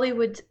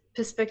Hollywood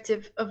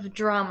perspective of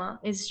drama,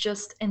 is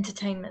just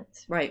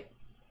entertainment. Right.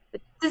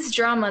 But this is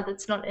drama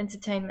that's not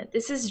entertainment.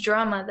 This is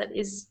drama that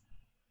is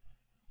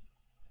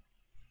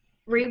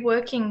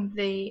reworking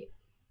the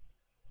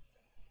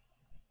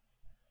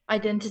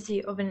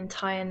identity of an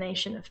entire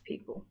nation of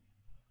people.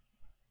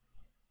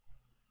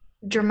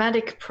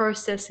 Dramatic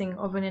processing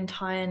of an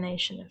entire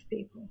nation of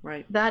people.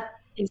 Right. That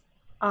is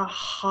a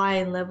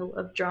high level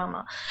of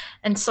drama.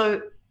 And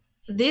so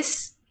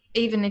this,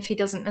 even if he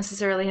doesn't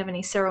necessarily have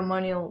any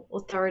ceremonial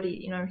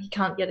authority, you know, he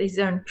can't get his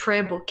own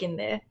prayer book in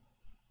there.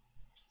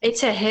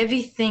 It's a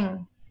heavy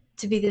thing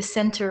to be the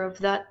center of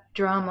that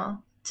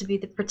drama, to be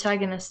the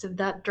protagonist of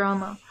that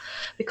drama,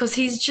 because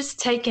he's just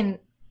taken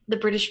the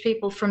British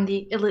people from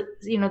the,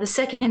 you know, the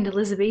second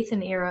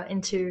Elizabethan era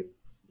into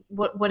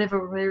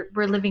whatever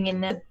we're living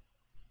in now.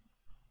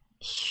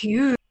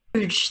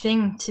 Huge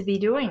thing to be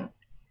doing.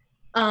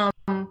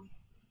 And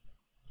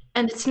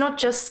it's not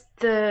just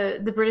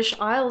the British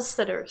Isles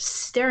that are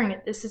staring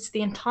at this, it's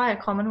the entire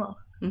Commonwealth.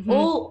 Mm-hmm.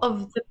 All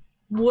of the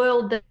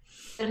world that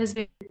has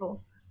been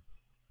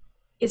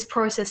is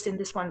processed in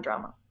this one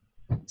drama.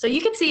 So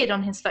you could see it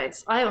on his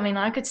face. I mean,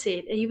 I could see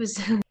it. He was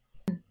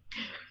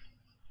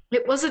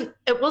it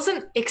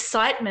wasn't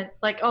excitement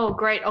like, oh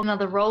great,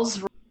 another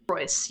Rolls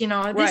Royce, you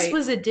know. This right.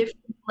 was a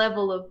different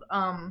level of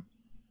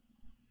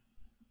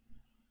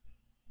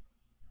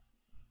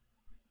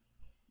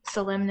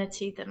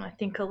solemnity than I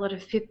think a lot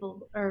of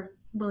people are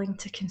willing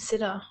to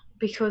consider,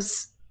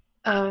 because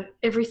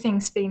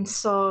everything's been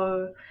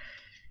so,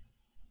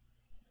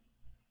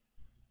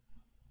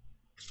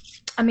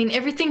 I mean,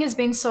 everything has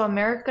been so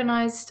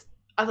Americanized.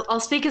 I'll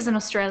speak as an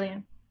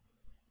Australian.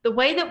 The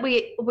way that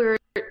we're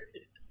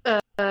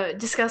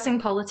discussing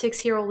politics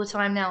here all the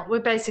time now,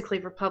 we're basically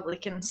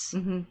Republicans,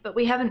 mm-hmm. but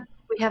we haven't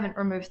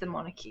removed the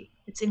monarchy.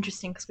 It's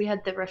interesting because we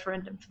had the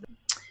referendum for the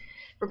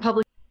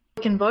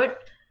Republican vote.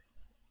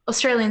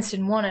 Australians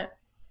didn't want it.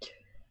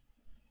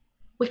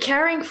 We're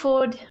carrying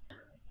forward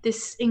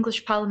this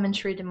English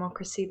parliamentary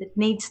democracy that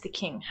needs the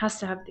king, has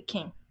to have the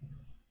king.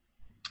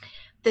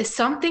 There's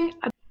something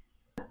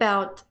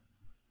about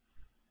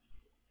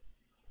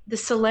the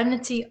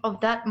solemnity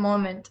of that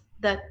moment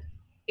that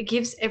it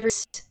gives everyone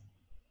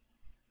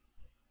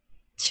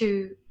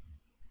to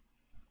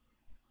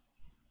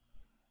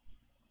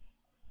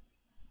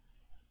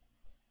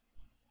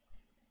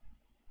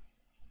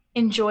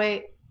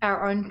enjoy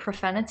our own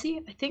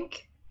profanity, I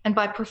think. And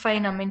by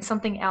profane, I mean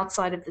something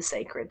outside of the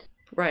sacred.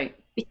 Right.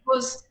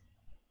 Because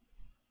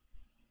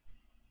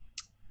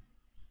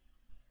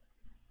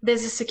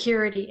there's a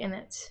security in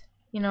it,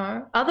 you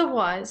know.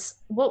 Otherwise,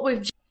 what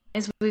we've done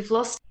is we've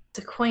lost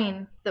a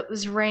queen that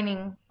was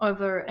reigning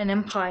over an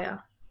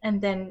empire,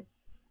 and then,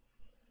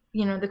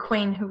 you know, the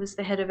queen who was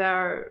the head of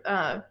our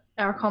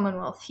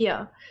Commonwealth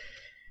here.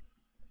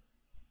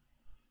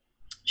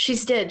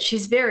 She's dead.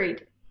 She's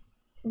buried.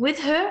 With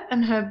her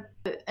and her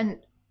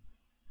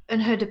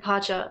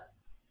departure,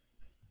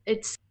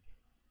 it's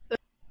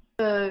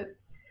the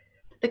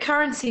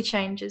currency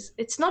changes.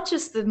 It's not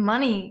just the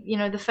money, you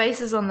know, the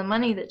faces on the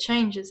money that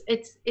changes.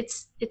 It's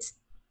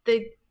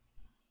the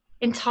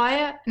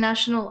entire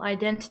national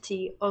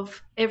identity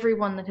of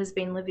everyone that has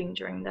been living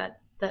during that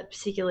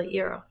particular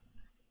era.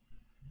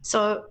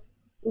 So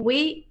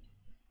we,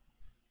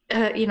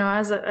 you know,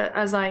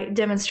 as I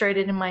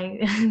demonstrated in my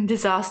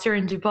disaster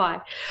in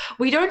Dubai,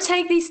 we don't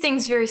take these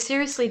things very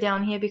seriously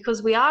down here,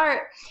 because we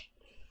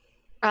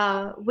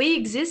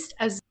exist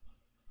as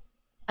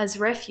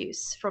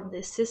refuse from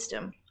this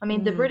system. I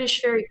mean, the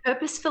British very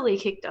purposefully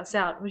kicked us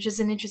out, which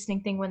is an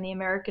interesting thing when the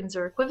Americans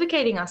are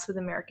equivocating us with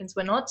Americans.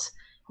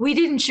 We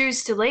didn't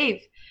choose to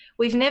leave.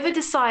 We've never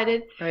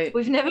decided. Right.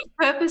 We've never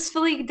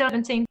purposefully done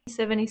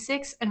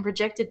 1776 and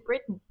rejected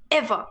Britain,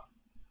 ever.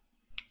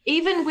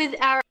 Even with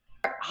our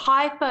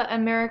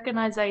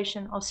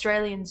hyper-Americanization,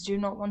 Australians do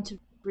not want to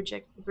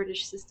reject the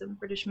British system,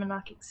 British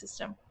monarchic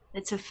system.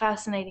 It's a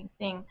fascinating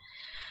thing,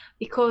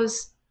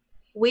 because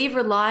we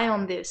rely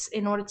on this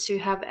in order to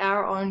have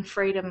our own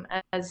freedom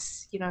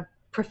as, you know,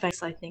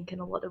 professed, I think, in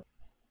a lot of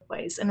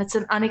ways. And it's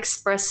an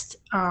unexpressed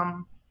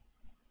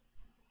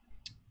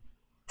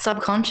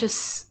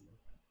subconscious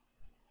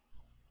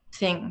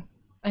thing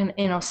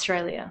in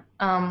Australia.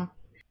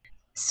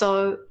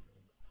 So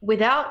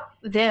without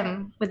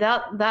them,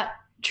 without that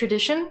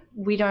tradition,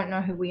 we don't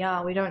know who we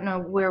are. We don't know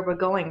where we're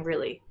going,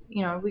 really.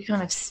 You know, we're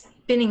kind of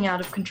spinning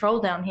out of control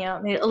down here.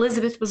 I mean,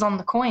 Elizabeth was on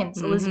the coins.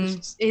 Mm-hmm.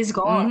 Elizabeth is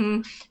gone.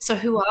 Mm-hmm. So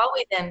who are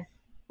we then?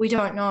 We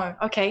don't know.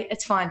 Okay,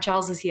 it's fine.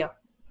 Charles is here.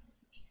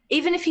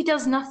 Even if he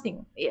does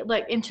nothing,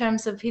 like in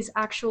terms of his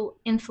actual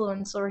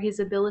influence or his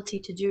ability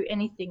to do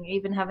anything,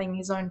 even having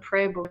his own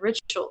prayer book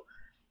ritual,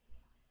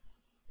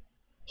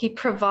 he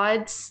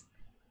provides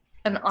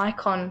an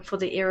icon for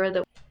the era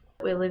that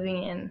we're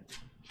living in,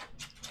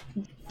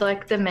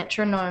 like the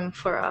metronome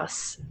for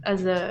us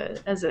as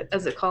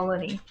a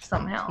colony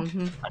somehow.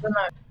 Mm-hmm. I don't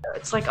know.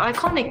 It's like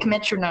iconic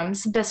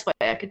metronomes, the best way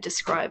I could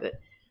describe it.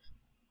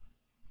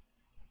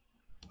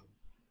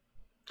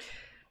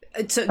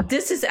 So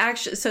this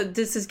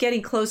is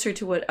getting closer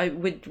to what I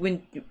would,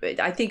 when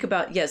I think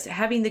about, yes,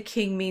 having the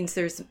king means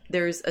there's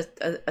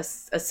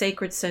a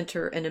sacred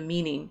center and a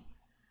meaning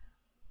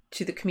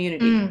to the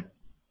community.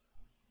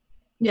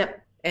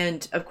 Yep.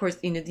 And of course,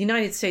 the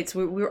United States,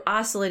 we're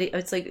oscillating.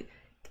 It's like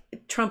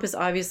Trump is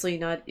obviously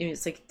not,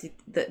 it's like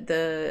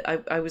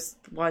I was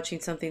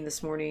watching something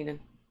this morning and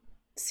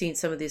seeing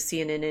some of the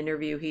CNN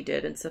interview he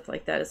did and stuff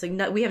like that. It's like,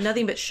 we have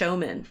nothing but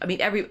showmen. I mean,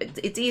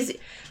 it's easy.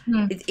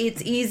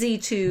 It's easy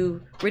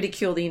to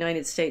ridicule the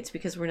United States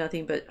because we're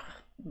nothing but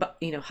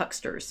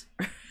hucksters.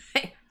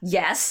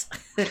 Yes.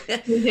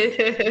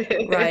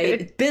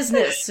 Right.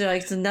 Business. So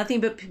it's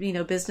nothing but,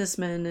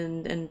 businessmen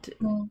and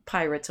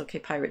pirates. Okay.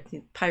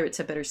 Pirates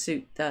have better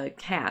suit,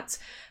 hats,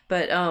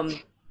 but,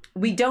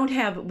 we don't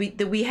have,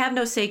 we have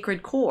no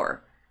sacred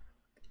core.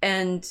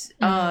 And,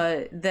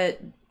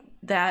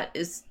 that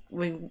is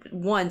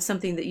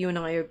something that you and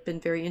I have been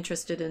very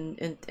interested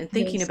in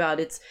thinking about.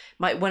 It's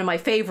one of my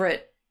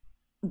favorite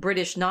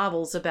British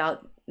novels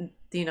about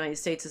the United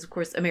States is, of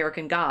course,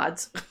 American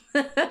Gods,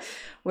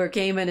 where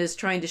Gaiman is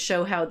trying to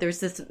show how there's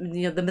this,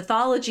 the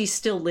mythology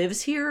still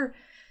lives here,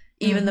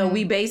 even though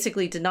we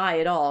basically deny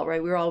it all,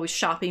 right? We're always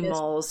shopping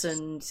malls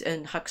and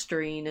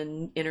huckstering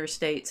and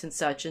interstates and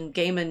such. And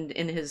Gaiman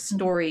in his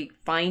story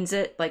finds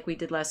it, like we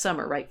did last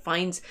summer, right?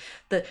 Finds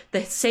the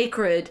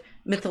sacred,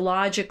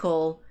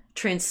 mythological,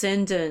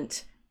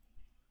 transcendent,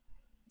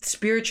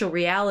 spiritual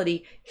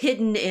reality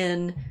hidden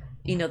in,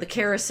 the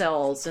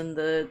carousels and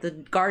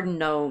the garden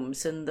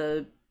gnomes and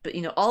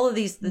all of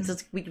these.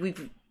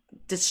 We've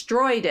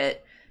destroyed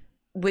it,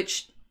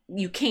 which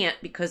you can't,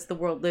 because the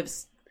world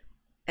is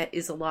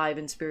alive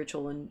and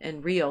spiritual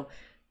and real.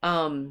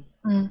 Well,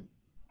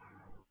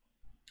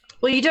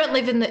 you don't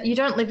live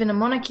in a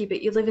monarchy,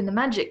 but you live in the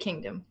Magic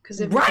Kingdom,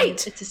 because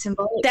right, it's a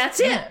symbolic. That's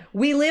it.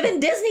 We live in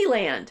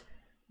Disneyland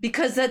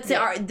because that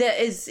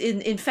is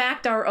in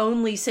fact our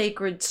only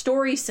sacred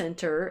story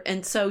center.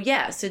 And so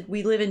yes,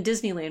 we live in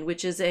Disneyland,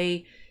 which is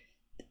a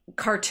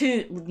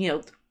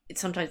cartoon,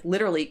 sometimes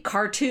literally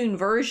cartoon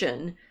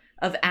version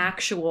of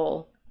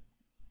actual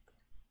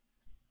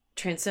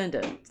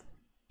transcendent.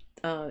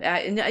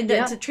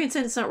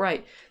 Transcendent's not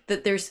right.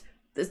 That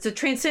the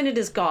transcendent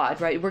is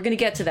God, right? We're going to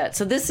get to that.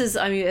 So this is,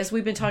 as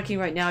we've been talking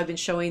right now, I've been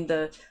showing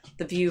the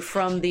view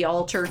from the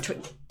altar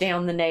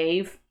down the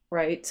nave,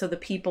 right? So the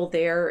people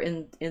there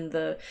and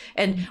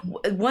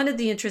one of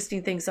the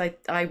interesting things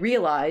I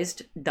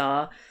realized,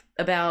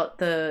 about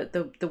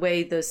the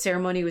way the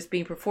ceremony was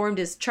being performed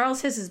is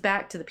Charles has his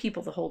back to the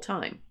people the whole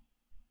time.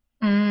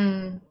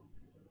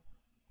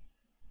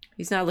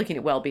 He's not looking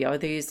at Welby. Are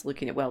they? He's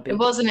looking at Welby. It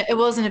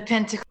wasn't a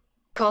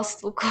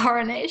Pentecostal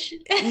coronation.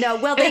 No,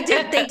 well, they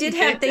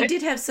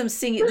did have some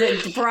singing,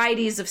 the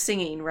varieties of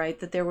singing, right?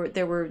 That there were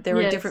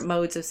different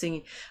modes of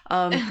singing.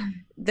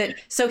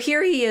 So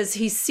here he is.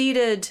 He's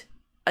seated.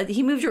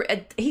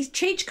 He's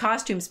changed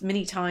costumes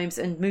many times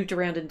and moved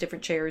around in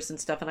different chairs and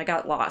stuff, and I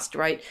got lost,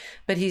 right?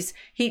 But he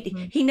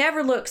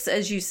never looks,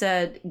 as you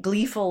said,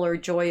 gleeful or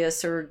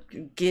joyous or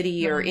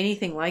giddy or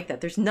anything like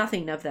that. There's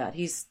nothing of that.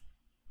 He's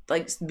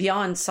like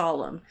beyond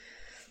solemn,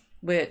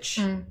 which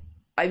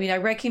I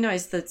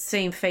recognize the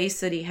same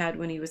face that he had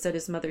when he was at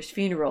his mother's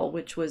funeral,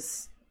 which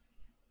was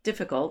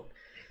difficult.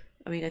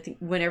 I think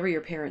whenever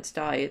your parents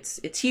die,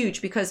 it's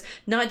huge, because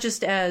not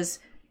just as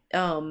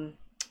you've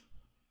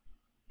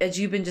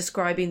been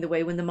describing, the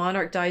way when the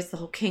monarch dies, the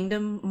whole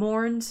kingdom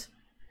mourns.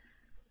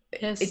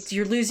 Yes.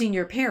 You're losing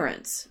your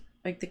parents.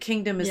 Like the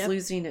kingdom is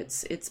losing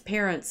its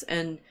parents.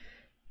 And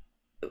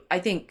I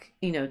think,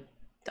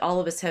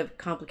 all of us have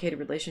complicated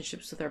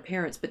relationships with our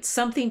parents, but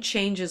something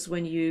changes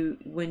when you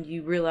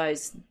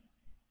realize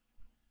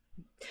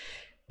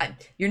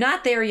you're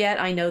not there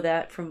yet. I know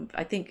that from,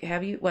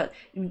 have you? Well,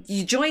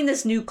 you join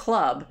this new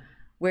club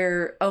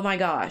where, oh my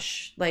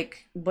gosh,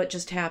 like what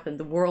just happened?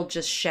 The world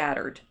just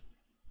shattered.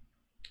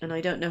 And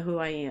I don't know who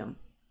I am.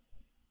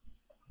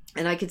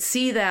 And I could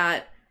see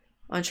that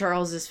on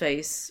Charles's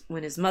face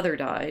when his mother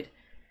died,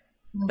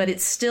 but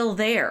it's still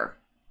there,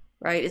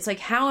 right? It's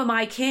like, how am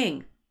I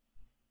king?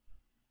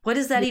 What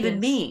does that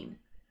even mean?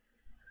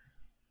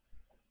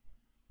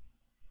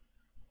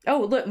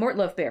 Oh, look,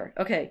 Mortloaf Bear.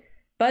 Okay.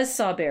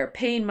 Buzzsaw Bear,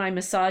 paying my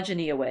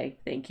misogyny away.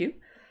 Thank you.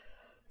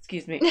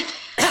 Excuse me.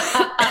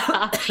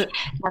 Now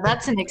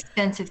that's an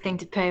expensive thing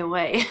to pay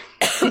away.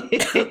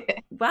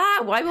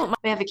 Wow, why won't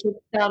we have a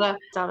Kickstarter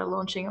started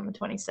launching on the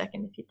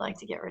 22nd if you'd like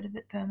to get rid of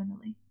it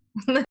permanently.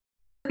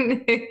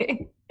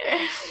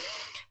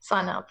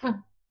 Sign up.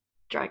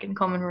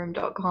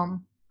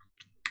 dragoncommonroom.com.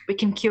 We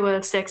can cure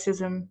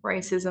sexism,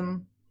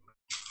 racism,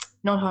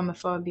 not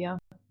homophobia,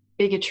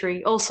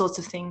 bigotry, all sorts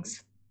of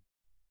things.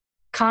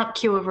 Can't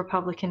cure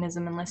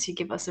republicanism unless you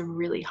give us a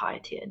really high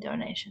tier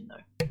donation, though.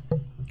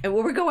 And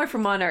we're going for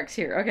monarchs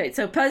here. Okay,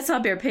 so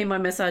Buzzsaw Bear, pay my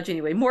misogyny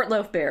away.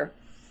 Mortloaf Bear,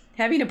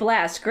 having a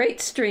blast. Great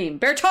stream.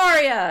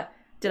 Bertaria!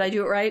 Did I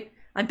do it right?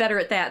 I'm better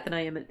at that than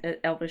I am at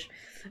Elvish.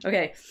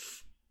 Okay.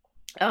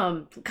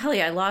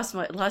 Cully, I lost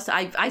my voice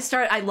as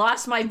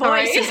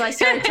I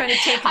started trying to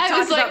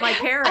talk about my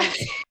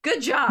parents.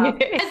 Good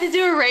job. I had to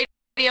do a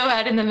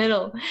ad in the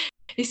middle.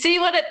 You see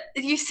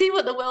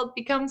what the world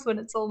becomes when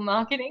it's all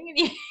marketing, and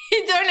you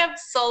don't have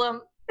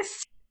solemn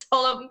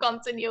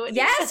continuity.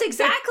 Yes,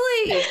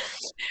 exactly.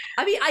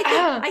 I mean,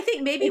 I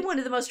think maybe one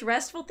of the most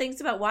restful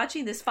things about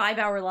watching this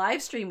 5-hour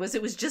live stream was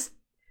it was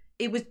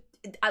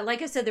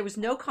like I said, there was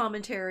no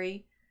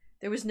commentary.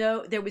 There was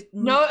no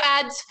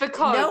ads for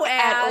Coke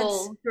at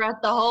all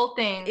throughout the whole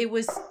thing. It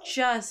was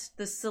just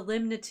the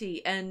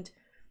solemnity, and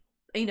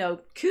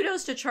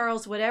kudos to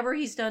Charles, whatever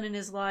he's done in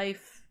his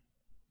life,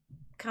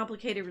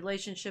 complicated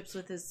relationships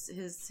with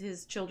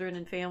his children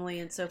and family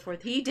and so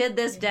forth. He did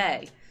this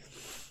day.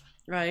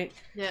 Right.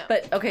 Yeah.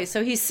 But okay,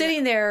 so he's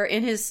sitting there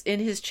in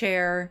his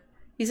chair.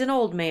 He's an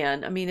old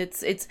man. I mean,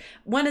 it's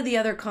one of the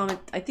other comment.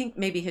 I think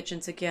maybe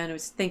Hitchens again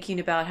was thinking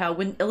about how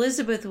when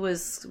Elizabeth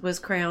was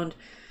crowned,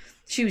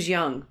 she was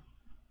young,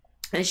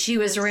 and she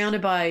was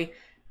surrounded by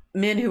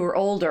men who were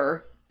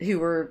older, who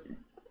were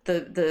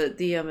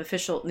the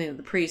official,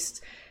 the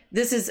priests.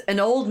 This is an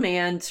old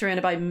man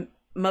surrounded by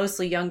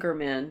mostly younger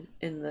men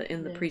in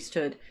the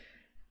priesthood.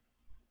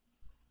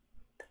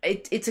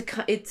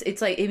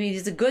 It's like, I mean,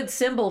 it's a good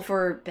symbol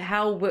for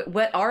how,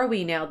 what are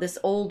we now, this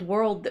old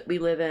world that we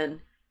live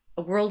in,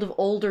 a world of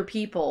older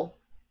people,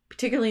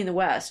 particularly in the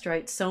West,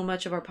 right? So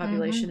much of our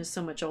population is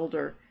so much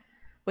older.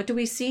 What do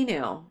we see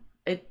now?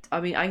 I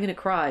mean, I'm gonna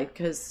cry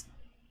because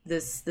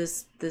this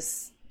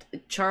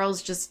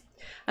Charles just,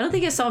 I don't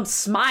think I saw him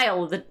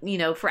smile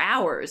for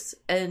hours,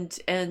 and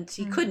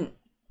he couldn't.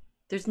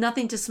 There's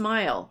nothing to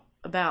smile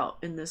about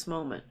in this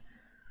moment.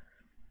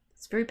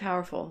 It's very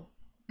powerful.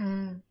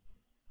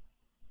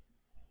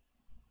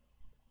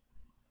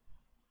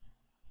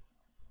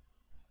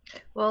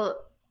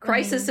 Well,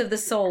 crisis of the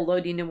soul,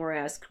 Lodi Nimor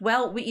asked.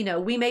 Well,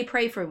 we may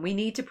pray for him. We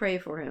need to pray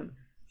for him.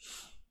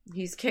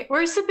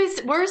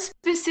 We're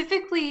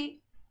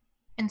specifically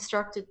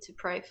instructed to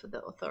pray for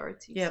the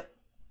authorities. Yep.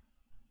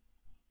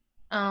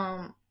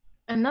 And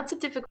that's a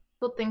difficult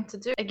thing to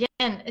do.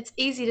 Again, it's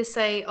easy to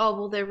say, oh,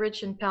 well, they're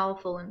rich and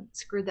powerful and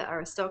screw the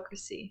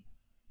aristocracy.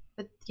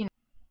 But,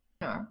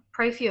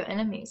 pray for your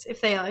enemies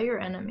if they are your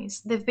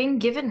enemies. They've been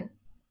given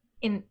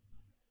an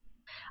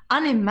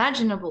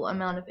unimaginable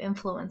amount of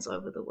influence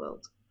over the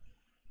world.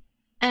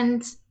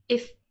 And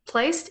if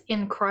placed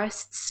in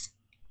Christ's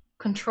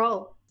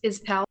control, is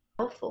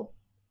powerful.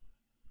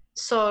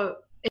 So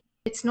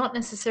it's not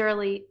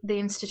necessarily the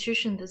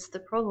institution that's the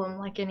problem.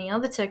 Like any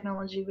other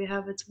technology we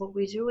have, it's what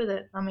we do with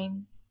it. I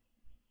mean,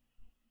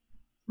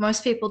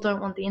 most people don't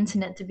want the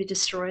internet to be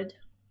destroyed.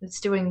 It's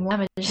doing more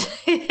damage,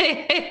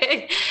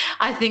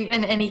 I think,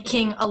 than any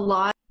king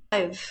alive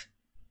in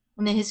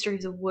the history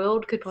of the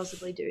world could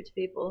possibly do to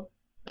people.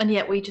 And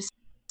yet we just,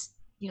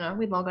 we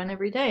log on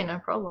every day, no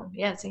problem.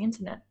 Yeah, it's the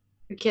internet.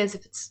 Who cares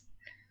if it's,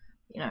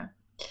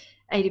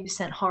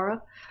 80%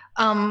 horror?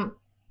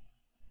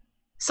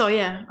 So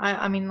yeah,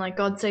 I mean, like,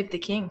 God save the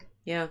king.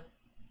 Yeah.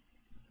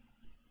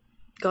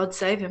 God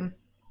save him.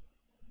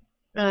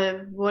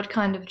 What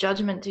kind of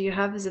judgment do you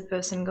have as a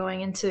person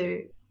going in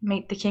to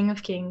meet the King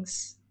of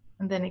Kings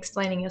and then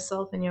explaining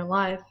yourself in your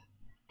life?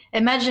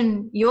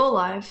 Imagine your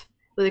life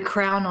with a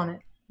crown on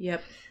it.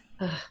 Yep.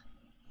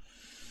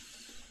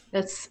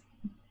 That's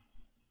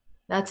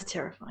a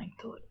terrifying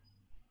thought.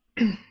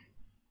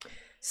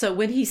 So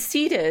when he's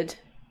seated,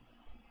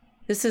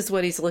 this is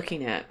what he's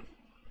looking at,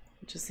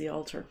 which is the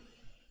altar.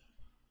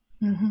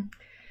 Mm-hmm.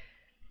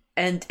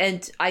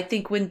 And I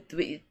think when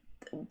they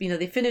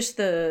finished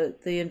the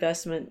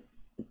investiture,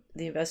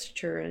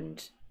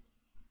 and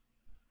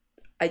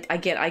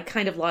I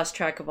kind of lost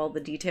track of all the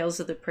details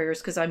of the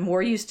prayers because I'm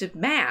more used to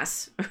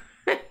mass,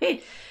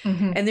 right?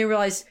 Mm-hmm. And they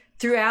realized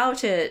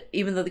throughout it,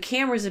 even though the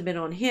cameras had been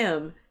on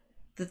him,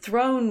 the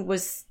throne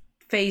was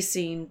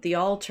facing the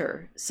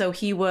altar. So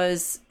he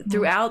was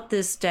throughout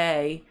this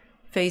day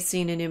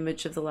facing an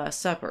image of the Last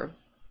Supper.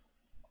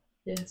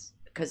 Yes.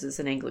 Because it's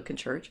an Anglican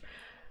church.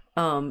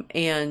 There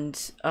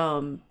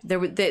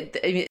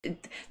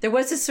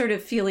was this sort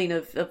of feeling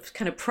of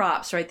kind of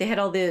props, right? They had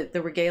all the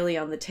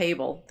regalia on the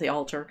table, the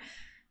altar,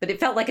 but it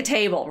felt like a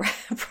table, right?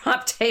 A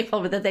prop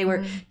table, but that they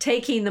were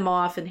taking them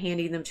off and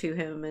handing them to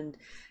him and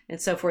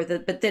so forth.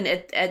 But then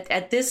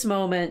at this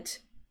moment,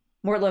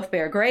 Mortloaf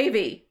Bear,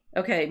 gravy.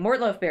 Okay,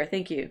 Mortloaf Bear,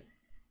 thank you.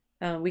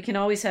 We can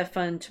always have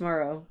fun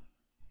tomorrow.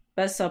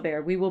 Buzzsaw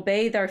Bear, we will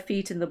bathe our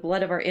feet in the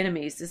blood of our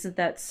enemies. Isn't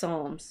that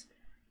Psalms?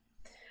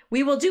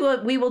 We will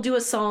do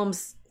a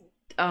Psalms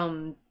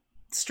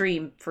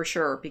stream for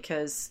sure,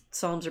 because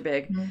Psalms are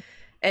big. Mm-hmm.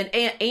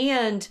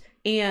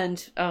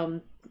 And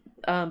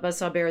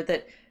Buzzsaw Bear,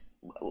 that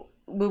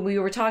when we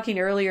were talking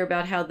earlier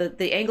about how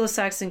the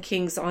Anglo-Saxon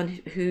kings on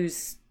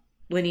whose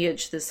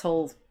lineage this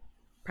whole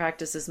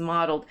practice is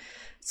modeled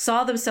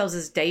saw themselves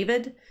as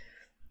David.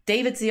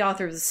 David's the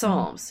author of the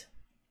Psalms.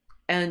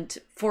 And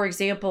for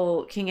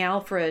example, King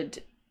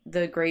Alfred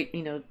the Great,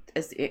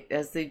 as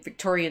the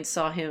Victorians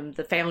saw him,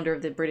 the founder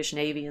of the British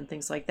Navy and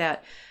things like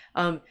that,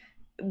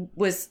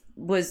 was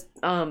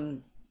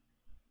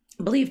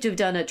believed to have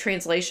done a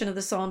translation of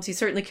the Psalms. He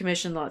certainly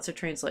commissioned lots of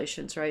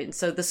translations, right? And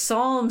so the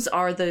Psalms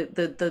are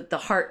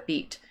the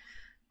heartbeat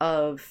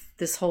of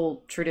this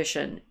whole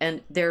tradition,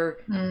 and they're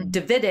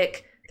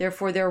Davidic,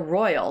 therefore they're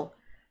royal.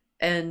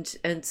 And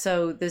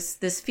so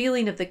this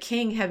feeling of the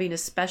king having a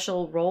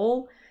special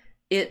role,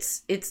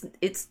 it's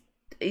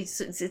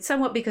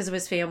somewhat because of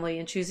his family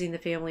and choosing the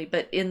family,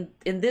 but in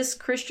this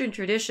Christian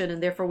tradition,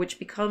 and therefore which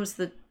becomes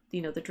the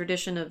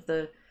tradition of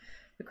the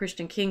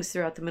Christian kings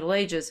throughout the Middle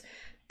Ages,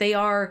 they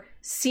are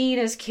seen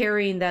as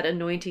carrying that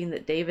anointing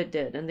that David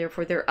did, and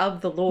therefore they're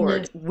of the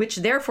Lord, which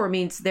therefore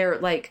means they're,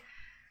 like,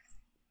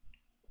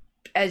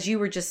 as you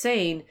were just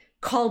saying,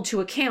 called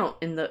to account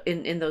in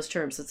those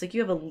terms. It's like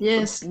you have a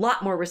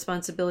lot more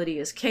responsibility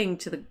as king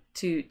to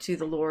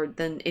the Lord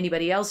than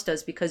anybody else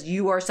does, because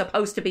you are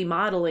supposed to be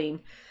modeling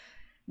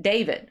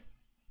David.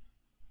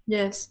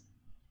 Yes.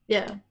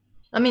 Yeah.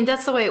 I mean,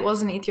 that's the way it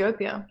was in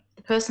Ethiopia.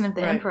 The person of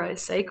the emperor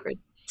is sacred.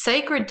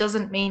 Sacred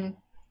doesn't mean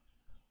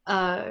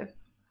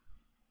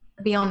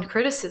beyond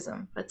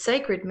criticism, but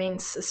sacred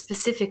means a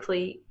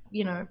specifically,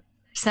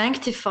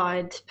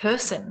 sanctified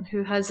person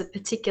who has a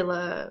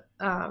particular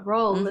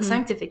role. The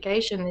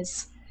sanctification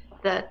is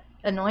that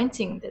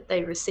anointing that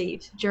they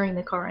received during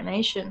the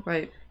coronation.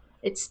 Right.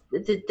 It's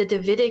the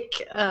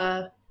Davidic,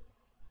 the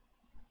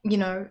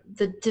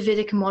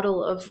Davidic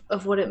model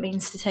of what it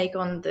means to take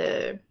on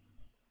the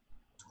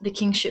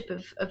kingship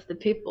of the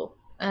people.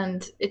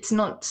 And it's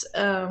not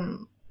a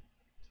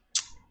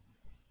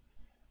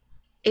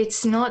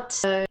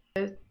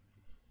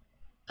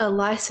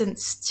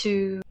license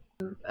to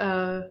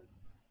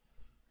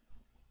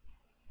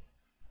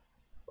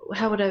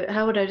how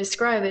would I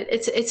describe it?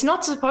 It's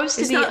not supposed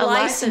to be a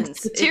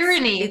license to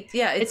tyranny.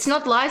 It's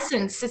not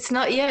licensed. It's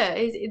not. Yeah,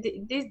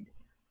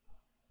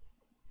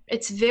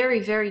 it's very,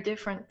 very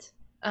different.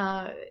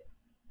 The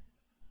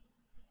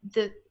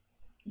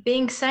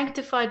being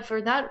sanctified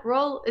for that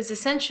role is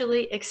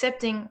essentially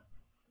accepting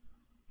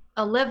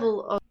a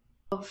level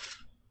of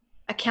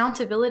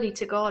accountability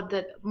to God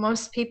that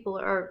most people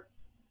are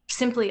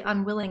simply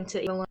unwilling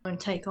to even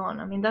take on.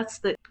 I mean, that's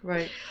the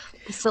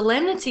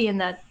solemnity in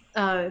that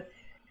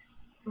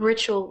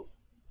ritual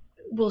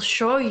will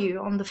show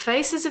you on the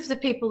faces of the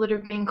people that are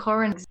being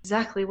coronated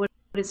exactly what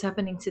is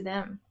happening to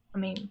them. I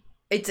mean,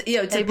 it's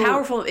a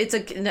powerful. It's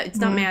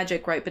not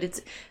magic, right?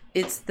 But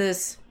it's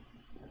this.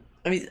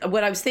 I mean,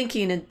 what I was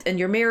thinking, and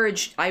your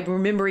marriage. I'm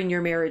remembering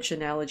your marriage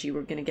analogy.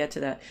 We're going to get to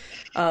that.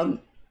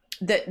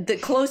 The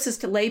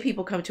closest to lay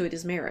people come to it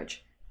is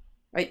marriage,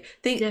 right?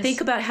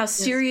 Think about how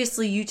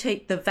seriously you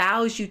take the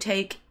vows you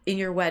take in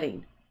your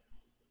wedding.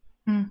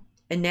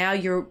 And now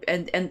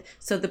and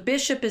so the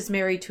bishop is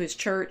married to his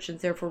church and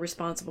therefore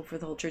responsible for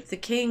the whole church. The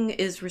king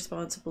is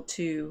responsible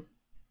to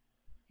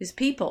his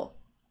people,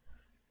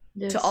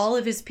 to all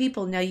of his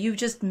people. Now you've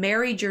just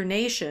married your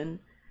nation.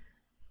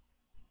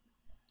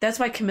 That's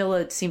why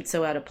Camilla seemed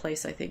so out of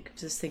place, I think,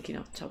 just thinking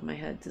off the top of my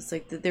head. It's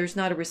like there's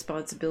not a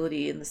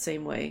responsibility in the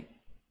same way.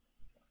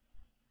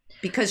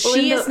 Because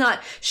she is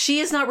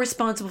not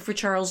responsible for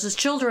Charles's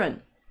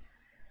children.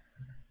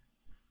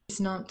 She's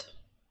not.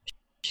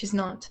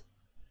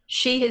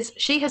 She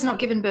has not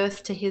given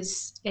birth to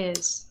his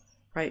heirs.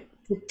 Right.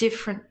 It's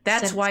different.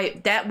 That's why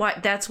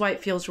it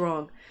feels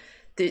wrong.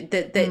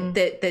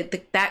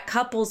 That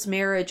couple's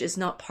marriage is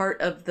not part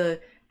of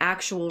the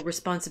actual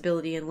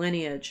responsibility and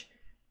lineage.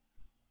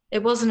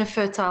 It wasn't a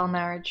fertile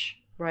marriage.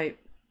 Right.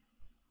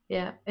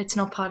 Yeah, it's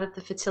not part of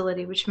the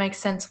fertility, which makes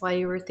sense why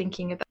you were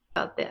thinking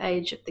about the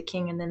age of the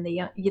king and then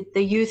the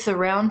youth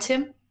around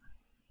him.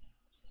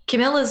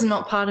 Camilla's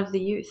not part of the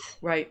youth.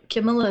 Right.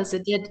 Camilla's a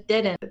dead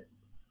end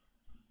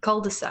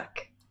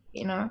cul-de-sac.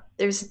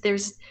 There's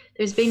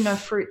been no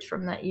fruit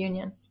from that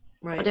union.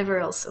 Right. Whatever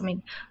else, I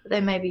mean,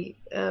 they may be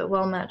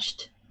well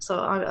matched.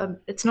 So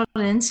it's not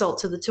an insult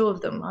to the two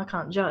of them. I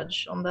can't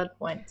judge on that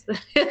point.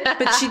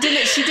 But she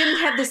didn't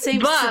have the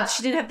same.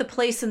 She didn't have the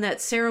place in that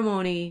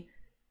ceremony.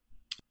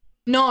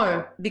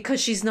 No,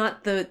 because she's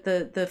not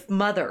the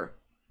mother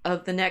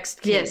of the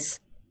next king.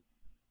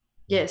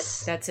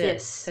 Yes. That's it.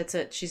 Yes. That's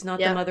it. She's not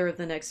the mother of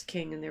the next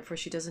king, and therefore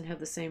she doesn't have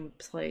the same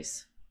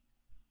place.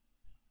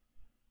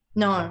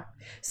 No.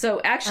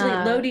 So actually,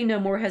 Lodi No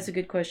More has a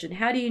good question.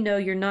 How do you know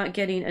you're not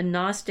getting a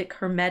Gnostic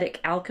hermetic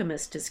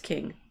alchemist as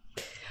king?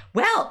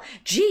 Well,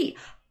 gee,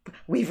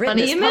 we've written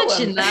this poem. Funny you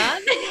mentioned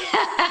that.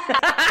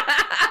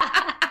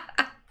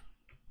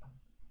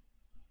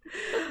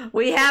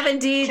 We have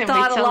indeed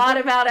thought a lot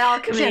about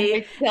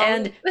alchemy,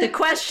 and the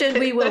question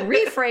we will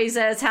rephrase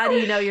as, how do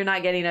you know you're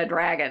not getting a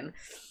dragon?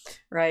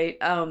 Right?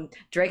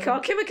 Draco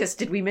Alchemicus,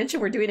 did we mention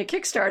we're doing a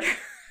Kickstarter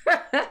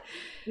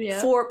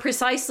for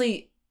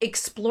precisely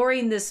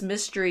exploring this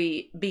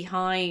mystery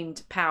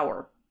behind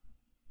power?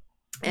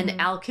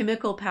 And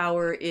alchemical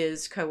power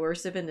is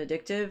coercive and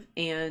addictive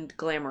and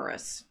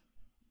glamorous.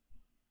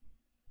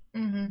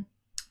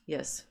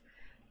 Yes.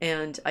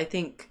 And I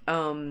think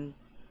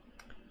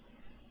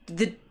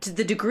the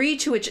degree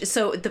to which,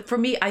 for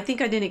me, I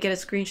think I didn't get a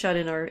screenshot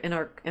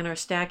in our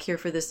stack here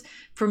for this.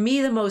 For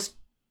me, the most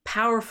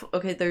powerful,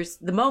 there's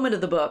the moment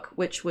of the book,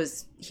 which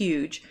was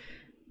huge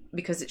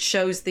because it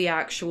shows the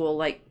actual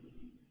like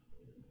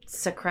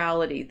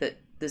sacrality that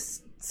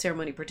this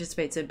ceremony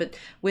participates in. But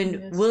when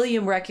Yes.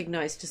 William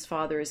recognized his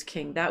father as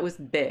king, that was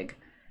big.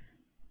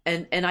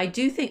 And I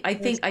do think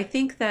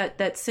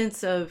that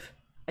sense of,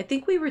 I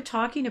think we were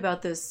talking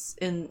about this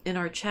in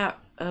our chat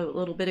a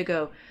little bit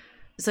ago.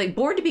 It's like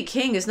born to be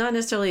king is not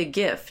necessarily a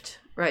gift,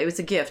 right? It was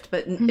a gift,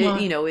 but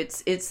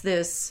it's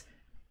this.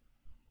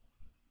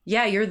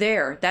 Yeah, you're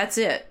there. That's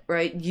it,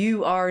 right?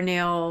 You are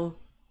now.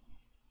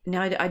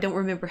 Now I don't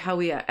remember how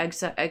we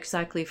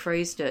exactly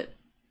phrased it.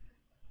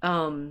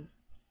 Well,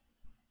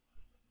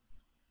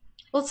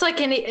 it's like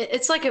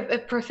a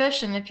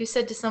profession. If you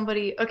said to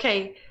somebody,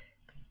 okay,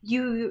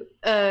 you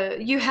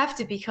have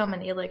to become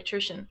an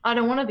electrician. I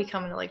don't want to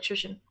become an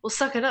electrician. Well,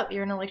 suck it up.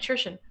 You're an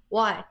electrician.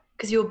 Why?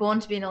 Because you were born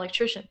to be an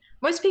electrician.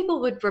 Most people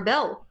would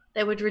rebel.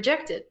 They would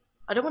reject it.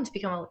 I don't want to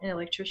become an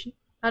electrician.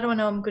 How do I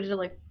know I'm good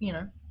at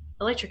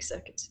electric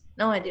circuits?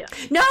 No idea.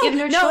 No, You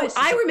have no choice.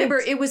 I remember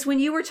it was when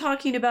you were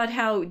talking about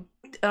how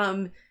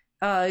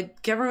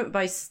government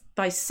by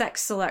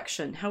sex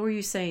selection. How were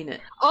you saying it?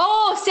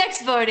 Oh,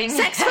 sex voting.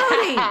 Sex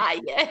voting.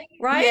 Yeah.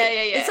 Right?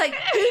 Yeah. It's like,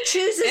 who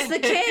chooses the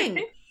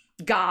king?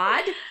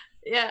 God.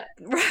 Yeah.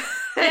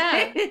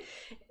 Right?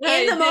 Yeah.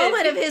 In the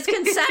moment of his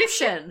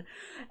conception.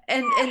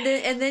 And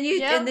then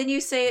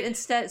you say it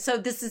instead. So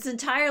this is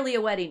entirely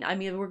a wedding. I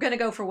mean, we're going to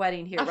go for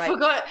wedding here,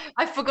 right?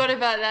 I forgot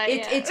about that.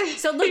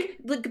 It's so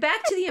look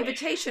back to the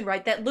invitation,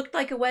 right? That looked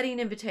like a wedding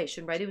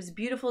invitation, right? It was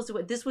beautiful.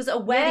 This was a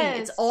wedding.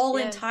 Yes, it's all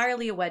yes.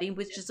 entirely a wedding,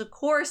 which is of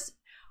course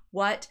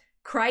what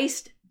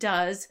Christ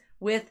does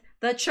with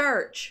the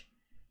church,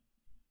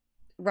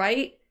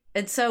 right?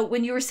 And so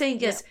when you were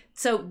saying yes,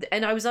 so,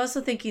 and I was also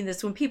thinking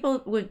this,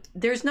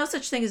 there's no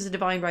such thing as a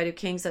divine right of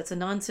kings. That's a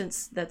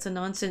nonsense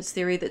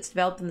theory that's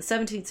developed in the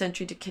 17th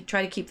century to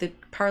try to keep the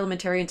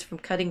parliamentarians from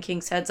cutting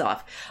kings' heads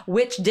off,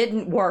 which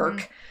didn't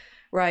work,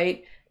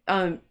 right?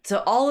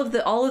 So all of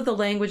the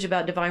language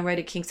about divine right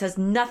of kings has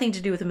nothing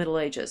to do with the Middle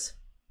Ages.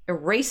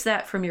 Erase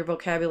that from your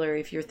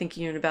vocabulary if you're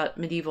thinking about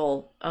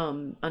medieval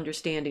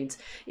understandings.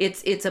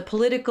 It's a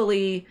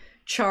politically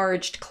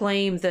charged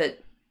claim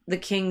that the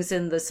kings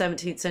in the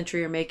 17th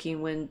century are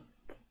making when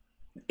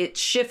it's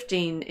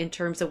shifting in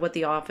terms of what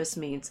the office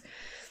means.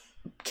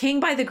 King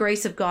by the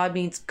grace of God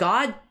means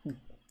God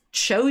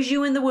chose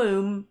you in the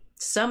womb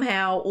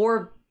somehow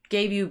or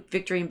gave you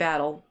victory in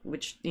battle,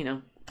 which, it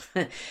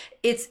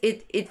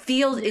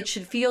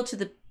should feel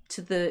to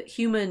the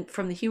human,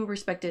 from the human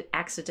perspective,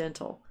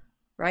 accidental,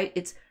 right?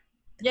 It's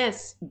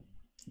Yes.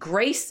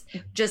 Grace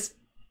just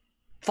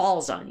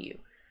falls on you.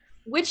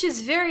 Which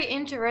is very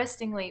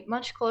interestingly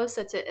much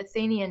closer to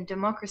Athenian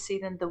democracy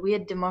than the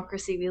weird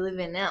democracy we live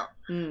in now.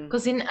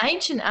 Because in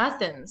ancient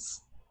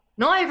Athens,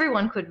 not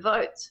everyone could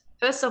vote.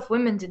 First off,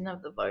 women didn't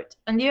have the vote.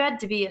 And you had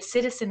to be a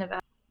citizen of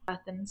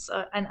Athens,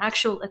 an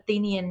actual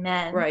Athenian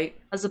man, right?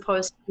 As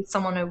opposed to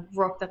someone who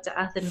rocked up to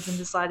Athens and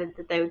decided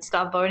that they would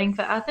start voting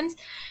for Athens.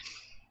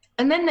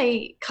 And then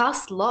they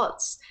cast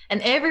lots,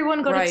 and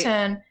everyone got a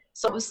turn.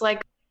 So it was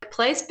like,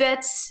 place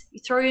bets, you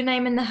throw your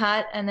name in the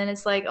hat, and then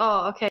it's like,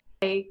 oh, okay,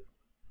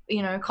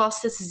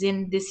 Costas is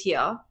in this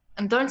year,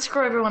 and don't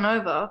screw everyone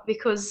over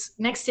because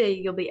next year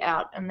you'll be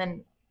out, and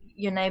then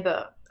your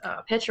neighbor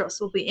Petros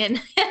will be in,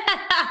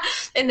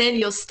 and then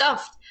you're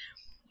stuffed.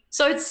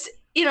 So it's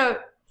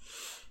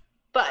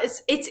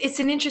but it's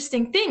an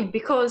interesting thing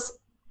because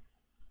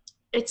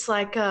it's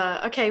like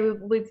okay,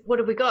 what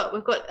have we got?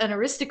 We've got an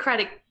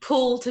aristocratic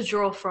pool to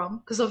draw from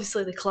because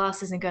obviously the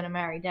class isn't going to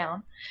marry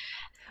down.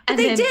 But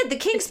they did. The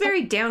kings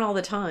married down all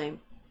the time.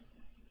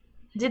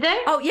 Did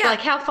they? Oh yeah. Like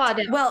how far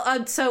down?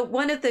 Well, so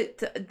one of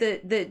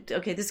the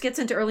okay, this gets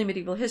into early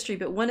medieval history,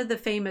 but one of the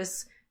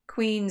famous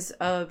queens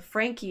of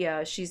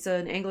Francia, she's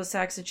an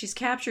Anglo-Saxon. She's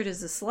captured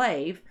as a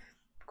slave,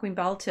 Queen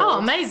Baltilde. Oh,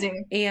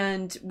 amazing!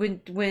 And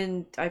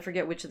when I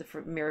forget which of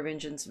the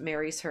Merovingians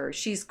marries her,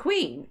 she's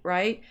queen,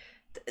 right?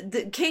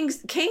 The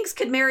kings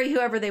could marry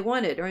whoever they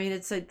wanted. I mean,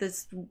 it's like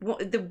this.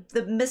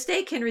 The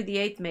mistake Henry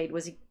VIII made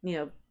was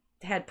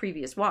had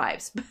previous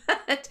wives,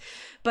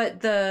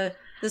 but the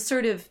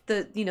sort of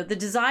the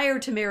desire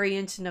to marry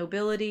into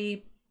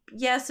nobility,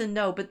 yes and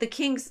no, but the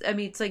kings, I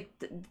mean, it's like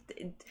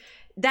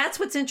that's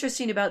what's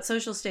interesting about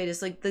social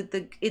status, like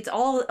it's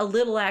all a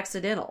little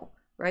accidental,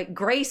 right?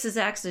 Grace is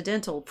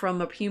accidental from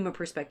a human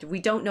perspective.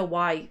 We don't know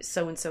why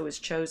so and so is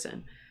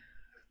chosen.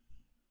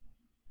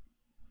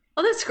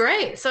 Oh, that's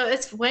great. So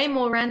it's way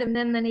more random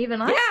than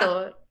even I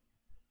thought.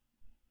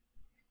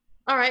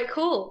 All right,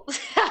 cool.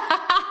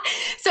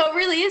 So it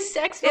really is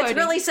sex voting. It's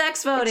really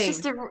sex voting.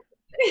 It's just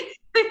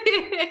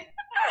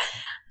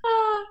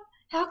oh,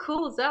 how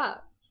cool is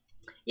that?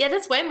 Yeah,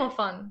 that's way more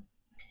fun.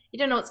 You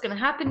don't know what's going to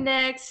happen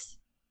next.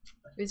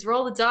 You just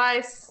roll the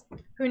dice.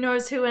 Who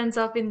knows who ends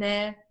up in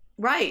there?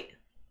 Right.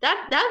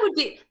 That's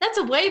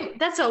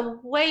a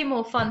way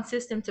more fun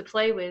system to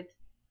play with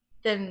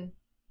than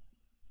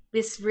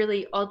this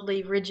really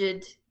oddly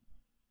rigid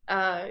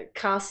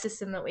caste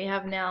system that we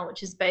have now,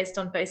 which is based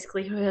on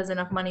basically who has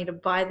enough money to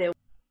buy their.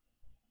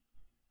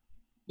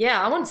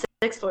 Yeah, I want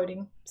sex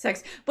voting.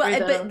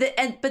 Well,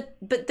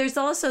 but there's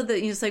also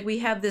it's like we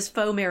have this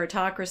faux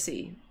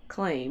meritocracy,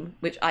 claim,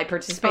 which I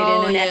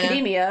participate in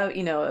academia,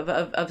 you know,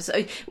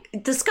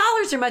 the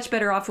scholars are much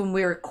better off when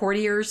we're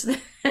courtiers than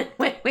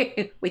when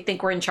we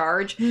think we're in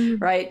charge,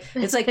 right?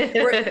 It's like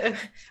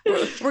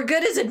we're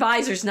good as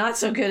advisors, not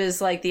so good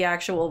as like the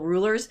actual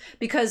rulers,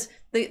 because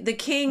the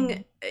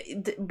king,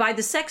 by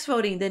the sex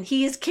voting, then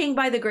he is king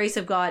by the grace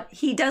of God.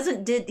 He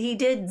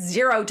did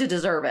zero to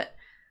deserve it,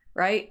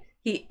 right?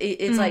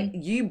 It's like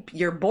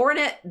you're born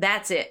it,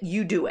 that's it,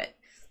 you do it.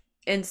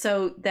 And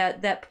so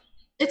that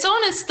it's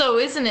honest though,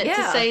 isn't it,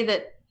 to say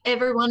that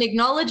everyone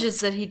acknowledges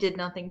that he did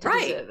nothing to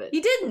deserve it. He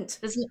didn't.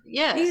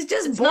 He's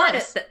just born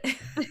nice.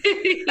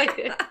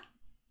 it.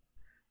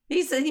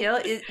 He's, you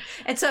know,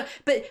 and so,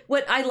 but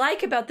what I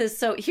like about this,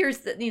 so here's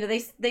the, you know,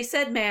 they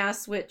said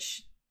mass,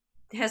 which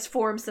has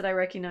forms that I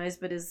recognize,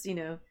 but is, you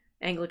know,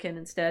 Anglican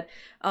instead.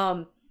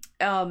 And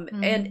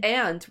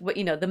what,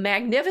 you know, the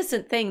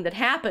magnificent thing that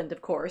happened,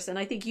 of course, and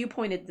I think you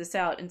pointed this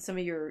out in some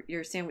of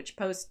your Sandwich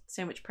Press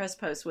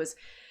posts, was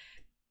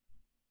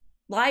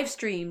live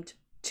streamed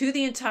to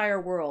the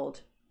entire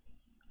world.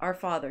 Our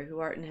Father who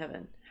art in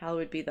heaven,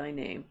 hallowed be thy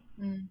name.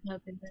 Thy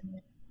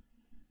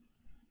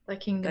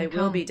kingdom thy come.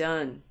 will be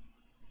done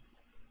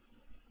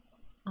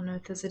on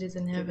earth as it is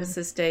in heaven. Give us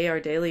this day our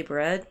daily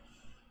bread.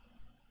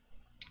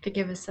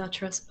 Forgive us our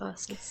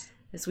trespasses,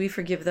 as we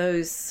forgive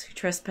those who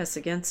trespass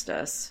against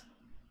us.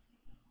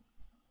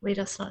 Lead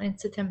us not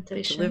into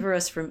temptation. Deliver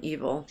us from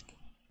evil.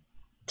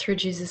 Through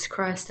Jesus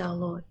Christ our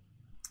Lord.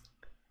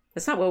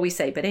 That's not what we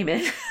say, but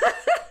amen.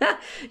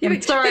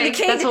 I'm sorry,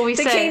 that's what we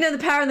say. The kingdom, the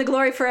power, and the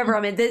glory forever.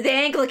 I mean, the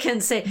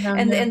Anglicans say,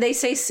 and they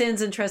say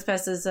sins and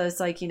trespasses.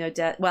 It's like, you know,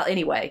 death. Well,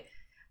 anyway,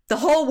 the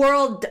whole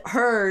world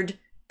heard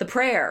the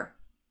prayer,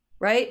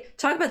 right?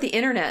 Talk about the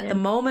internet, the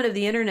moment of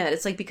the internet.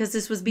 It's like, because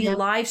this was being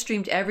live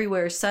streamed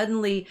everywhere,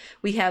 suddenly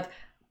we have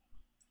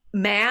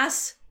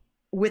mass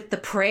with the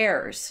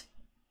prayers.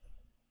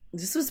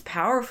 This was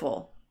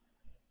powerful.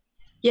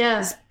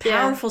 This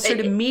powerful sort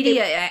of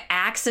media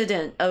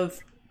accident of,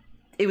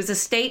 it was a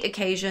state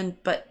occasion,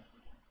 but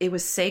it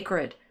was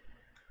sacred.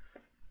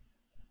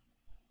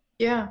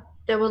 Yeah,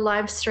 they were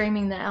live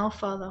streaming the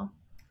Alpha though.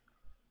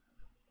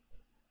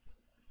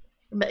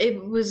 But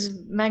it was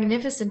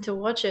magnificent to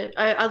watch it.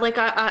 I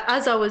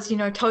as I was, you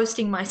know,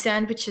 toasting my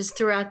sandwiches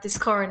throughout this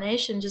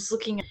coronation, just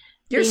looking at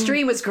your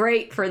stream was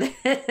great for this.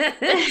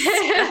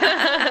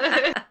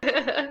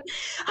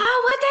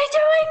 Oh, what they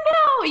doing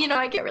now? You know,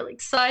 I get really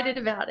excited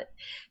about it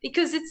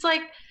because it's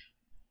like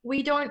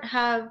we don't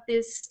have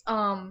this.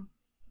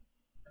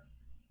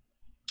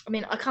 I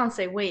mean, I can't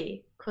say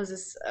we because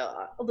it's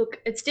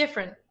look, it's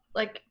different.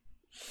 Like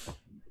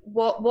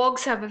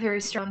Wogs have a very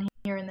strong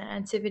here in the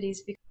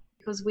Antipodes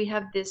because we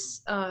have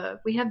this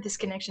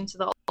connection to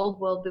the old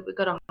world, but we've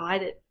got to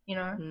hide it, you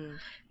know,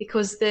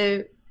 because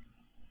the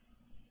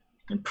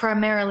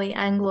primarily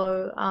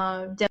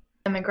Anglo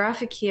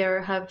demographic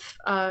here have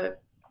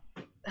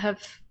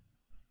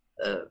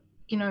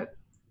you know,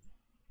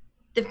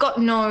 they've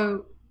got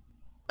no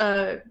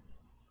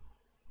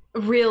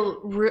real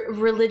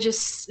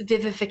religious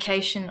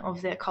vivification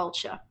of their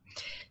culture.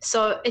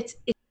 So it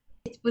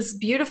was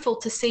beautiful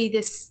to see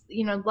this,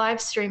 you know, live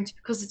streamed,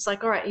 because it's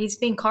like, all right, he's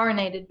been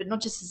coronated, but not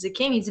just as a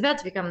king, he's about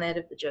to become the head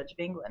of the Church of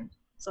England.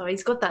 So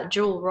he's got that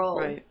dual role.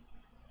 Right.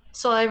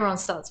 So everyone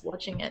starts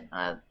watching it.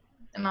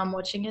 And I'm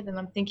watching it and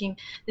I'm thinking,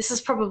 this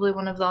is probably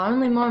one of the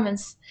only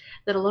moments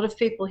that a lot of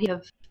people here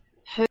have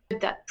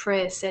heard that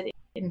prayer said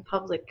in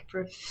public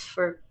for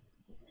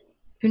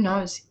who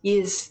knows,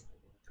 years.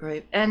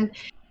 Right. And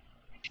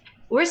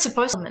we're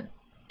supposed to,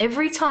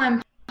 every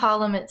time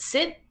Parliament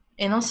sit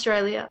in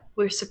Australia,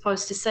 we're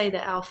supposed to say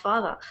that Our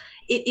Father.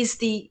 It is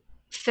the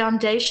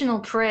foundational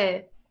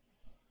prayer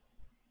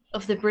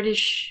of the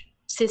British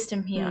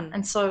system here.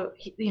 And so,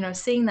 you know,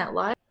 seeing that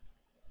live,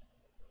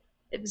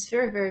 it was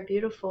very, very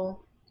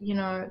beautiful. You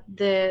know,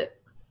 the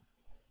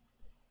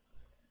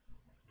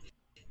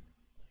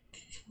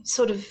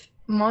sort of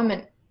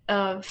moment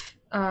of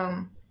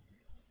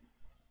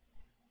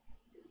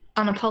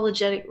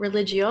unapologetic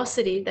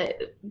religiosity that,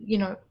 you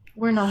know,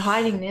 we're not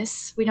hiding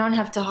this. We don't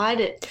have to hide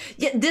it.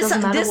 Yeah,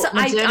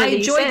 I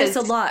enjoyed this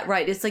a lot.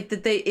 Right, it's like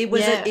that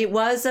it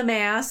was a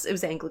mass. It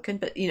was Anglican,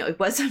 but you know, it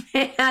was a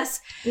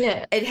mass.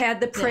 Yeah, it had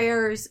the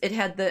prayers. It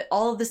had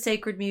all of the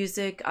sacred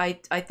music. I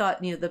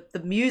thought, you know, the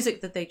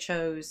music that they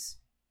chose.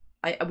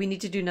 We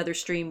need to do another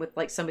stream with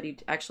like somebody who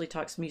actually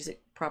talks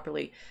music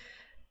properly.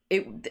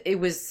 It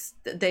was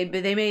they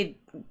made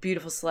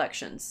beautiful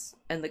selections,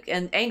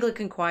 and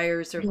Anglican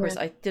choirs are, of course.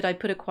 Did I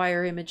put a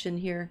choir image in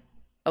here?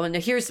 Oh, and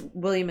here's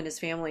William and his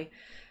family.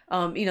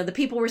 You know, the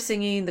people were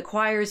singing, the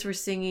choirs were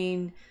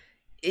singing.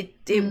 It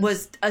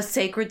was a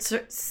sacred.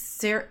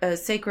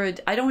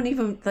 I don't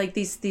even like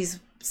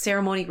these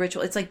ceremony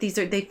ritual. It's like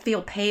they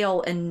feel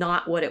pale and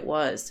not what it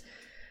was,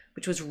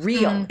 which was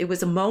real. It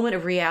was a moment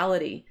of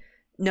reality.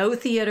 No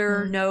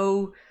theater,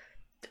 no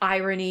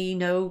irony,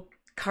 no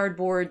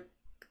cardboard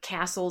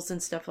castles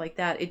and stuff like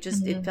that. It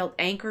just it felt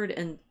anchored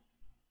and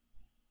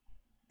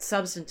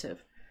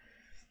substantive.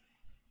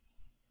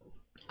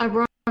 A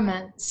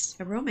romance.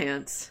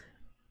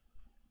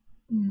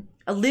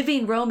 A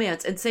living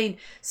romance. And saying,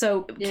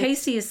 so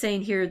Casey is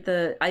saying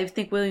here, I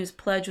think William's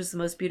pledge was the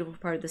most beautiful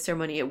part of the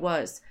ceremony.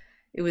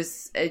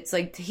 It's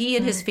like he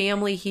and his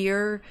family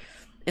here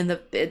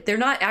they're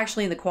not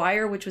actually in the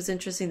choir, which was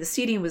interesting. The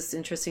seating was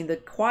interesting. The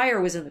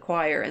choir was in the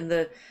choir, and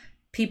the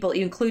people,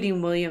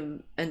 including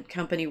William and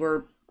company,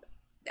 were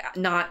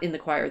not in the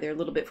choir. They're a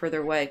little bit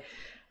further away.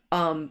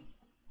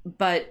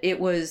 But it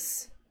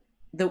was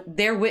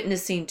they're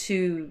witnessing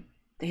to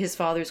his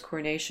father's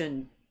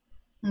coronation.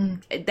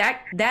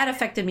 That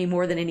affected me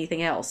more than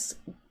anything else,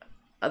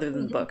 other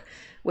than the book,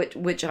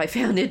 which I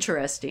found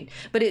interesting.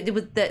 But it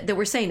was that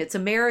we're saying it's a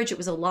marriage. It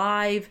was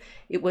alive.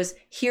 It was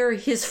here.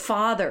 His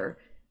father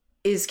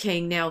is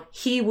king now.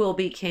 He will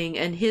be king,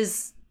 and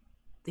his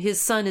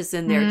son is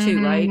in there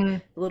too, right?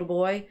 The little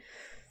boy.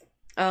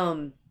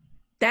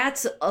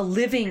 That's a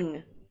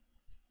living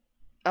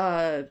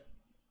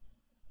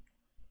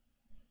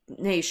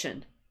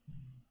nation.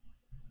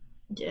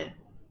 Yeah.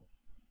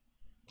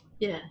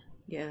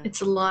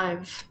 It's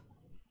alive.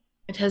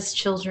 It has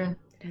children.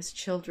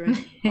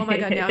 Oh my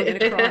God, now I'm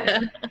gonna cry.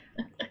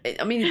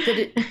 I mean,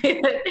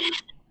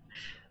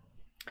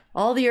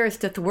 all the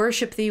earth doth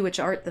worship thee, which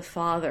art the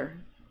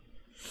Father.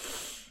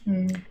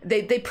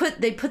 They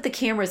put the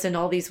cameras in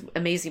all these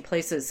amazing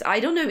places. I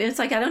don't know. It's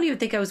like I don't even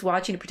think I was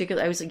watching a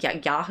particular. I was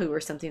like Yahoo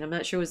or something. I'm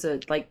not sure it was a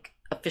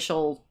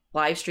official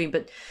live stream,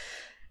 but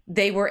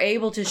they were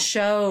able to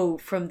show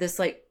from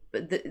this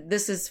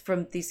this is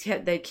from these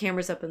the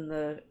cameras up in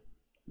the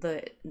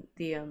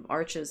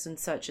arches and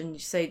such, and you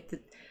say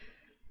that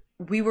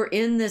we were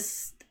in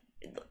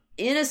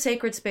a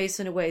sacred space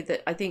in a way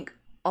that I think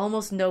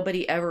almost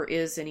nobody ever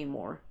is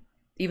anymore,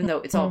 even though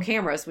it's all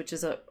cameras, which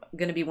is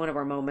going to be one of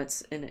our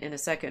moments in a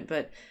second.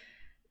 But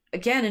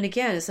again and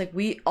again, it's like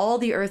all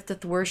the earth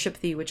doth worship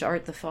thee, which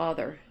art the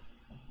Father.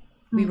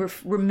 We were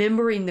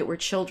remembering that we're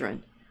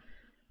children.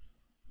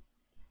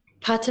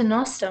 Pater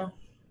Noster,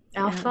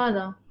 our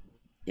Father.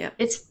 Yeah,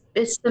 it's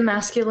the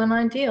masculine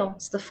ideal.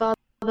 It's the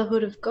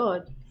fatherhood of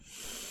God,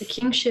 the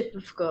kingship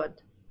of God.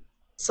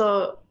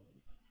 So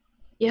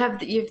you have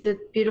the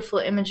beautiful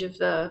image of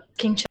the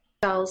King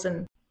Charles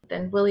and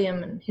then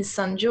William and his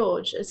son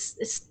George.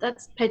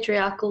 That's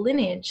patriarchal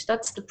lineage.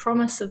 That's the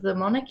promise of the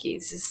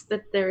monarchies, is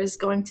that there is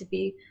going to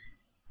be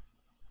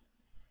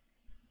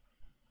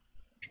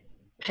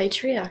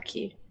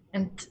patriarchy,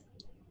 and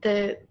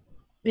they're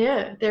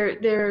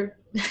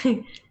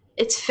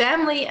it's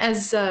family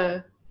as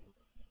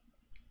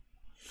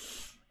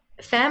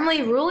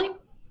family ruling.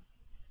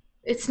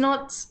 It's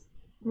not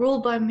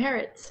ruled by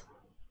merit.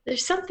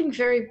 There's something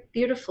very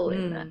beautiful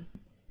in that.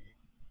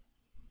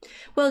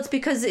 Well, it's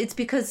because it's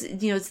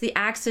the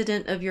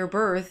accident of your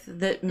birth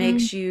that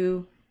makes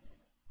you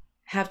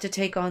have to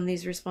take on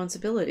these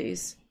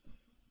responsibilities.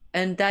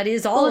 And that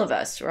is all of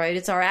us, right?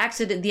 It's our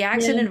accident, the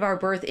accident of our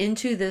birth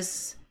into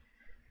this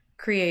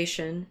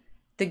creation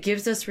that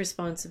gives us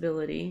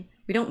responsibility.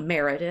 We don't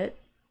merit it.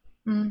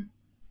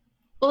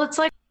 Well, it's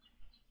like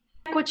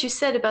what you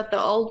said about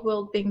the old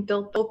world being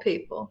built for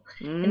people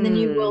and the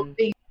new world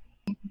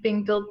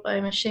being built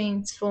by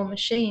machines for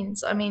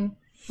machines. I mean,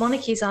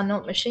 monarchies are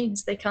not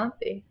machines. They can't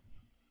be.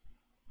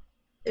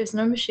 There's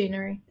no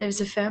machinery.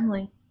 There's a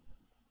family.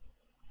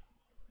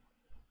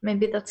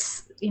 Maybe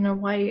that's,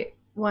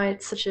 why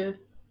it's such a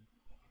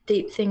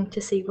deep thing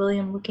to see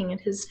William looking at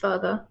his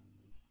father.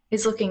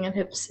 He's looking at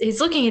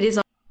his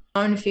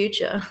own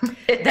future.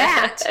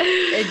 That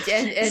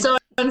and so,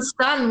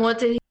 son,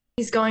 what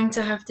he's going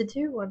to have to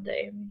do one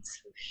day. I mean,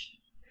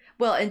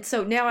 well, and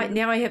so now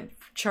I have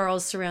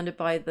Charles surrounded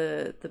by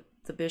the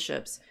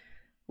bishops,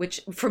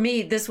 which for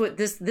me this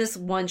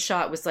one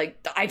shot was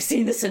like, I've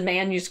seen this in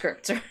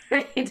manuscripts,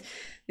 right?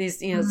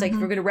 These, it's like if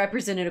we're going to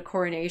represent in a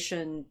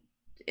coronation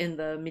in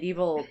the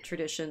medieval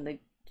tradition, they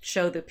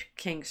show the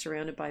king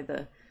surrounded by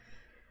the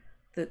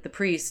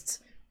priests.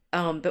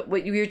 But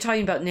what you were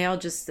talking about now,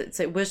 just that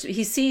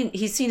he's seen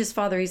his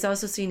father. He's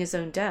also seen his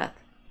own death.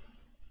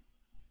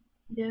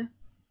 Yeah.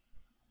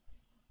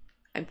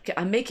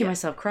 I'm making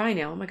myself cry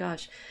now. Oh my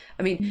gosh.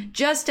 I mean,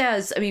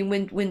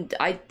 when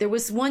there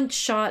was one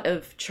shot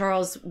of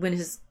Charles when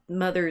his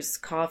mother's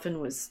coffin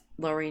was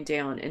lowering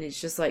down, and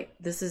it's just like,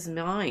 this is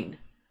mine,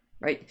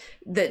 right?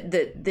 That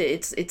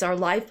it's our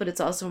life, but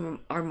it's also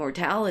our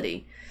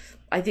mortality.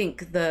 I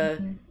think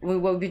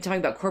what we've been talking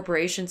about,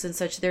 corporations and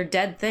such, they're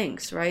dead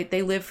things, right?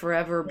 They live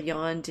forever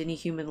beyond any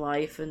human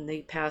life, and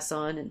they pass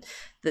on. And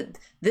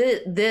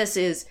this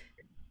is,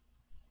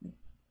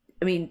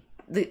 I mean,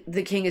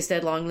 the king is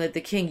dead, long live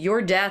the king.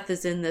 Your death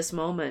is in this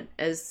moment,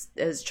 as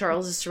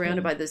Charles is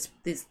surrounded by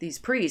these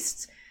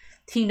priests.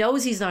 He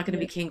knows he's not going to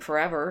be king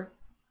forever.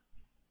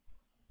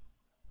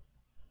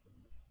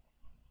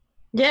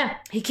 Yeah,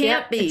 he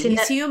can't be.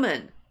 He's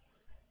human.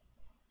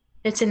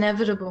 It's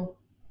inevitable.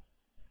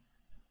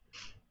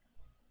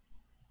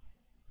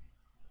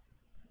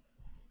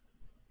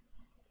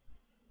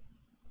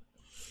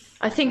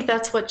 I think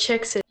that's what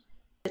checks it.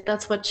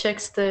 That's what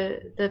checks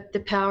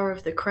the power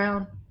of the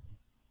crown.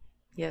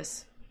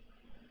 Yes.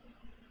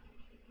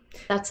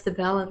 That's the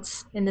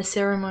balance in the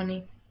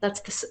ceremony.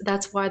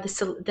 That's why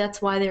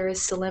there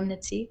is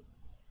solemnity,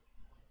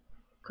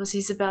 because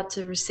he's about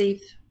to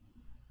receive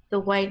the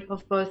weight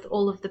of both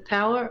all of the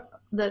power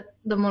that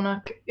the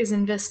monarch is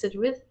invested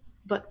with,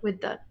 but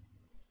with that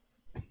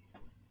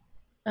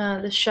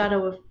the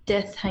shadow of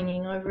death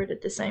hanging over it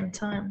at the same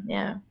time.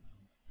 Yeah.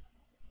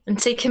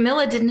 And see,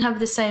 Camilla didn't have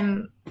the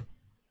same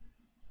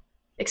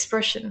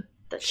expression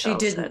that she Charles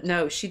didn't. had.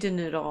 No, she didn't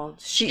at all.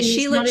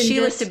 She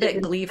looked a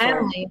bit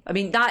gleeful. I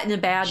mean, not in a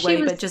bad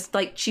way, but just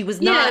like she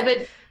was not.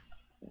 But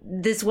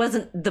this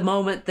wasn't the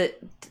moment that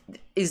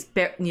is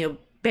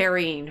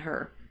burying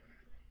her.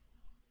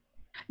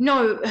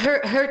 No,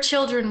 her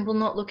children will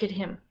not look at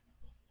him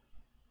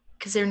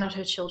because they're not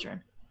her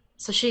children.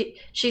 So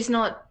she's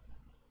not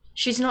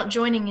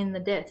joining in the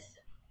death.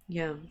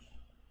 Yeah.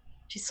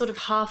 She's sort of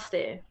half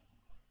there.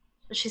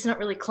 But she's not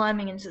really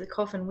climbing into the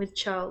coffin with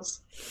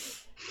Charles.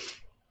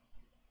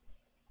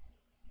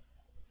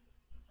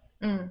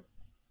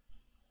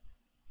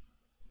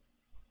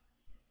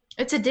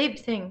 It's a deep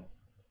thing.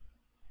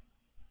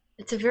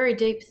 It's a very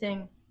deep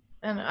thing.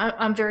 And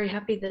I'm very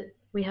happy that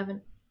we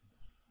haven't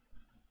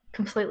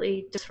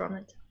completely just from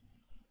it.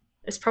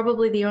 It's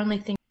probably the only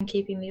thing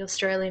keeping the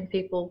Australian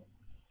people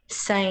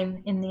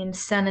sane in the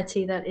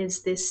insanity that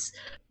is this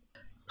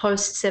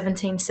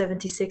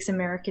post-1776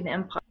 American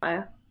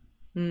empire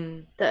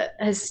that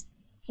has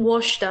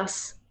washed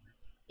us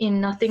in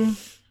nothing.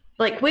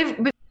 Like we've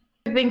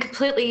been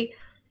completely,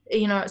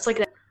 it's like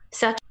that,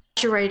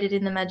 saturated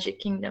in the Magic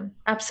Kingdom,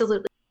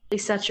 absolutely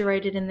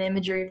saturated in the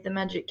imagery of the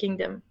Magic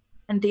Kingdom.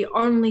 And the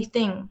only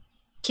thing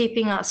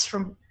keeping us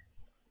from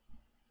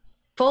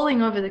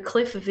falling over the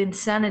cliff of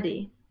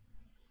insanity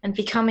and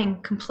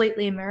becoming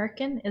completely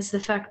American is the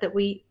fact that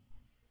we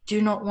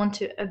do not want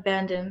to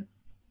abandon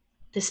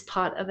this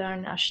part of our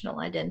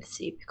national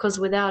identity, because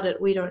without it,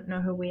 we don't know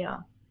who we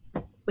are.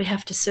 We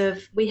have to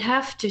serve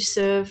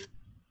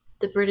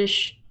the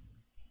British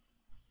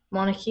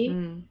monarchy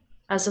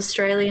as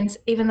Australians,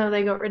 even though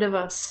they got rid of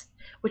us,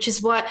 which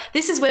is why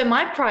this is where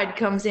my pride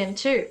comes in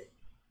too.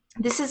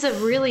 This is a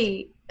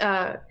really,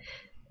 I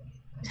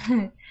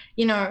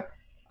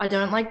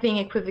don't like being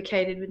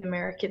equivocated with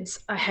Americans.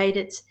 I hate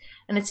it.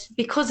 And it's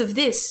because of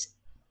this,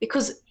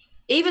 because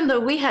even though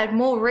we had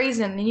more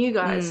reason than you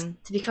guys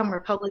to become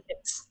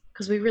Republicans,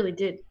 because we really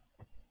did,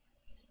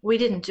 we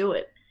didn't do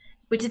it.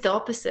 We did the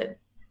opposite.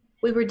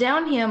 We were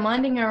down here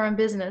minding our own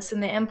business,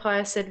 and the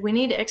Empire said, we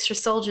need extra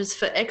soldiers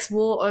for X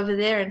war over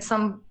there in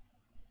some,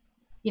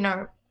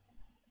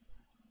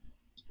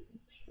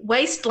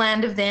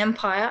 wasteland of the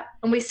Empire.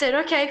 And we said,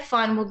 okay,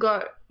 fine, we'll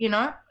go,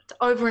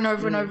 over and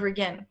over and over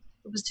again.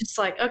 It was just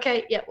like,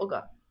 okay, yeah, we'll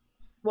go.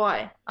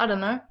 Why? I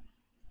don't know.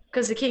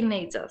 Because the king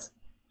needs us.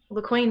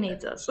 The queen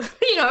needs us.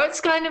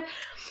 It's kind of,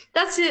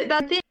 that's it,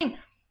 that thing.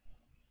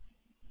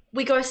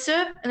 We go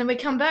serve, and then we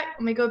come back,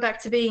 and we go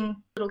back to being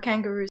little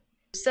kangaroos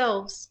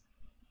ourselves,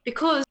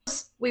 because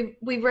we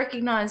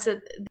recognize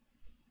that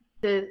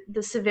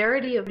the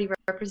severity of what he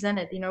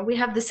represented. We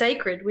have the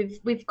sacred.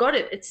 We've got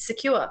it. It's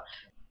secure.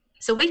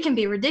 So we can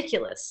be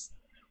ridiculous.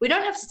 We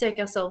don't have to take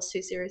ourselves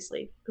too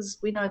seriously, because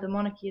we know the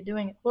monarchy are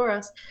doing it for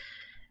us.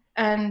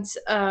 And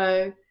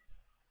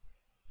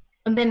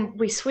then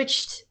we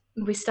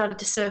started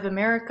to serve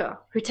America,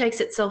 who takes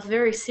itself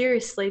very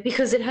seriously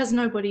because it has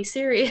nobody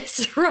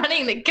serious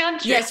running the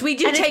country. Yes, we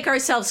do take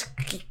ourselves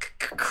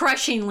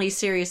crushingly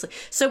seriously.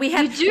 So we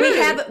have a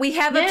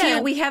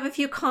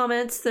few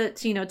comments that,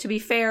 to be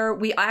fair,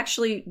 we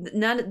actually,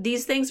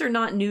 these things are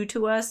not new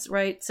to us,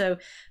 right? So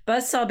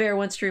Buzz Sawbear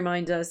wants to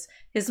remind us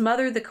his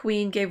mother, the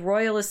Queen, gave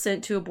royal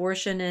assent to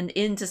abortion and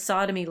into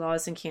sodomy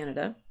laws in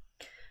Canada.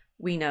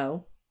 We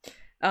know.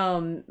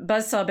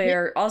 Buzz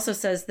Sawbear also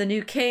says the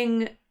new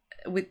king,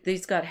 with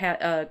these got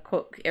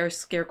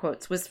scare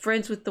quotes, was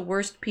friends with the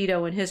worst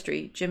pedo in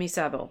history, Jimmy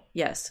Savile.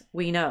 Yes,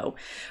 we know,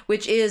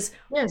 which is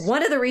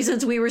one of the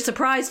reasons we were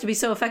surprised to be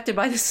so affected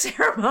by the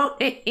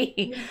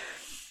ceremony,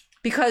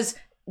 because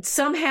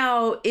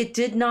somehow it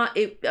did not.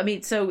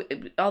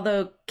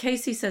 Although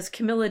Casey says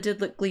Camilla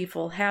did look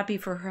gleeful, happy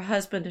for her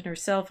husband and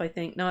herself, I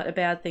think not a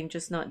bad thing,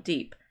 just not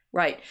deep.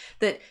 Right,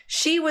 that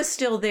she was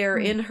still there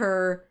in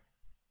her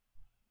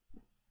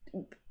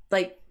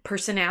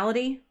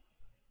personality.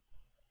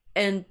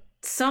 And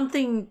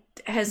something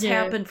has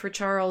happened for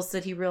Charles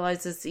that he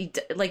realizes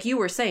like you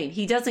were saying,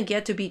 he doesn't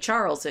get to be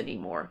Charles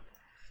anymore.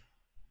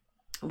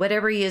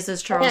 Whatever he is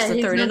as Charles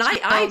III. And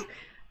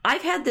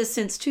I've had this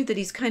sense too that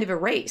he's kind of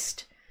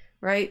erased,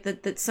 right?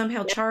 That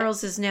somehow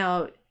Charles is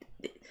now.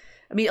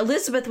 I mean,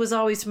 Elizabeth was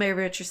always familiar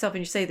with yourself,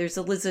 and you say there's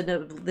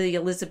the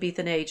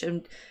Elizabethan age,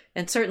 and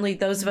certainly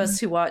those of us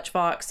who watch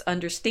Vox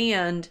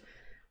understand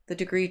the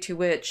degree to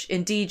which,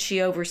 indeed, she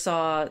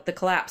oversaw the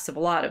collapse of a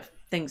lot of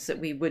things that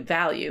we would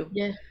value.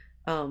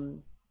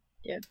 So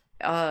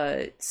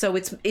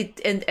it's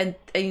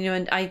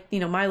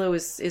Milo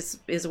is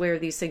aware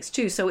of these things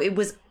too. So it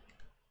was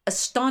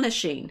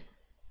astonishing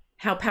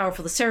how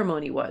powerful the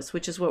ceremony was,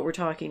 which is what we're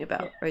talking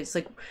about, right? It's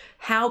like,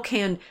 how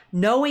can,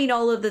 knowing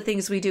all of the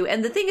things we do,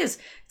 and the thing is,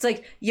 it's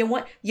like you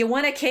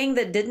want a king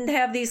that didn't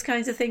have these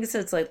kinds of things. So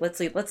it's like, let's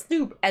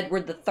do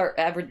Edward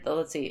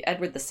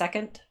the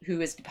Second,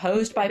 who is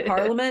deposed by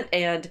Parliament,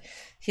 and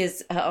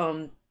his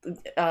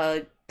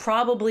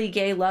probably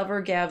gay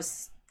lover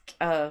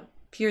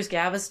Piers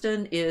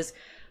Gaveston is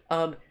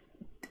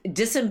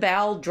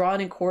disemboweled, drawn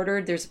and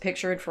quartered. There's a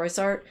picture in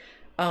Froissart.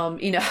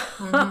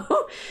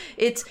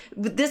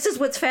 This is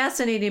what's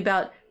fascinating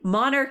about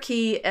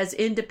monarchy as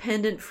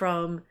independent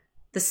from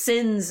the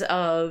sins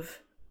of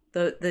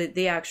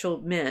the actual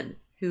men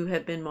who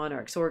have been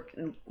monarchs, or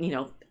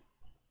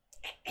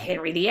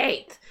Henry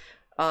VIII.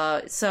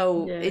 It's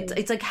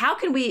like,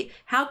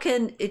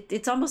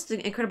 it's almost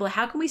incredible.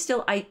 How can we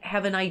still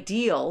have an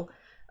ideal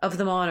of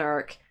the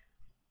monarch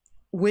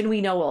when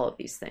we know all of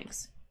these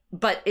things?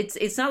 But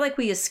it's not like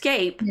we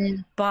escape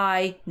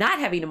by not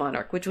having a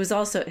monarch, which has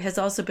also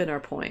been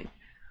our point.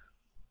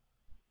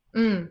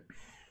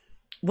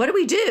 What do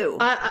we do?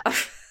 I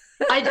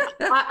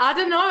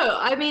don't know.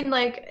 I mean,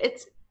 like,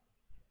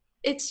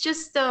 it's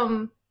just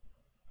I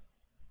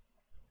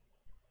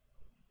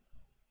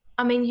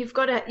mean, you've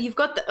got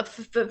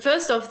the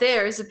first off,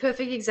 there is a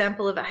perfect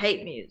example of a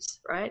hate muse,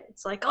 right?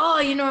 It's like,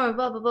 oh,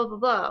 blah blah blah blah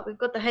blah. We've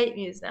got the hate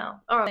muse now.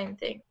 All right, same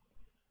thing.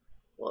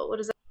 What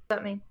does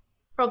that mean?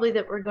 Probably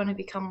that we're going to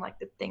become like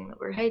the thing that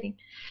we're hating.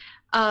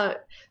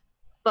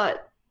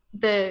 But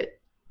the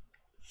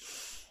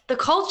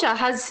culture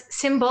has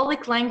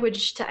symbolic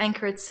language to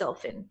anchor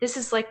itself in. This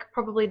is like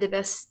probably the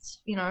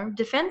best,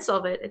 defense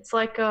of it. It's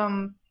like,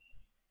 all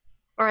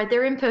right,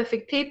 they're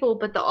imperfect people,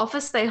 but the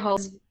office they hold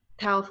has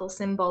powerful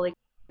symbolic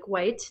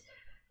weight.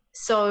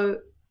 So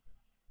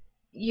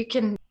you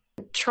can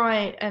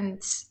try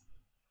and,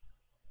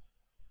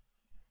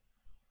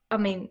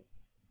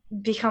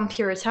 become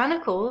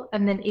puritanical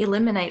and then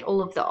eliminate all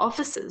of the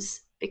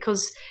offices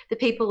because the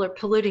people are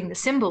polluting the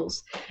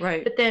symbols.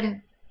 Right. But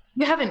then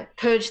you haven't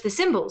purged the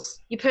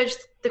symbols. You purged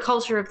the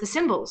culture of the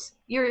symbols.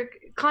 You're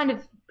kind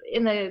of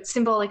in a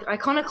symbolic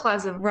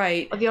iconoclasm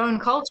of your own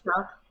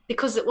culture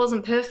because it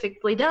wasn't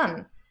perfectly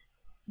done.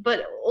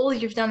 But all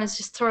you've done is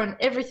just thrown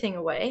everything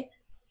away.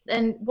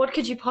 And what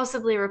could you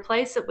possibly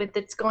replace it with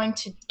that's going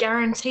to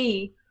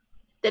guarantee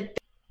that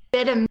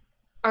better men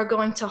are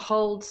going to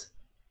hold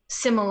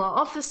similar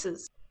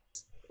offices?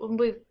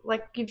 We,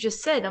 like you've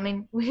just said,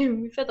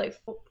 we've had like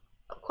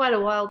quite a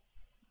while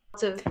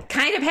to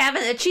kind of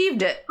haven't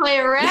achieved it. Play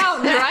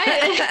around,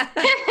 right?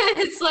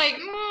 It's like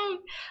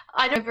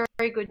I do a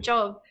very good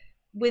job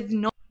with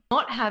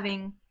not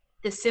having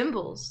the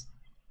symbols.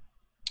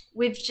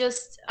 We've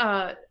just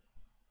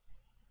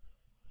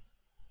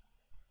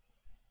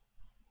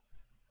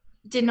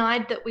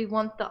denied that we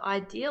want the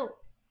ideal.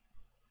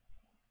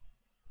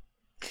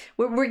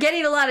 We're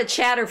getting a lot of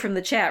chatter from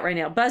the chat right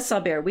now.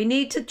 Buzzsaw Bear, we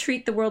need to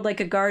treat the world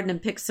like a garden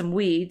and pick some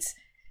weeds.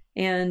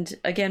 And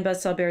again,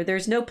 Buzzsaw Bear,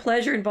 there's no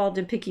pleasure involved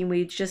in picking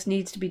weeds, just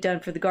needs to be done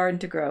for the garden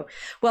to grow.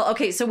 Well,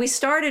 okay, so we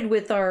started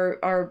with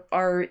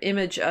our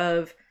image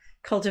of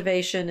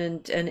cultivation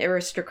and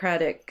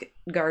aristocratic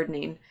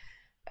gardening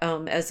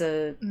as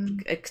a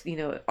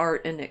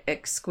art and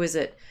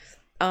exquisite.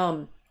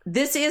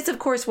 This is, of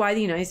course, why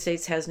the United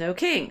States has no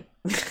king.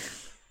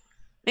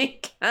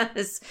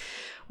 Because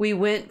we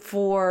went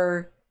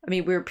for, we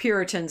were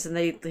Puritans and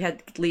they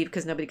had to leave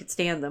because nobody could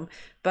stand them.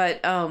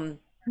 But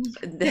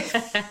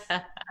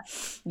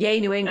yay,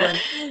 New England.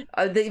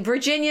 The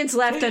Virginians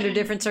left under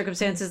different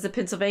circumstances. The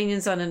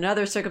Pennsylvanians on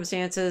another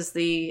circumstances.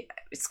 The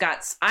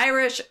Scots,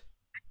 Irish,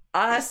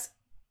 us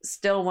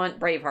still want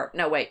Braveheart.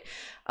 No, wait.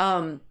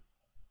 The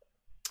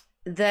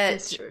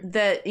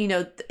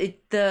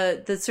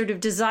sort of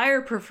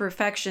desire for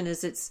perfection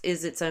is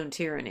its own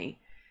tyranny.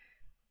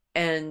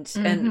 And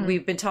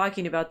we've been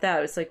talking about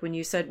that. It's like when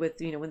you said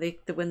with,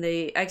 when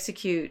they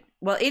execute,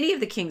 well, any of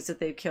the kings that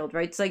they've killed,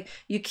 right? It's like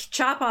you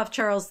chop off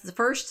Charles the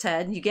First's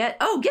head and you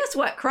get, guess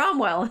what?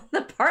 Cromwell,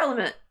 the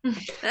Parliament.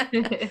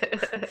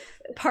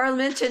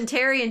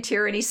 Parliamentarian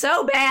tyranny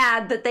so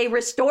bad that they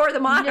restore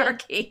the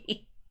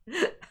monarchy.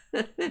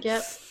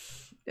 Yep.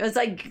 It was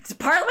like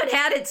Parliament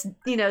had its,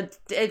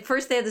 at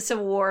first they had the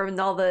Civil War and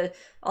all the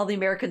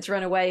Americans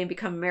run away and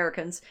become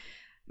Americans,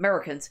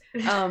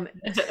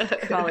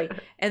 golly.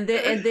 And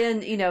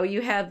then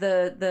you have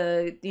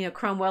the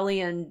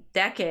Cromwellian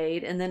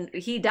decade, and then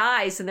he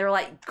dies, and they're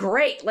like,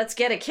 great, let's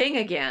get a king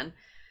again.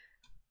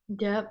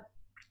 Yep.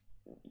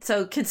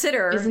 So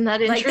consider, isn't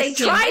that interesting? Like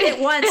they tried it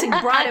once and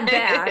brought him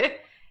back,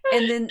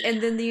 and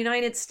then the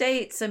United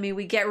States.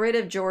 We get rid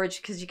of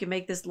George because you can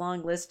make this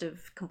long list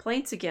of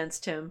complaints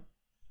against him.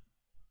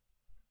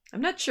 I'm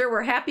not sure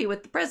we're happy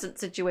with the present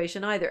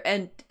situation either,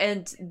 and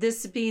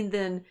this being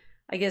then,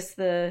 I guess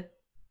the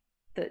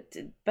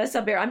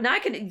Buzzsaw Bear,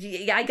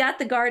 I got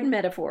the garden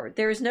metaphor.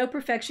 There is no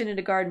perfection in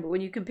a garden, but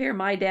when you compare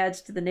my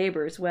dad's to the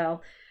neighbors,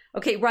 well,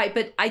 okay, right.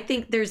 But I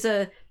think there's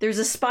a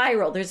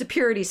spiral, there's a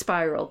purity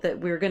spiral that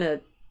we're going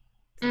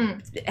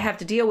to have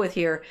to deal with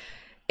here.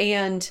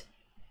 And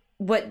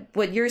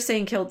what you're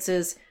saying, Kiltz,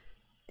 is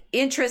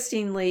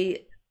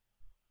interestingly,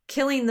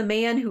 killing the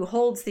man who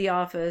holds the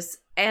office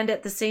and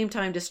at the same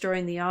time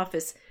destroying the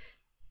office.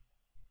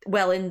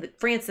 Well, in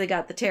France, they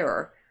got the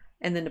Terror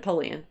and then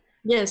Napoleon.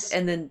 Yes.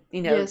 And then,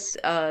 Yes.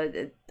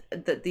 The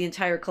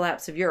entire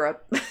collapse of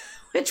Europe,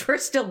 which we're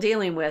still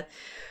dealing with.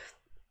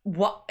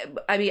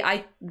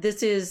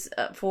 This is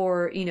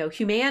for,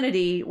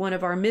 humanity, one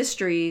of our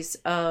mysteries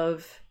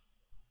of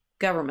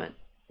government.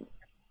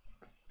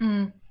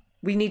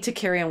 We need to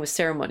carry on with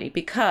ceremony,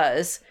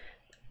 because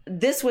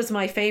this was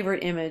my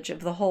favorite image of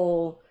the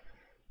whole.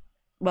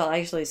 Well,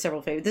 actually,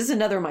 several favorites. This is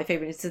another of my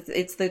favorites.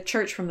 It's the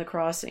church from the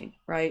crossing,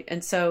 right?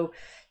 And so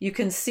you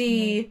can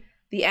see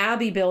the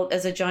abbey built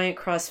as a giant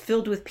cross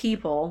filled with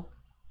people,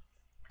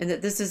 and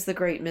that this is the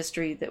great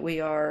mystery that we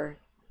are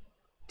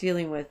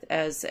dealing with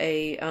as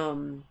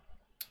the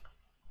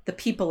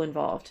people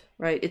involved,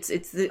 right?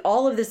 It's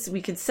all of this.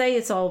 We can say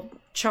it's all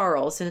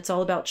Charles, and it's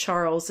all about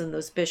Charles and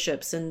those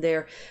bishops and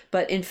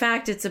but in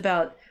fact, it's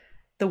about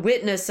the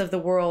witness of the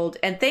world.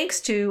 And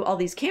thanks to all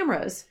these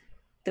cameras,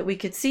 that we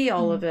could see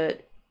all of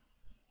it.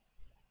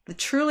 The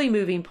truly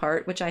moving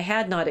part, which I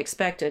had not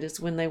expected,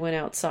 is when they went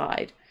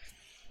outside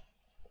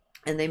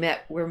and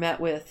were met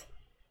with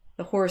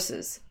the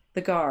horses,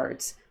 the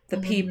guards, the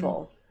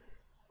people,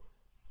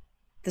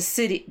 the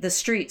city, the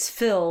streets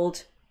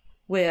filled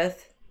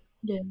with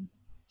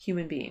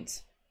human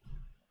beings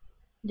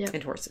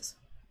and horses,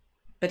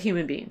 but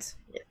human beings.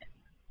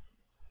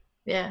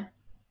 Yeah.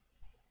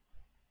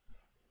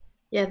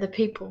 Yeah, the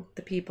people.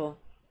 The people.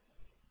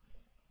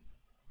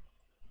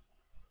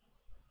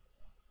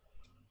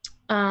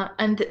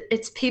 And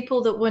it's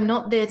people that were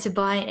not there to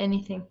buy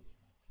anything.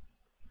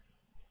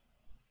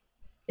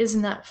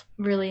 Isn't that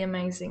really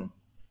amazing?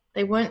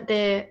 They weren't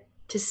there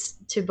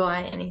to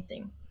buy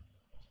anything.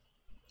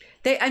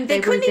 They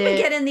couldn't even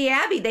get in the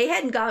abbey. They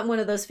hadn't gotten one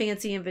of those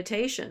fancy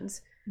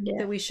invitations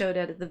that we showed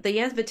at the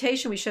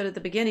invitation we showed at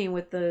the beginning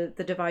with the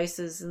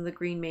devices and the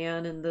green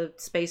man and the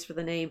space for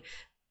the name.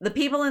 The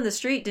people in the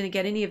street didn't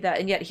get any of that,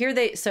 and yet here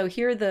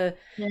the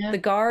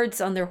guards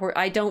on their horse.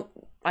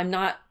 I'm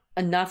not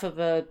enough of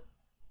a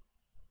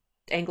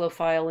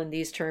Anglophile in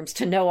these terms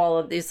to know all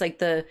of these. Like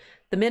the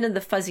men in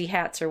the fuzzy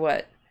hats are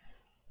what?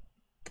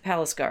 The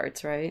palace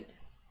guards, right?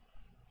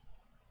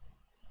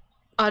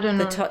 I don't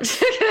know.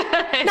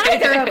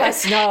 Neither of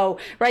us know,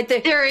 right?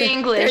 They're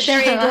English.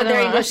 They're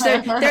English.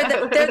 They're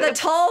the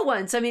tall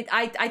ones. I mean,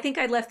 I think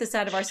I left this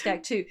out of our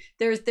stack too.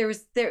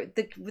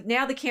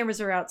 Now the cameras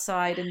are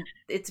outside, and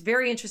it's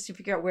very interesting to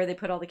figure out where they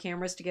put all the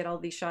cameras to get all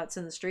these shots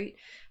in the street.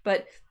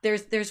 But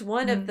there's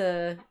one of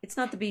it's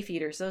not the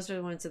beefeaters; those are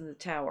the ones in the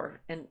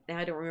tower, and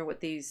I don't remember what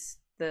these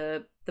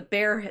the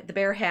bear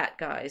hat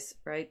guys,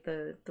 right?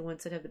 The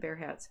ones that have the bear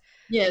hats.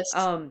 Yes.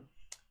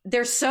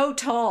 They're so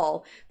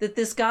tall that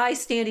this guy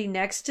standing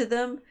next to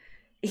them,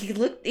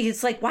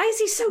 he's like, why is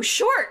he so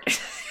short?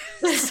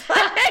 Because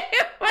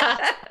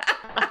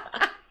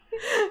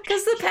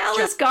the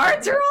palace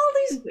guards are all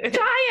these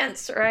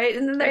giants, right?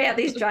 And then they have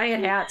these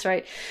giant hats,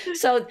 right?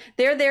 So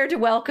they're there to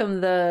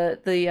welcome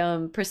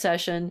the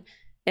procession.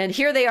 And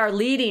here they are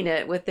leading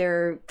it with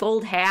their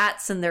gold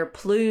hats and their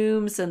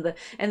plumes, and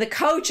the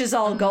coach is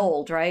all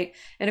gold, right?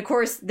 And of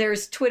course,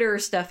 there's Twitter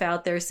stuff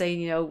out there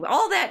saying,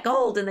 all that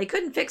gold, and they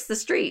couldn't fix the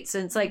streets.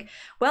 And it's like,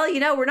 well,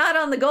 we're not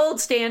on the gold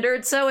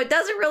standard, so it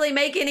doesn't really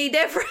make any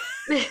difference.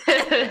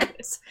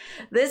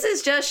 This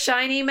is just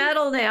shiny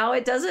metal now.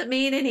 It doesn't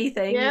mean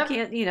anything. Yep. You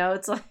can't,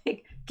 it's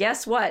like,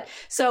 guess what?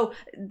 So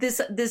this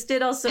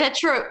did also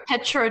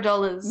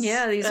petrodollars.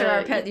 Yeah, these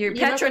are your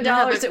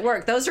petrodollars at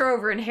work. Those are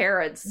over in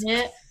Harrods.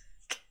 Yeah,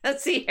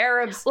 let's see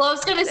Arabs. Well, I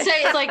was gonna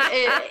say, it's like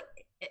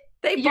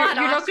they bought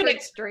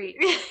Oxford Street.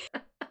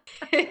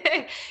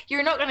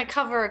 You're not going to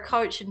cover a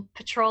coach in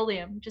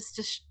petroleum just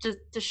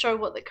to show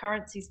what the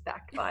currency's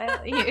backed by,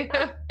 are you?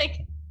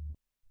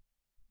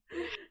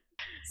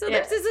 So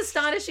there's this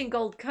astonishing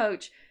gold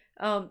coach.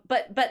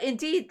 But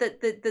indeed,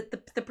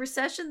 the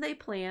procession they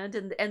planned,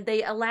 and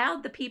they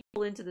allowed the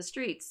people into the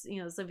streets.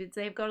 So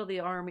they've got all the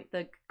army,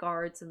 the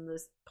guards, and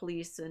the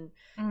police, and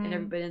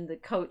everybody in the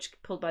coach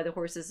pulled by the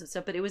horses and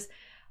stuff. But it was,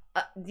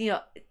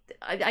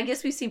 I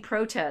guess we've seen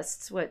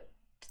protests.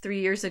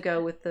 3 years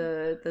ago with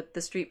the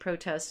street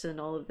protests and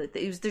all of that.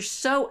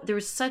 There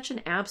was such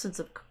an absence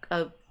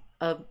of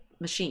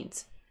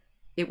machines.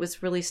 It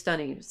was really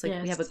stunning. It's like,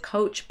 yes, we have a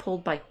coach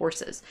pulled by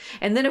horses.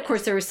 And then of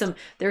course there were some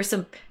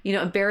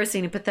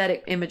embarrassing and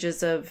pathetic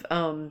images of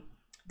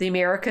the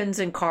Americans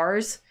in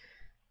cars,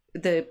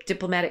 the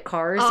diplomatic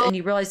cars, and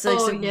you realize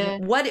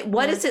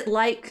what is it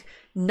like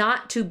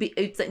not to be.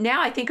 It's like,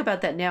 now I think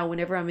about that now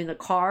whenever I'm in the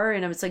car,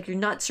 and it's like, you're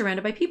not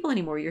surrounded by people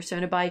anymore. You're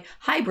surrounded by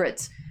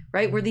hybrids,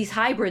 right? We're these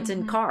hybrids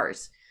in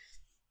cars.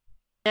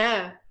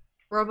 Yeah,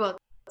 robots.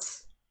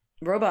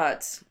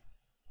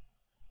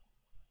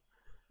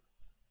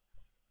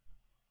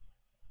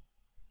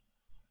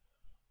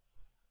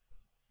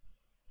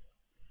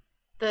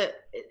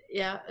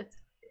 It's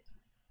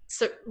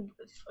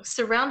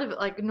surrounded,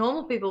 like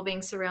normal people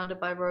being surrounded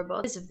by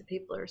robots. If the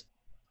people are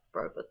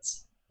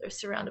robots, they're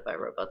surrounded by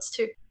robots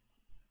too.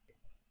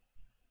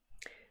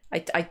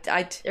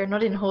 They're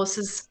not in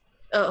horses.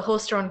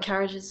 horse-drawn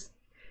carriages.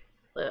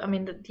 I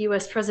mean, the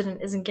US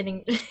president isn't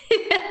getting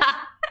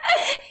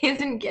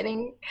isn't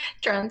getting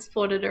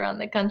transported around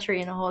the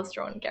country in a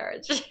horse-drawn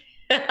carriage.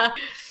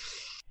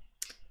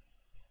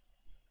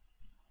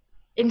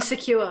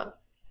 Insecure.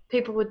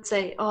 People would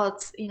say, "Oh,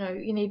 it's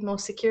you need more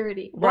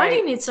security." Why do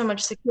you need so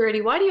much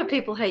security? Why do your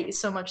people hate you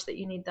so much that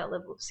you need that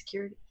level of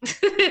security?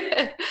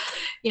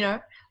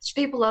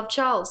 People love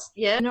Charles.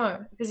 Yeah,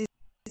 no, because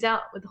he's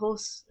out with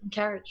horse and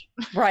carriage.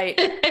 Right.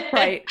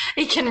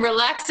 He can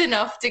relax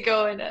enough to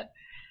go in a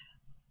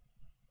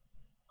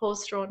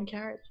horse-drawn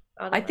carriage.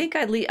 I think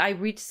I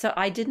reached. So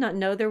I did not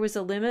know there was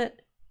a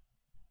limit.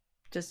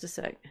 Just a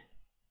sec.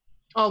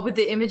 Oh, with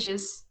the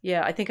images.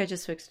 Yeah, I think I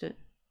just fixed it.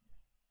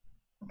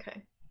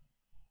 Okay.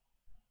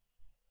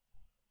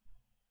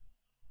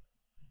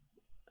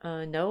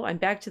 No, I'm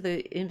back to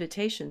the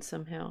invitation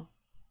somehow.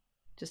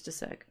 Just a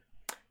sec.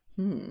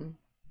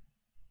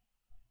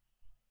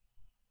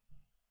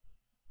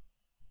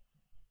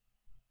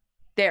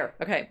 There.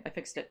 Okay, I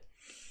fixed it.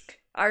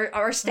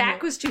 Our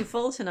stack was too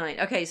full tonight.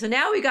 Okay, so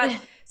now we got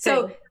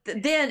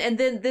then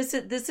this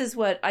is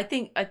what I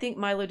think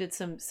Milo did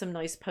some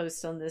nice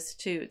posts on this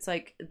too. It's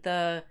like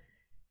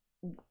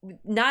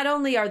not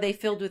only are they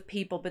filled with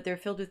people, but they're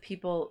filled with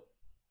people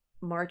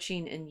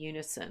marching in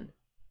unison,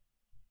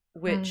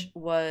 which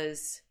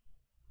was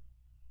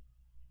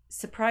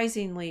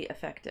surprisingly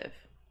affective.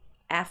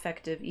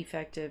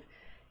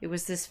 It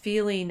was this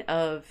feeling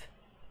of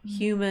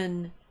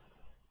human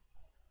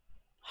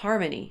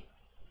harmony.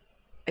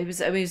 It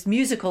was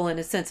musical in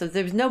a sense. So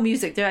there was no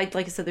music there.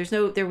 Like I said,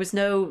 there was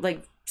no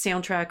like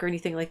soundtrack or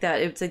anything like that.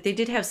 It was like they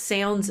did have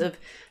sounds of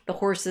the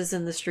horses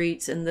in the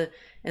streets and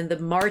the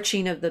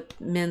marching of the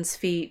men's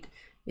feet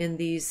in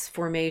these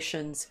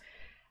formations.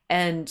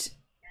 And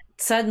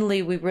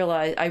suddenly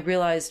I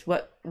realized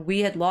what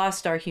we had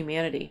lost our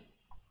humanity.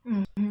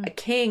 A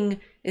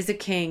king is a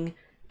king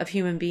of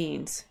human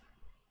beings.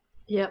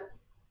 Yep.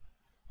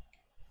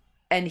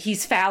 And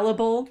he's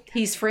fallible.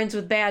 He's friends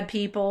with bad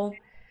people.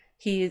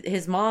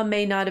 His mom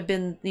may not have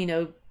been, we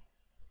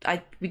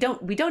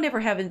don't ever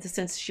have in the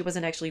sense she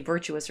wasn't actually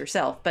virtuous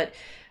herself, but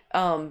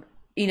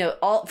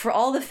for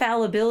all the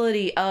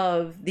fallibility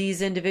of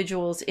these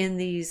individuals in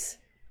these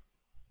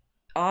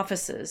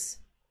offices,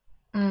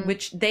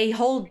 which they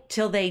hold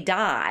till they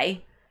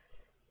die,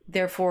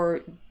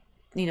 therefore,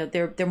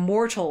 they're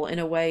mortal in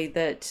a way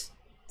that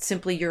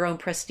simply your own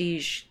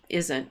prestige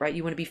isn't, right?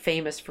 You want to be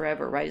famous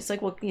forever, right? It's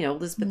like, well,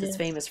 Elizabeth is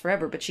famous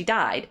forever, but she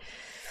died.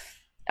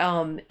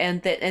 And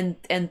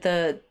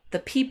the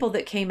people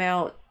that came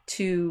out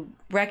to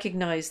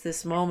recognize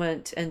this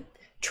moment and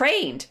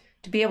trained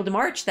to be able to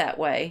march that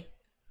way,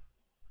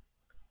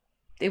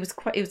 it was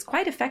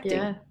quite affecting.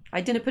 Yeah.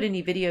 I didn't put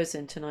any videos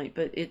in tonight,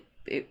 but it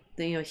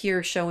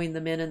here showing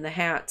the men in the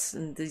hats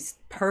and these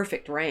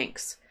perfect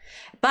ranks,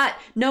 but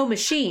no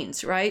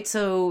machines, right?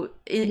 So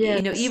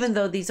even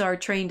though these are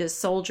trained as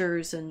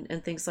soldiers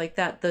and things like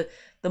that,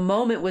 the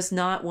moment was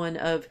not one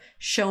of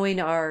showing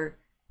our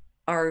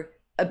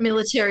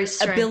military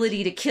strength,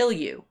 ability to kill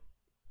you.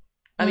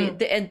 I mean,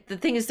 and the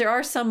thing is, there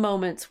are some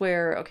moments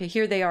where, okay,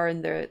 here they are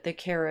in the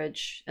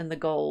carriage and the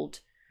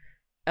gold,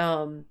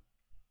 and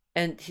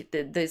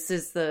this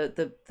is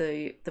the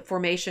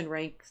formation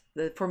rank,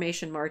 the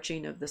formation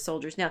marching of the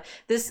soldiers. Now,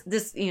 this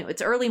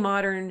it's early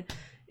modern.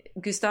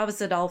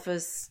 Gustavus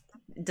Adolphus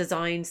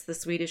designs the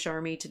Swedish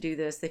army to do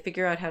this. They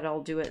figure out how to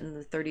all do it in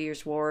the 30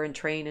 Years' War and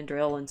train and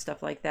drill and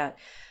stuff like that.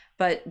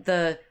 But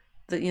the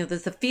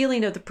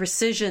feeling of the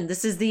precision.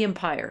 This is the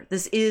empire,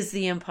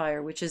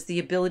 which is the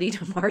ability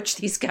to march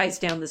these guys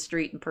down the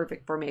street in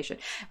perfect formation.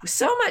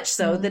 So much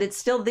so that it's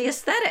still the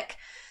aesthetic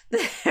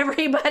that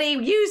everybody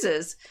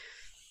uses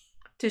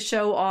to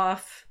show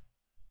off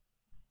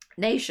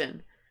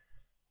nation.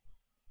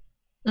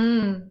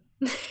 The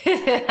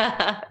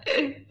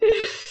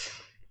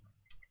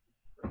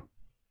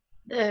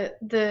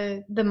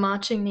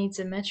marching needs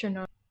a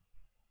metronome.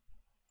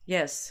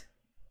 Yes.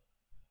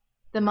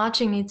 The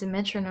marching needs a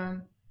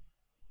metronome.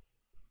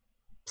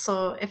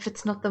 So if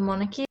it's not the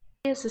monarchy,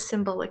 it's a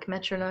symbolic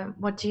metronome.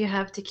 What do you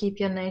have to keep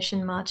your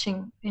nation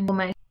marching in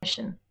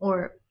formation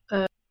or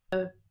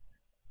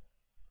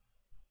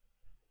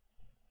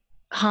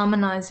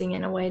harmonizing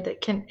in a way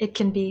that it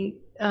can be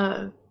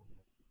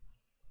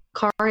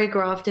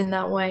choreographed in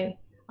that way?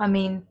 I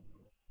mean,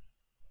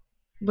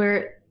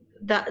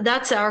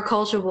 that's our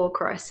cultural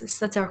crisis.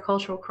 That's our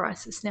cultural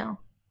crisis now.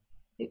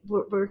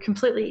 We're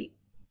completely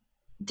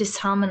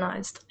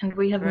disharmonized, and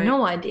we have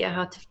no idea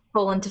how to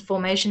fall into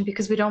formation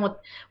because we don't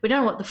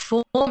know what the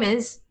form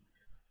is.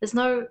 There's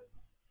no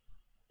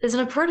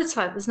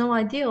prototype. There's no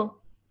ideal.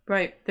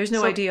 Right. There's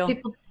no ideal.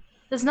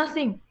 There's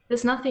nothing.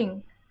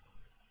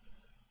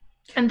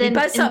 And then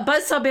Buzz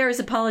Salbert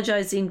is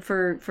apologizing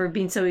for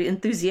being so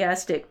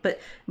enthusiastic, but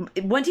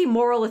wanting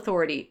moral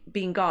authority,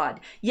 being God.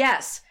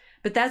 Yes,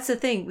 but that's the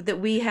thing that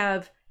we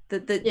have.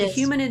 The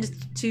human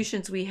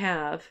institutions we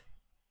have.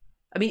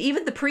 I mean,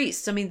 even the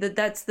priests. I mean,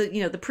 that's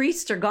the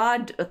priests are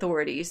God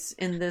authorities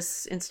in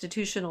this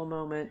institutional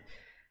moment,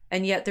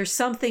 and yet there's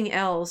something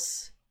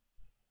else.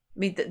 I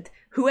mean,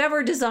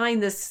 whoever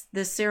designed this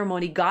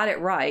ceremony got it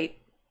right,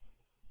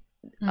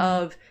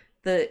 of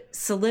the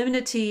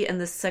solemnity and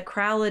the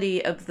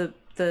sacrality of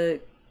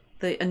the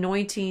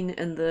anointing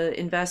and the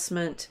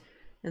investment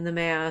and the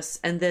mass,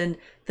 and then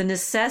the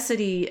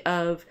necessity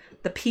of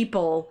the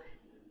people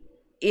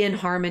in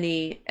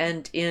harmony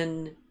and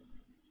in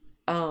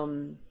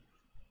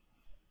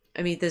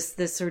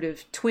this sort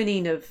of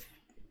twinning of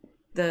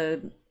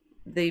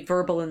the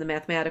verbal and the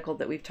mathematical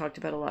that we've talked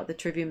about a lot, the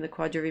trivium, the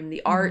quadrivium,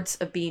 the arts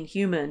of being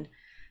human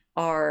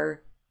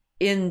are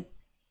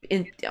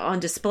on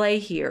display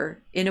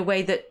here in a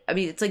way that,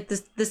 it's like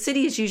the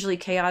city is usually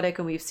chaotic,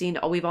 and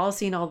we've all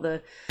seen all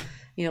the,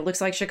 it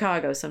looks like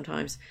Chicago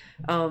sometimes,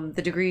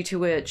 the degree to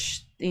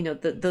which,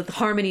 the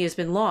harmony has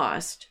been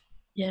lost.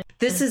 Yeah.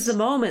 This is the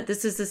moment.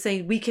 This is the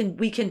saying, we can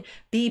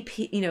be,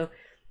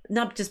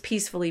 not just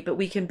peacefully, but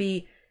we can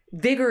be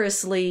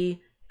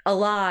vigorously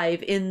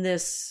alive in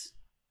this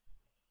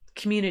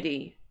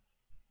community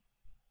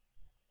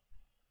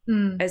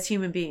as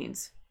human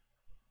beings.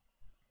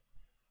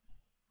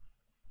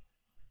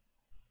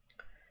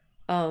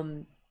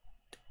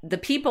 The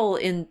people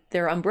in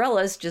their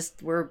umbrellas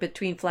just were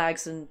between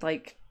flags and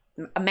like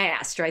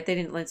amassed, right? They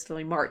didn't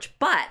necessarily march,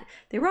 but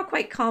they were all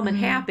quite calm and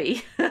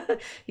happy.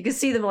 You could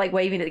see them like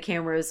waving at the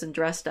cameras and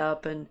dressed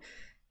up, and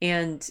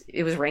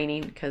it was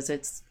raining because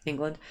it's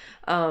England.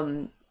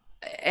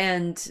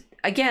 And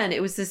again,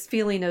 it was this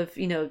feeling of,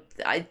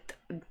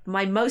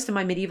 most of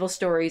my medieval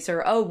stories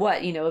are, of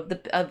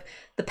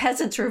the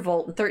peasants'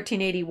 revolt in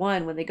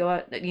 1381 when they go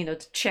out, to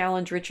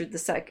challenge Richard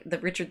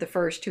the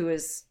First, who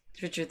is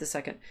Richard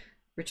II,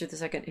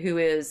 who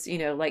is,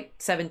 like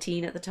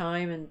 17 at the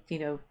time, and,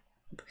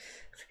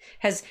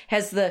 has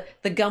the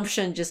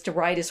gumption just to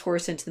ride his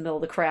horse into the middle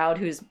of the crowd,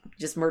 who's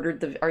just murdered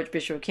the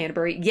Archbishop of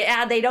Canterbury.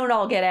 Yeah, they don't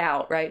all get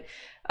out, right?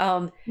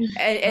 And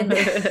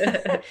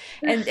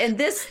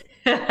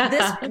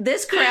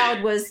this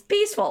crowd was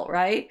peaceful,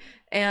 right?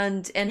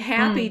 And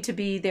happy to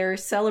be there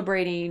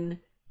celebrating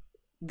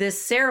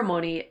this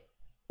ceremony,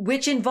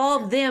 which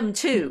involved them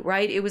too,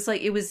 right? It was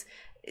like,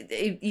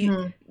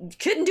 you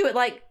couldn't do it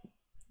like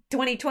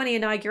 2020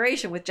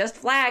 inauguration with just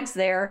flags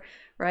there,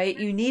 right?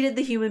 You needed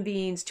the human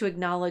beings to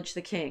acknowledge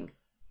the king.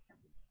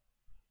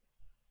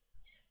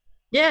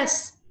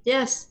 Yes.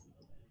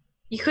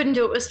 You couldn't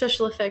do it with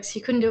special effects.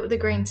 You couldn't do it with a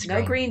green screen.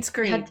 No green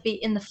screen. It had to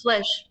be in the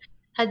flesh.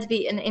 Had to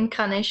be an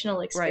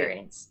incarnational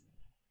experience.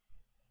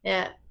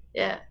 Right.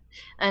 Yeah.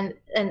 And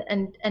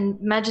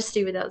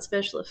majesty without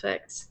special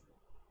effects.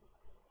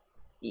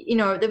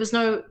 There was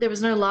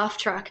no laugh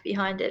track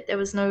behind it. There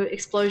was no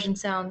explosion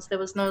sounds. There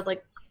was no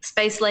like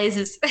space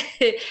lasers.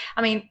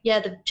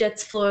 The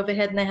jets flew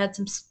overhead and they had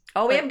some.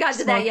 Oh, we haven't gotten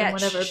to that yet.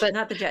 Whatever, but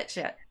not the jets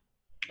yet.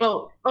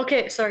 Oh,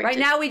 okay. Sorry. Right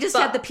now we just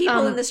had the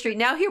people in the street.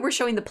 Now here we're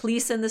showing the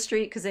police in the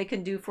street because they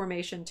can do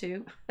formation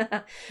too,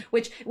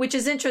 which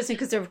is interesting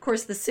because they're of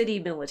course the city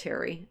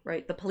military,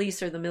 right? The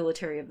police are the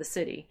military of the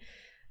city.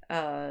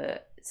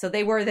 So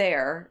they were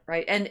there,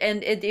 right? And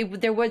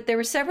there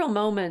were several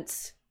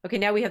moments. Okay,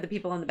 now we have the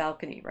people on the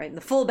balcony, right? And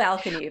the full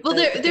balcony. Of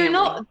they're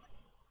not.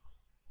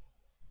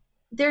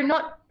 They're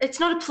not. It's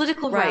not a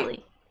political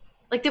rally.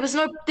 Like there's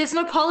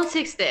no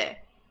politics there.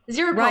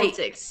 Zero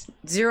politics.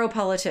 Zero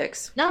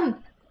politics.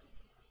 None.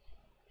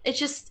 It's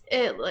just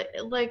if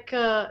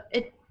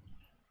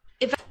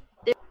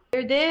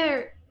they're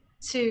there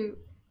to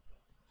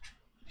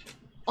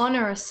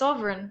honor a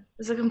sovereign,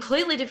 it's a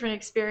completely different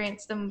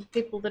experience than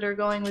people that are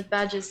going with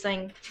badges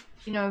saying,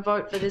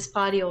 vote for this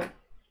party or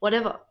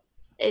whatever.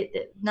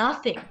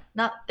 Nothing.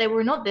 They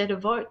were not there to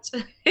vote.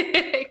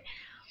 Right.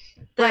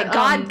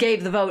 God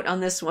gave the vote on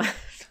this one.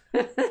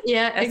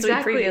 Yeah, as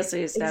exactly. we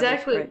previously established.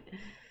 Exactly. Right.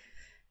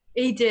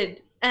 He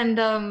did,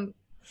 and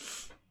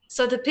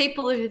so the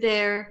people who were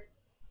there.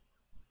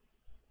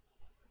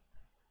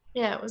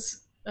 Yeah, it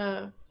was.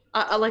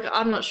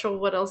 I'm not sure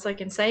what else I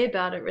can say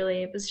about it.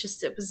 Really, it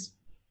was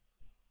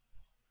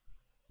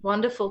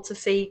wonderful to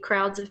see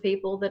crowds of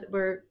people that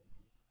were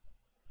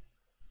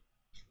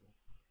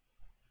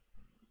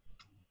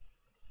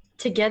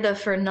together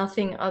for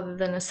nothing other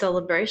than a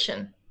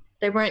celebration.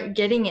 They weren't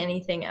getting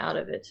anything out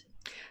of it.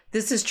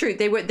 This is true.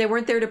 They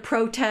weren't there to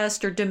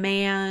protest or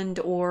demand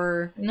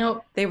or.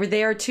 Nope. They were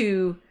there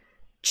to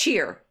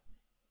cheer.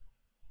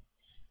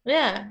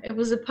 Yeah, it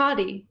was a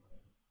party.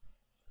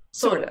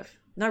 Sort of.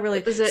 Not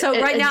really.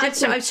 Right now,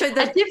 I'm sure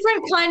that a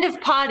different kind of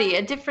party,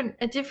 a different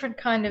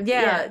kind of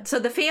So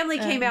the family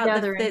came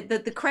out.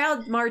 The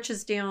crowd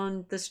marches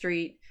down the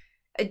street,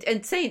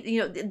 and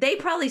saying, they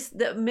probably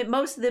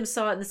most of them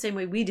saw it in the same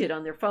way we did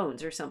on their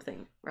phones or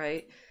something,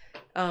 right?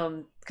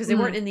 Because they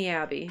weren't in the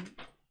Abbey,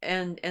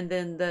 and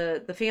then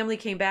the family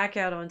came back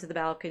out onto the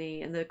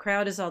balcony, and the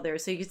crowd is all there.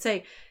 So you could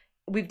say.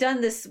 We've done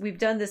this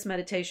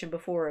meditation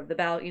before of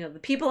the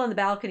people on the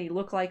balcony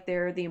look like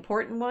they're the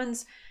important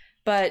ones,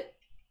 but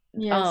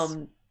yes.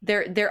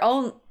 Their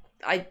own.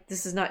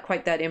 This is not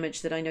quite that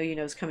image that I know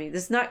is coming.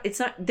 It's not.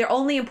 They're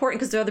only important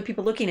because there are other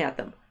people looking at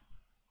them.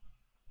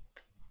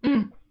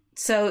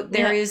 So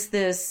there is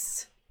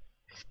this,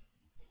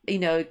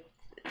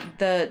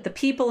 the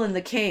people and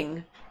the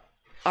king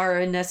are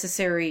a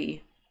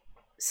necessary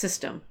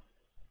system.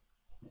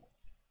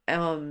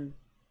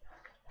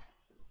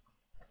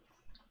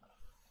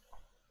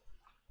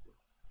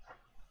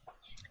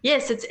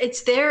 Yes,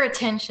 it's their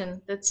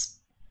attention that's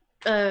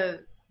the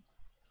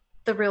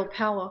real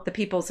power. The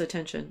people's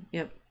attention.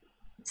 Yep.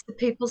 It's the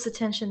people's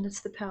attention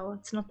that's the power.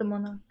 It's not the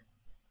monarch.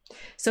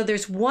 So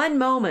there's one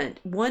moment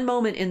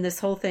in this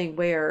whole thing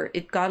where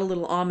it got a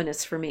little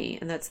ominous for me,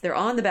 and that's they're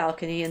on the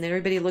balcony and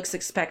everybody looks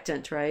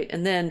expectant, right?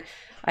 And then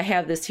I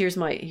have this. Here's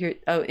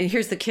and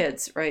here's the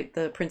kids, right?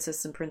 The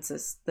prince and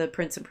princess.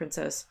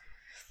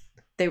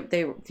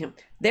 They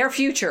their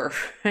future,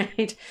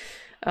 right?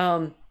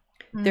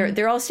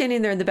 They're all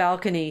standing there in the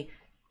balcony,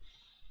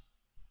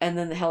 and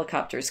then the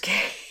helicopters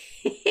came.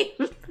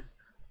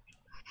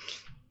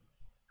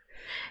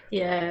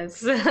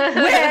 Yes.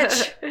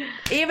 Which,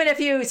 even if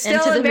you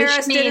still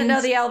embarrassed didn't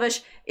know the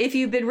Elvish, if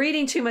you've been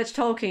reading too much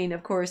Tolkien,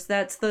 of course,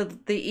 that's the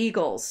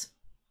eagles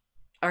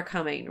are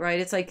coming, right?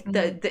 It's like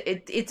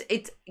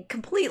it's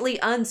completely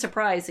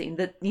unsurprising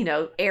that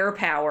air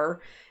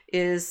power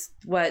is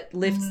what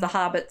lifts the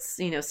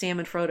hobbits, Sam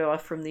and Frodo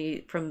off from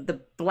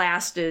the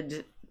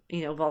blasted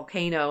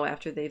volcano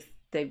after they've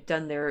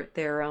done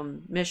their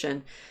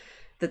mission.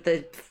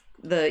 That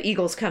the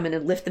eagles come in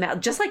and lift them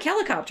out, just like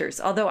helicopters.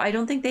 Although I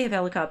don't think they have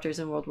helicopters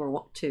in World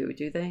War II,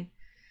 do they?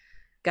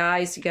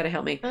 Guys, you got to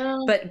help me.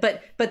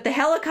 But the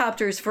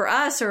helicopters for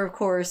us are, of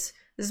course,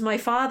 this is my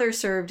father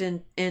served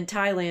in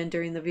Thailand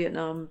during the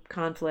Vietnam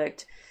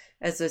conflict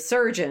as a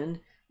surgeon.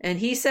 And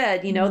he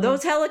said,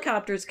 those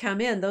helicopters come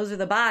in, those are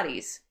the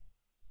bodies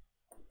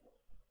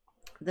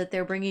that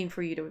they're bringing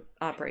for you to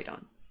operate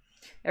on.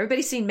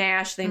 Everybody's seen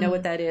MASH. They know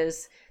what that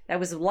is. That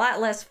was a lot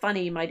less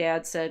funny, my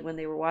dad said, when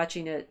they were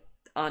watching it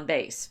on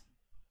base,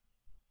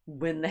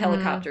 when the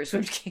helicopters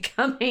would be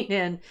coming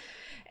in.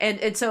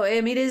 And so,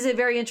 I mean, is it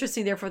very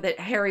interesting, therefore, that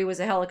Harry was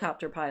a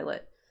helicopter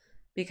pilot?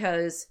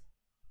 Because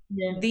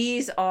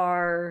these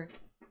are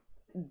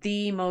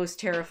the most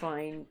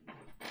terrifying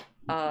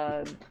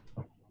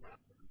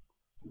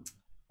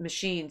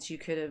machines you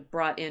could have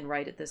brought in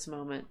right at this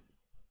moment.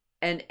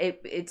 And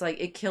it's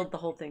like, it killed the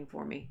whole thing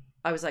for me.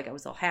 I was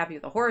all happy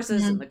with the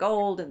horses and the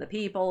gold and the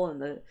people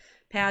and the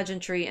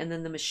pageantry. And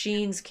then the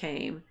machines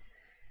came.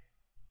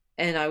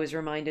 And I was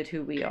reminded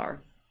who we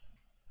are.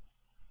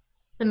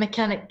 The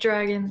mechanic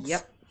dragons.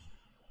 Yep.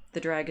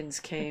 The dragons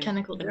came.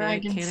 Mechanical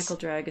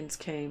dragons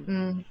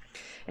came.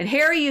 And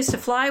Harry used to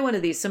fly one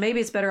of these, so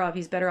maybe it's better off.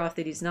 He's better off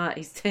that he's not.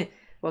 He's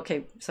well,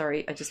 okay,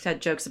 sorry. I just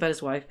had jokes about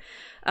his wife.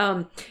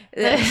 And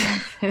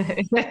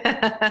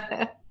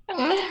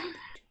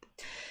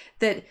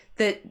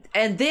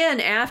then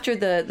after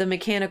the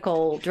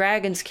mechanical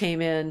dragons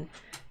came in,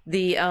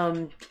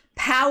 the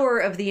power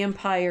of the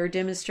Empire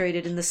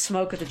demonstrated in the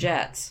smoke of the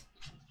jets.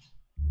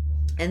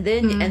 And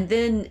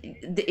then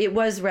it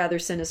was rather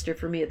sinister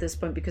for me at this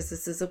point, because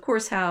this is, of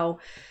course, how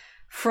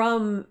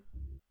from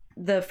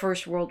the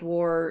First World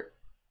War,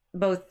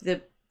 both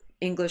the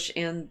English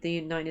and the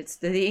United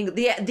States,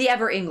 the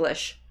ever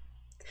English,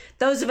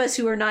 those of us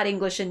who are not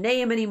English in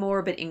name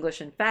anymore, but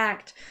English in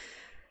fact,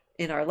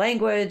 in our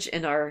language,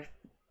 in our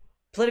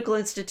political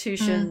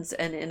institutions,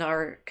 and in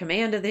our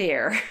command of the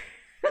air.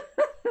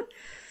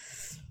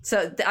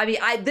 So, I mean,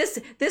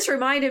 this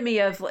reminded me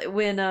of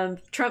when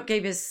Trump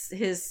gave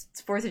his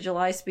 4th of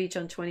July speech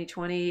on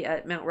 2020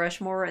 at Mount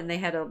Rushmore, and they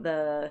had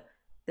the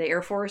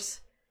Air Force.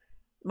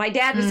 My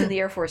dad was in the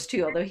Air Force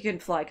too, although he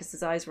couldn't fly because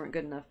his eyes weren't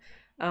good enough.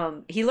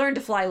 He learned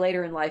to fly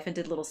later in life and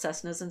did little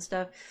Cessnas and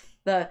stuff.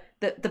 The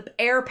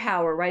air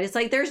power, right? It's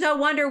like, there's no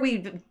wonder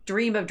we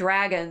dream of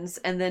dragons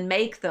and then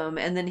make them,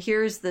 and then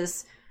here's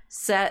this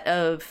set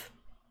of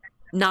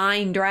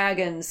 9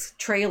 dragons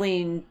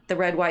trailing the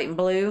red, white, and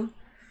blue.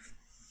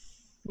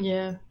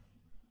 Yeah.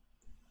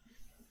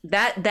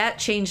 That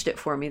changed it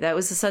for me. That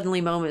was a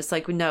suddenly moment. It's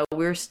like, no,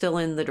 we're still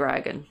in the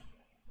dragon.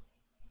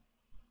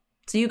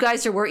 So you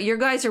guys are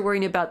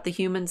worrying about the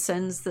human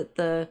sins that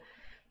the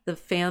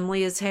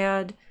family has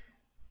had.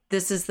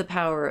 This is the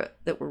power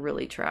that we're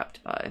really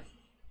trapped by.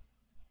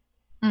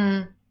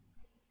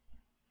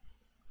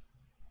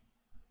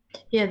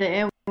 Yeah,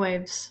 the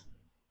airwaves.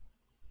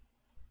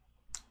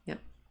 Yep.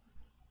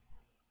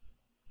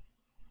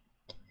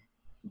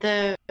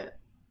 The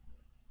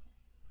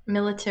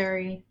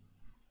military,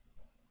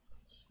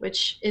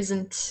 which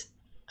isn't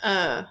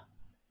I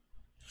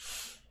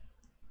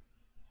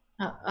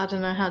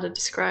don't know how to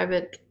describe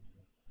it.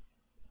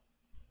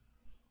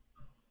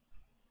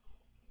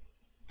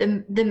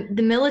 The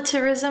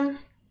militarism,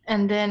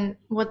 and then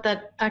what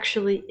that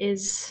actually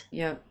is.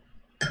 Yeah.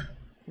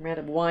 I'm out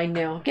of wine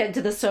now. I'm getting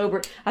to the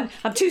sober. I'm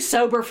too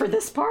sober for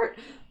this part.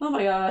 Oh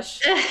my gosh.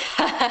 the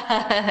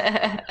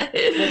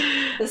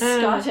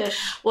Scottish.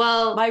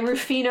 Well, my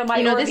Rufino,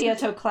 my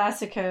Orvieto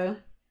Classico.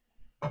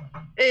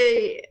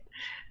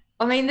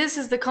 I mean, this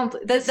is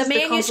the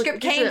manuscript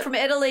came from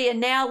Italy,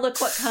 and now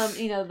look what comes.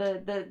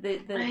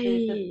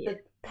 The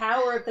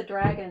power of the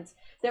dragons.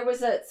 There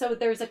was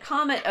a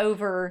comet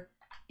over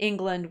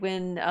England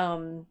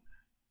when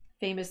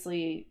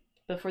famously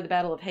before the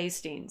Battle of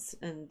Hastings,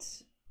 and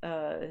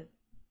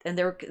and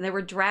there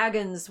were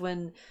dragons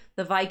when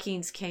the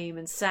Vikings came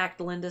and sacked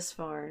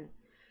Lindisfarne.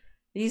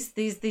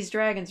 These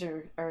dragons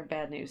are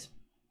bad news.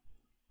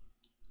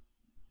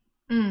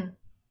 Mm.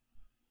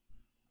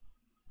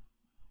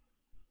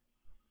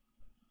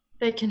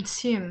 They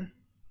consume.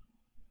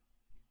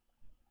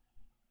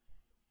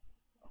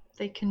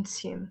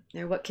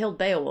 They're what killed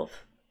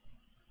Beowulf.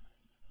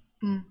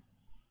 Mm.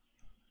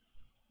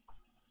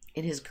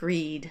 In his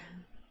greed.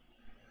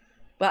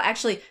 Well,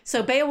 actually,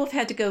 so Beowulf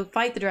had to go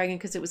fight the dragon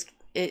because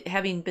it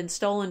having been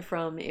stolen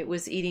from, it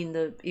was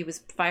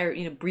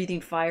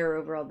breathing fire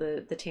over all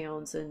the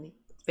towns, and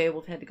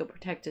Beowulf had to go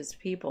protect his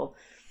people.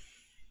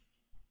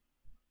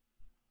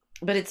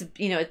 But it's,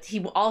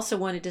 he also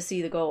wanted to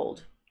see the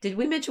gold. Did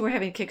we mention we're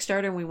having a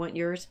Kickstarter and we want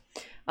yours?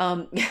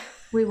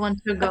 We want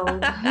your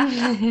gold.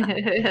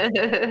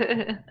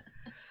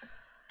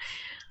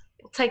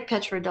 We'll take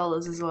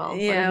petrodollars as well.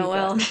 Yeah,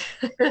 well,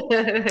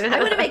 I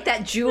want to make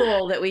that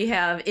jewel that we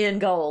have in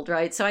gold,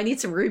 right? So I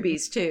need some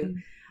rubies too.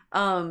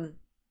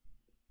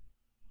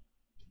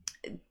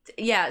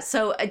 Yeah,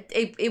 so I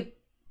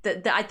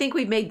think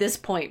we've made this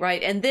point,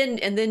 right? And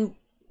then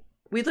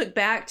we look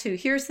back to,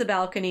 here's the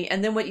balcony,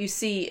 and then what you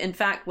see, in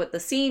fact, what the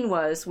scene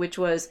was, which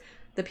was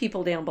the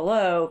people down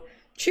below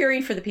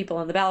cheering for the people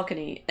on the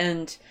balcony.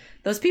 And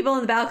those people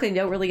on the balcony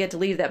don't really get to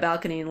leave that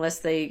balcony unless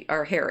they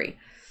are hairy.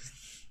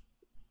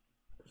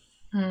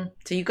 So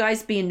you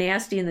guys being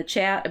nasty in the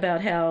chat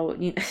about how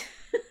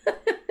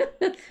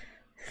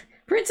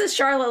Princess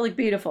Charlotte looked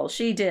beautiful.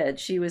 She did.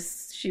 She was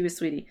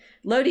sweetie.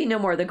 Lodi no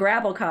more. The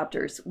gravel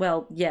copters.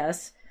 Well,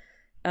 yes.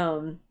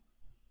 So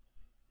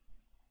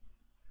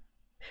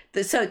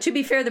to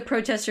be fair, the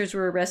protesters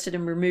were arrested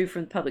and removed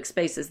from public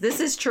spaces. This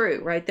is true,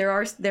 right? There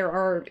are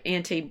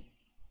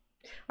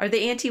are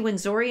they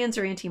anti-Windsorians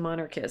or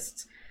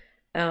anti-monarchists?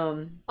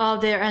 They're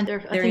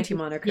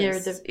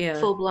anti-monarchists. Yeah,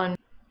 they're full-blown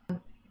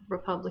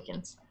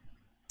Republicans,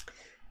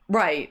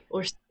 right?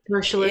 Or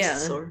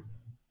socialists, or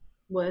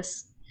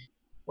worse,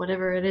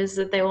 whatever it is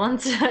that they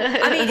want.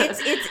 I mean,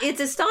 it's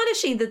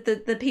astonishing that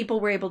the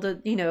people were able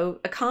to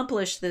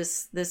accomplish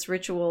this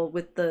ritual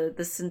with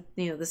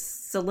the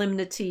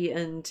solemnity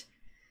and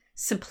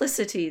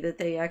simplicity that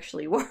they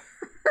actually were,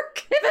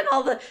 given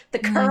all the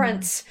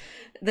currents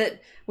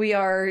that we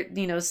are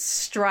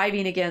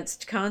striving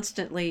against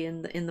constantly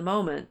in the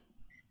moment.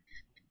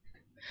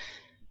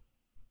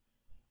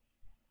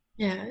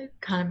 Yeah,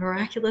 kind of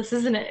miraculous,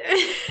 isn't it?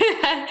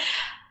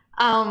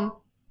 I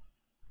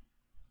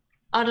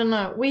don't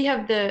know. We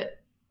have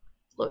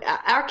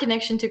our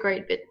connection to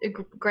Great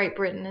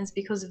Britain is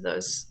because of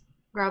those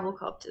gravel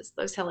copters,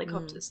 those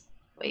helicopters.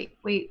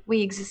 We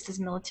exist as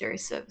military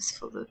service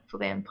for the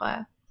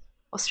Empire,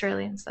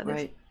 Australians. That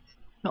right. is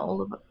not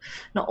all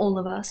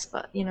of us,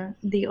 but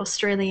the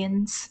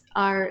Australians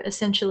are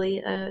essentially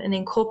an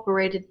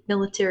incorporated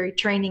military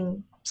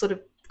training sort of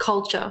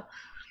culture,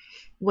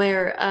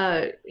 where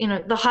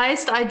the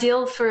highest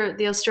ideal for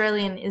the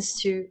Australian is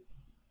to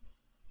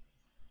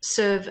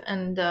serve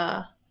and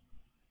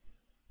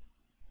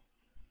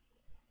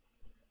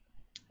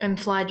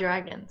fly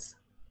dragons.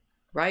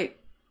 Right.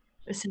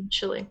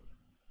 Essentially,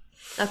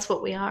 that's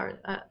what we are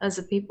as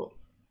a people.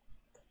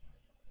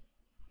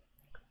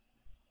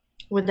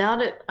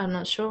 Without it, I'm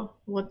not sure.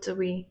 I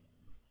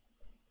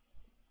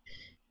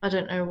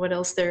don't know what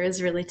else there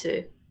is really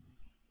to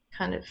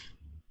kind of.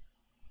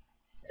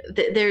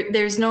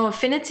 There's no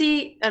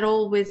affinity at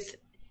all with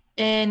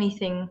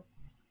anything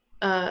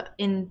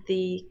in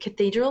the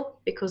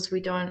cathedral, because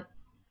we don't.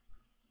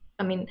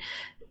 I mean,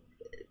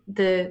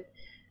 the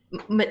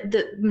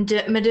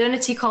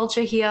modernity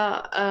culture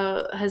here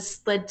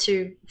has led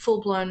to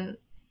full-blown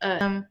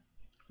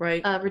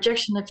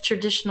rejection of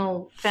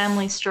traditional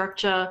family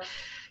structure.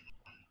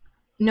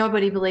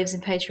 Nobody believes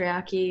in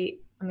patriarchy.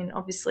 I mean,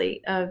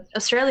 obviously,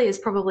 Australia is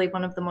probably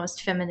one of the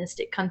most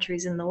feministic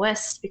countries in the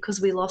West,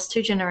 because we lost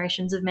 2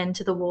 generations of men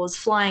to the wars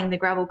flying the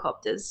gravel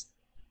copters,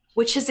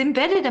 which has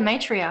embedded a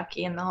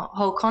matriarchy in the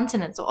whole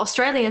continent. So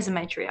Australia is a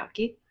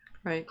matriarchy,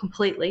 right?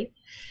 Completely.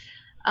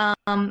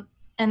 And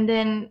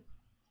then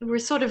we're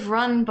sort of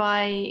run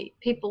by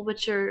people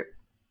which are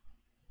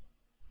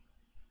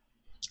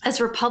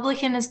as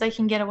Republican as they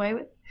can get away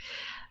with.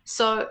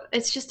 So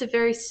it's just a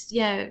very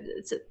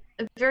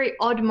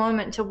odd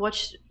moment to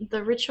watch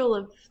the ritual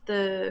of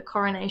the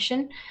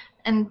coronation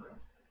and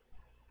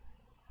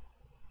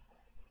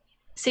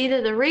see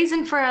that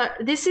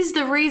this is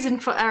the reason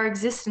for our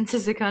existence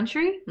as a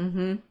country,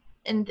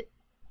 and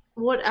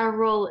what our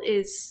role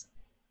is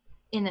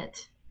in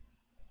it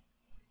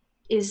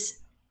is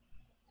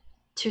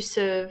to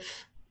serve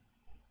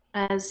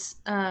as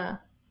of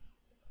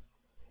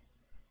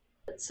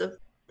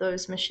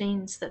those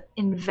machines that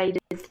invaded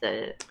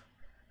the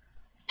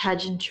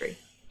pageantry.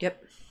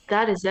 Yep.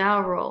 That is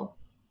our role,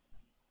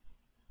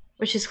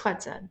 which is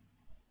quite sad.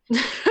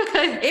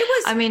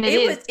 It's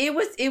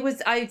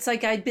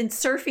like I'd been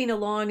surfing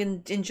along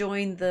and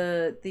enjoying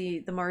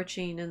the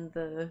marching and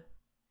the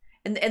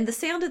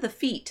sound of the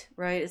feet,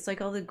 right? It's like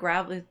all the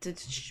gravel,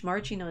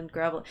 marching on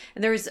gravel.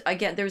 And there was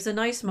a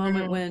nice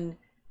moment when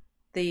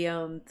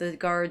the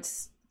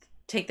guards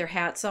take their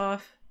hats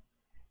off.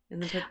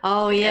 And then put,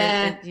 oh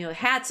yeah, and, you know,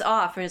 hats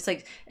off, and it's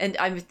like, and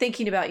I'm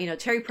thinking about, you know,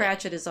 Terry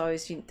Pratchett is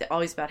always, you know,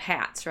 always about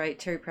hats, right?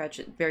 Terry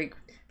Pratchett, very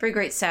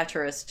great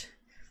satirist,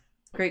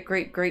 great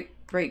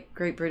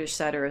British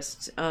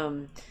satirist.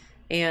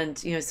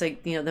 And you know, it's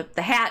like, you know,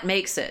 the hat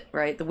makes it,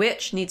 right? The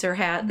witch needs her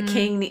hat. The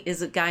king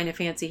is a guy in a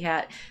fancy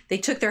hat. They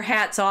took their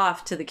hats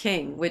off to the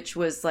king, which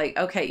was like,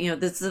 okay, you know,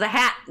 this is the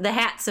hat. The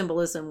hat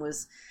symbolism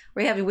was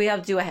we have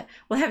to do a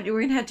we're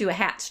gonna have to do a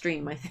hat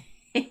stream, I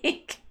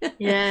think.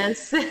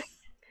 Yes.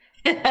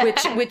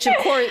 which of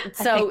course,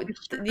 so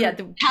yeah,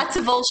 the hats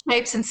of all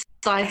shapes and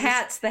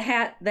sizes. The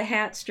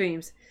hat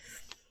streams.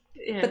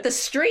 Yeah. But the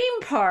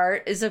stream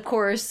part is, of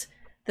course,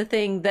 the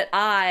thing that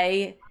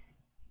I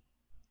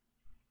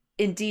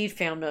indeed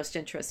found most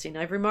interesting.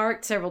 I've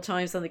remarked several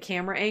times on the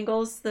camera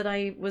angles that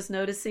I was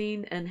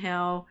noticing, and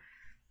how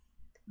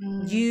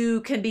you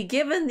can be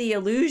given the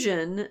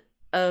illusion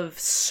of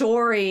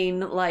soaring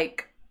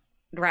like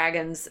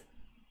dragons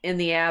in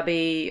the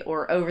abbey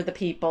or over the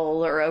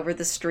people or over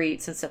the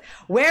streets and stuff.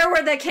 Where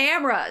were the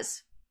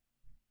cameras?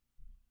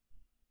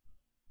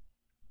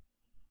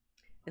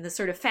 And the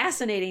sort of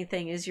fascinating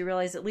thing is you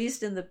realize, at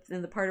least in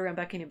the part around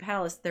Buckingham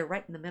Palace, they're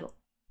right in the middle.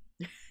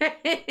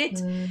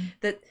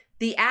 That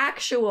the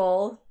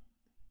actual,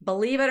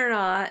 believe it or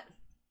not,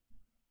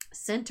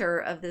 center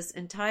of this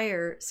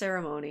entire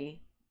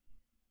ceremony,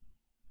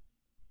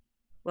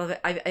 well,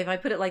 if I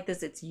put it like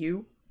this, it's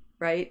you.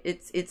 Right?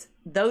 It's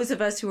those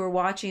of us who are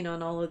watching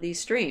on all of these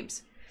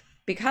streams,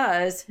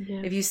 because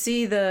if you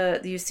see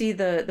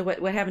the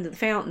what happened to the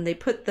fountain, they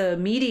put the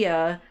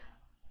media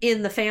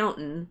in the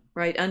fountain,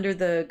 right under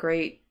the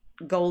great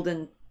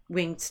golden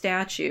winged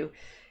statue,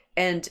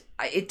 and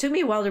it took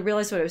me a while to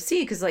realize what I was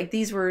seeing, because like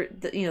these were,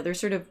 you know, they're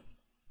sort of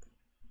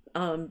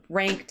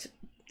ranked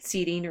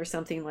seating or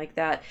something like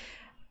that.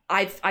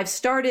 I've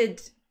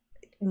started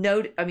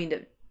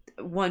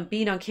one,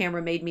 being on camera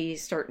made me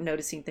start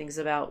noticing things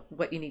about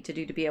what you need to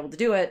do to be able to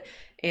do it.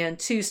 And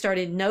two,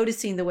 started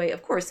noticing the way,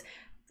 of course,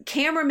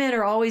 cameramen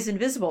are always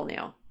invisible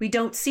now. We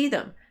don't see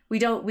them. We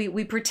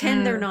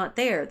pretend they're not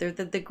there. They're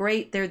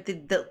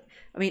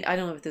I mean, I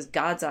don't know if this is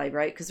God's eye,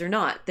 right? Because they're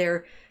not.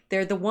 They're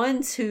the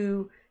ones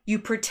who you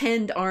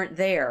pretend aren't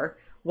there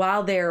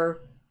while they're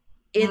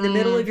in the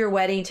middle of your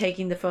wedding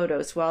taking the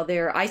photos, while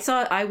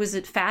I was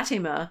at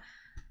Fatima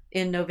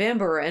in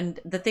November,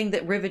 and the thing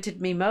that riveted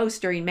me most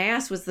during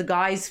Mass was the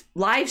guys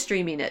live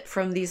streaming it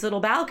from these little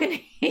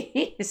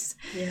balconies.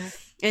 Yeah.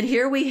 And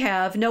here we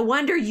have, no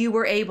wonder you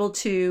were able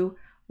to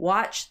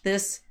watch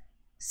this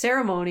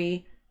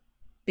ceremony,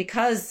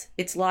 because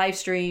it's live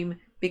stream,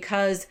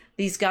 because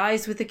these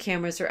guys with the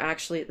cameras are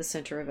actually at the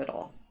center of it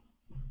all.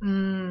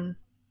 Now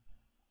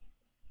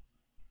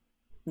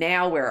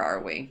where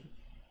are we?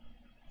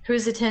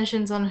 Whose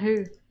attention's on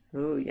who?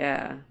 Oh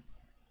yeah.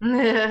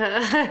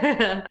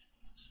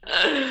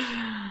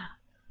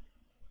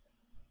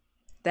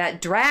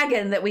 That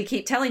dragon that we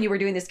keep telling you we're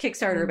doing this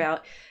Kickstarter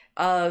about,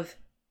 of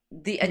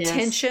the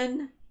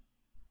attention,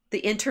 the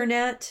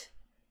internet,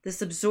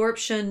 this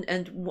absorption.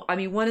 And I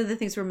mean, one of the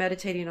things we're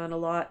meditating on a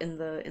lot in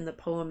the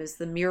poem is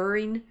the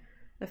mirroring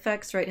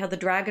effects, right? How the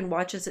dragon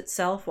watches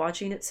itself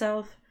watching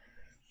itself.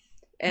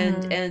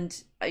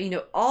 And you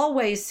know,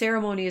 always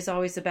ceremony is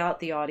always about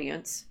the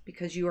audience,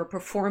 because you are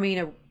performing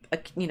a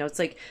you know, it's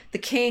like the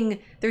king.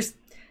 There's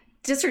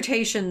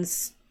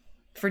dissertations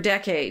for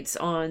decades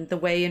on the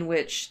way in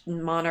which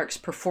monarchs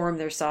perform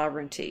their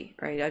sovereignty,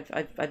 right?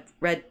 I've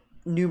read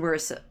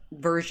numerous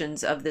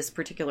versions of this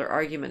particular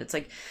argument. It's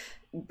like,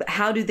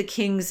 how do the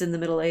kings in the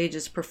Middle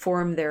Ages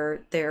perform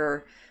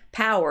their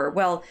power?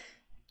 Well,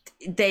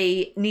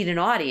 they need an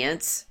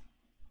audience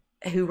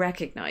who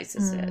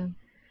recognizes it,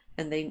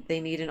 and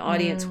they need an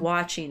audience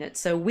watching it.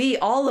 So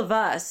all of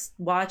us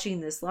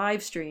watching this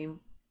live stream,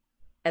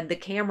 and the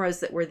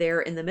cameras that were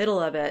there in the middle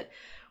of it,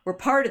 were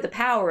part of the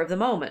power of the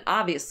moment,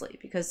 obviously,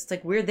 because it's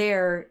like we're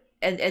there.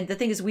 And the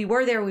thing is, we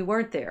were there and we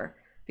weren't there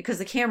because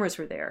the cameras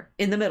were there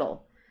in the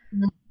middle,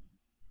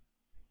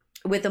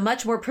 with a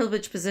much more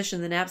privileged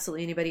position than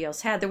absolutely anybody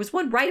else had. There was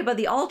one right above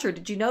the altar.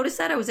 Did you notice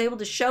that? I was able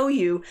to show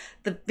you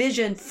the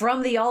vision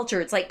from the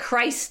altar. It's like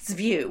Christ's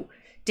view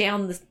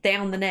down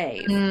the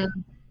nave.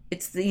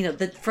 It's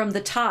from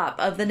the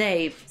top of the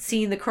nave,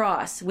 seeing the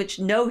cross, which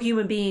no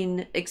human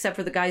being, except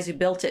for the guys who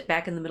built it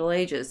back in the Middle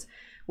Ages,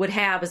 would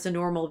have as a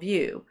normal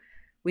view.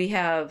 We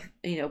have,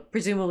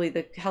 presumably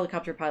the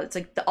helicopter pilots,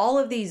 like all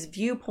of these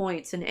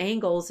viewpoints and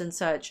angles and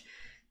such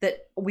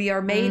that we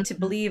are made to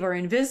believe are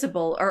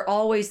invisible, are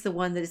always the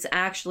one that is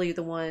actually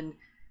the one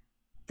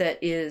that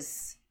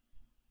is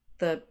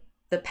the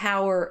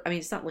power. I mean,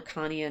 it's not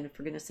Lacanian,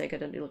 for goodness sake, I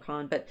don't do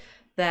Lacan, but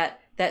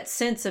that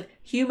sense of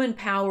human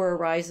power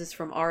arises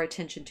from our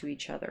attention to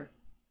each other.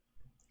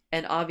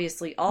 And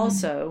obviously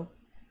also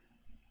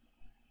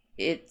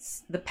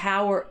it's the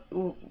power,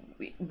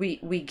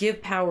 we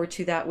give power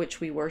to that which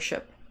we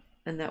worship,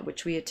 and that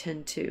which we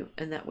attend to,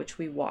 and that which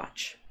we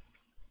watch.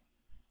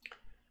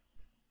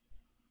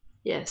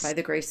 Yes. By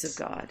the grace of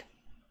God.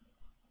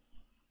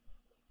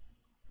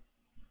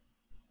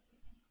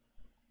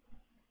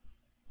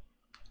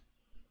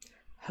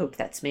 hope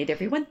that's made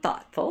everyone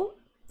thoughtful.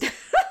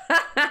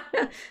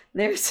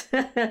 There's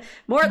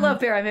more love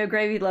bear. I'm a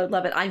gravy load.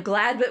 Love it. I'm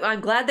glad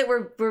that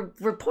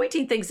we're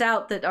pointing things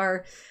out that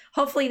are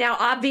hopefully now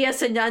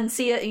obvious and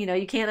unsee it.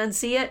 You can't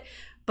unsee it,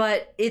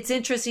 but it's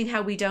interesting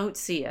how we don't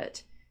see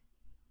it.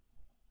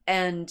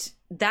 And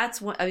that's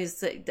what I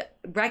was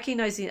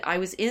recognizing. I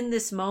was in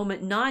this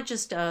moment, not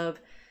just of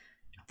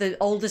the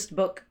oldest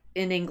book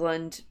in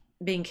England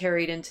being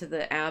carried into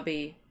the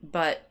Abbey,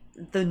 but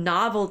the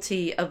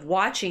novelty of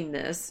watching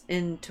this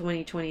in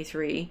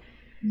 2023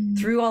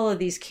 through all of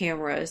these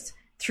cameras,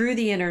 through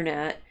the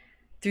internet,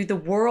 through the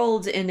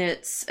world in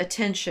its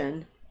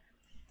attention,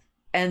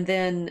 and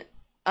then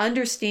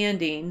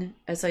understanding,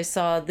 as I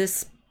saw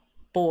this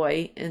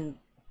boy in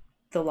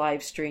the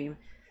live stream,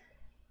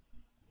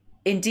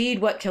 indeed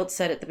what Kilt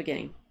said at the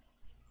beginning,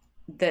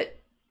 that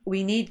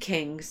we need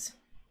kings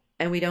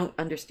and we don't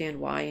understand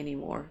why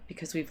anymore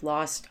because we've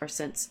lost our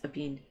sense of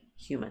being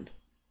human.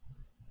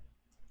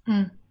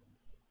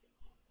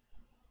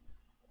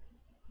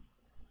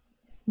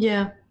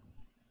 Yeah.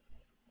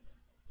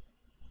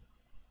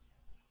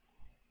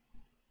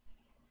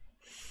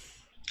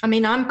 I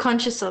mean, I'm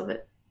conscious of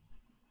it.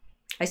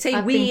 I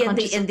say we in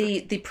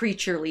the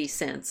preacherly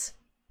sense.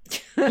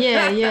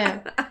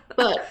 Yeah.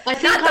 But I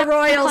think not the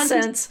royal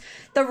sense.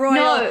 The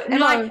royal.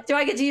 No. Do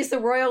I get to use the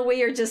royal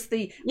we or just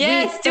the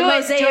yes? We, do the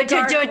it. Mosaic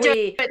Do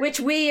it. Which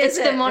we is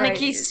it's it? the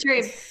monarchy right?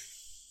 stream.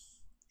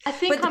 I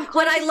think but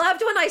what I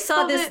loved when I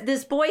saw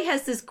this boy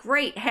has this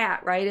great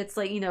hat, right? It's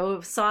like,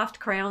 a soft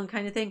crown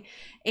kind of thing.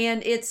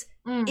 And it's,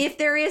 if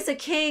there is a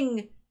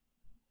king,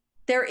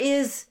 there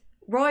is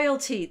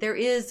royalty. There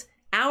is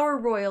our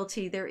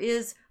royalty. There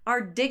is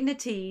our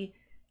dignity.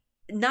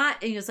 Not,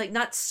 it's like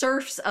not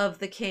serfs of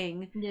the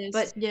king,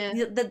 but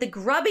the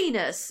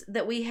grubbiness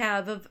that we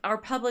have of our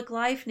public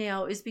life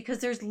now is because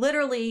there's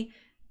literally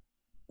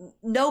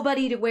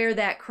nobody to wear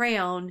that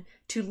crown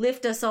to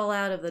lift us all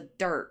out of the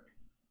dirt.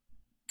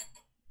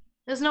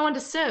 There's no one to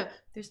serve.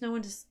 There's no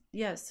one to,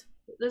 yes.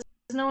 There's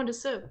no one to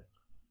serve.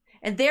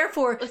 And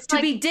therefore,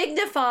 be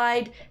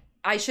dignified,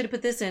 I should have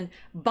put this in,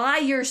 by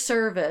your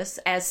service,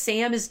 as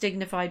Sam is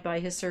dignified by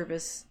his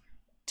service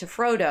to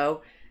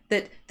Frodo,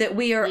 that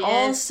we are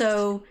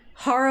also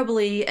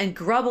horribly and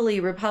grubbily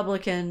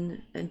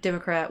Republican and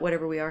Democrat,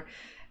 whatever we are,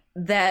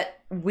 that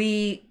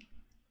we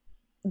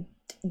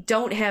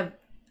don't have,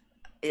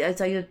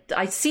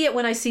 I see it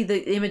when I see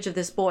the image of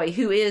this boy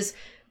who is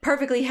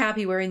perfectly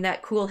happy wearing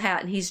that cool hat,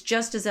 and he's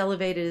just as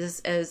elevated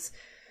as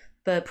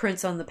the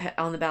prince on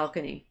the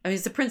balcony. I mean,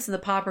 it's the prince and the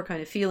pauper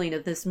kind of feeling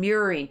of this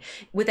mirroring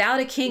without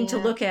a king to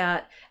look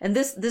at. And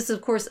this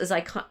of course is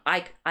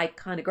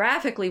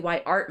iconographically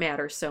why art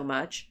matters so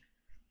much.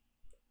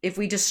 If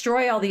we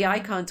destroy all the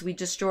icons, we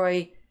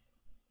destroy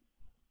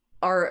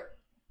our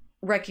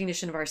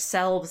recognition of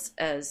ourselves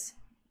as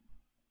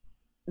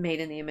made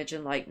in the image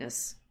and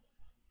likeness.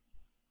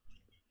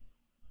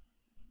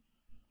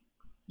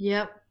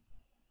 Yep.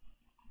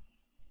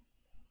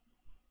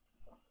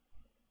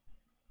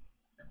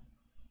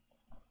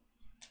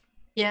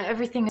 Yeah,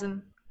 everything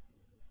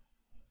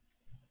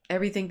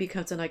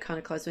becomes an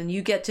iconoclasm, and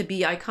you get to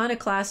be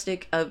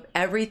iconoclastic of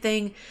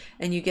everything,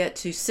 and you get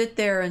to sit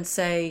there and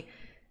say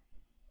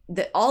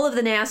that all of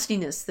the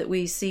nastiness that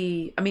we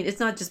see, I mean, it's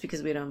not just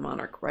because we don't have a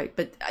monarch, right?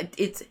 But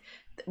it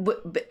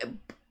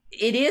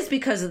is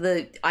because of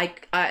the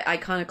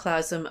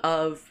iconoclasm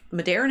of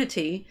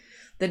modernity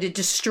that it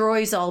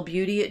destroys all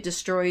beauty, it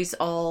destroys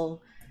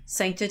all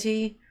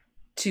sanctity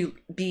to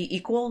be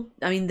equal.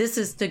 I mean, this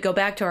is to go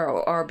back to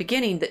our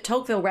beginning, that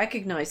Tocqueville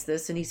recognized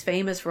this, and he's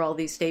famous for all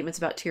these statements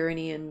about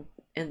tyranny and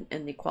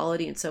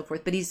equality and so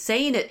forth. But he's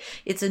saying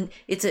it's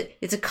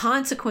a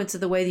consequence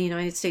of the way the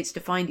United States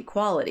defined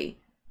equality.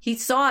 He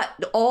saw it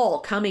all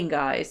coming,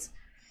 guys.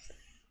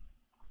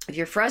 If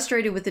you're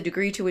frustrated with the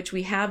degree to which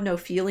we have no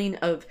feeling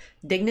of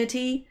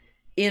dignity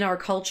in our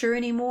culture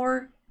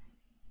anymore,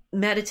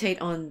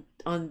 meditate on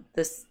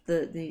this,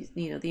 the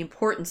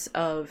importance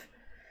of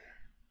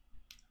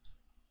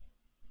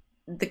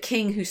the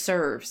king who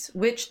serves,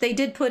 which they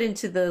did put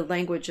into the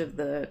language of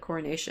the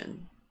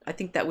coronation. I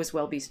think that was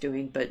Welby's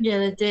doing, but yeah,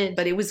 they did.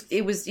 But it was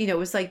it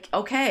was like,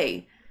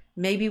 okay,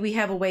 maybe we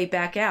have a way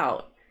back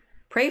out.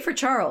 Pray for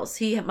Charles.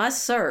 He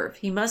must serve.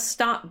 He must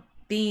stop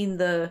being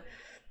the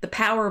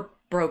power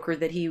broker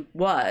that he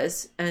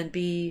was and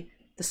be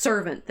the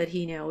servant that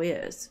he now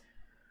is.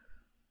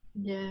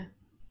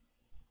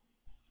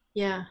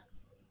 Yeah.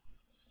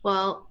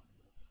 Well,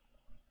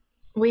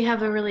 we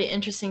have a really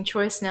interesting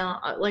choice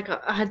now. Like,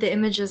 I had the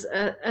images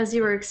as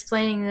you were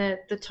explaining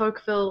the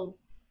Tocqueville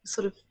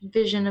sort of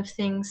vision of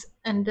things,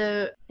 and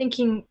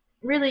thinking,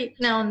 really,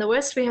 now in the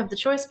West we have the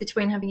choice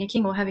between having a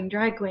king or having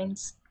drag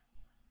queens.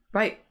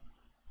 Right.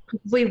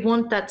 We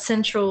want that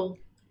central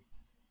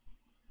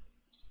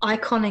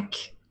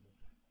iconic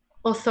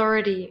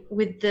authority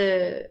with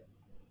the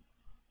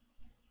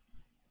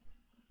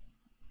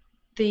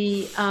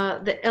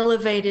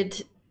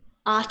elevated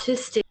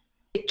artistic,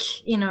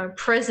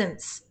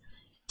 presence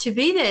to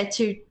be there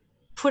to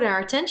put our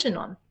attention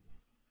on.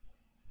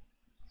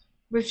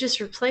 We've just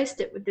replaced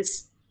it with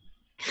this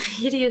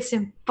hideous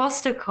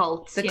imposter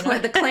cults.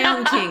 The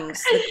clown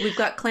kings. We've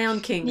got clown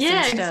kings.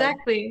 Yeah, instead.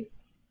 exactly.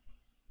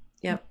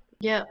 Yep.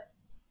 Yep.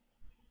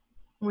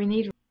 We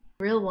need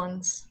real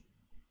ones.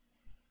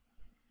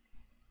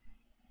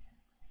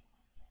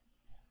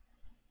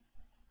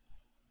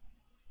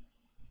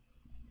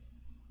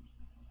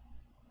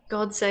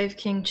 God save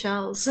King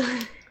Charles.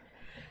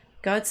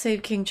 God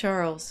save King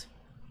Charles.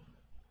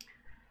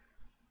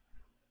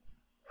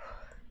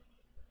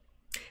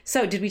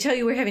 So, did we tell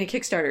you we're having a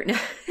Kickstarter?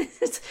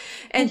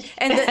 and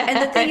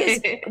the thing is,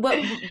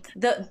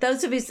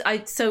 those of us,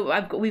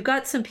 we've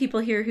got some people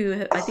here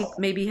who I think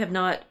maybe have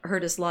not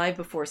heard us live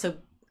before. So,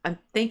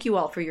 thank you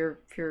all for your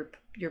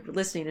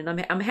listening, and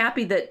I'm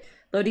happy that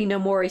Lodi No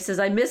More. He says,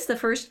 I missed the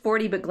first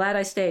 40, but glad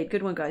I stayed.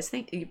 Good one, guys.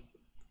 Thank you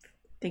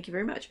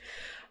very much.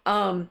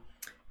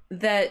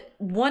 That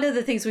one of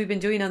the things we've been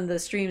doing on the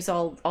streams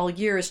all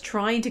year is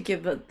trying to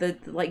give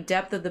the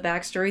depth of the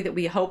backstory that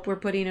we hope we're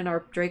putting in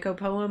our Draco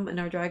poem and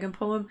our dragon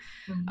poem.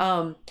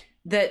 Mm-hmm.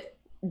 That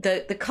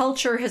the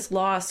culture has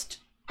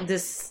lost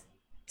this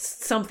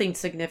something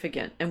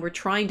significant, and we're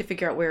trying to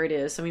figure out where it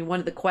is. I mean,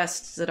 one of the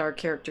quests that our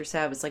characters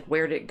have is like,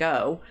 where did it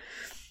go?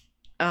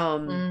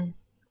 And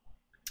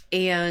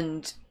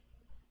the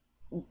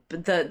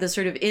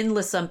sort of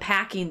endless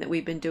unpacking that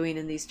we've been doing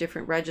in these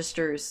different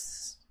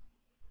registers.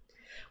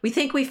 We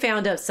think we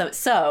found out,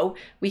 so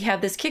we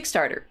have this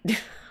Kickstarter,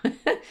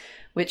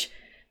 which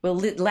will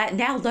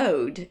now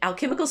load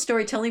Alchemical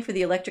Storytelling for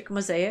the Electric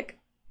Mosaic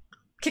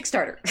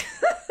Kickstarter,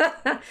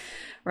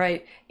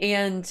 right?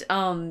 And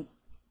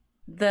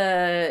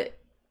the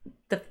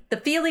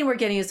feeling we're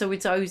getting is, so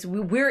it's always,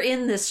 we're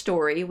in this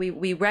story.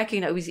 We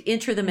recognize, we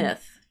enter the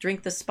myth,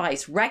 drink the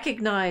spice,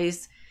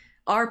 recognize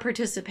our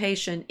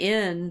participation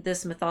in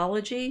this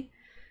mythology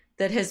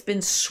that has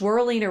been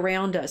swirling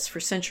around us for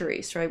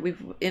centuries, right?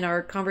 In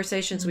our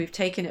conversations, we've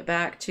taken it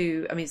back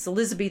to, I mean, it's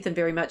Elizabethan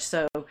very much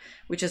so,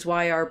 which is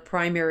why our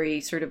primary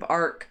sort of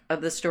arc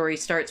of the story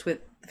starts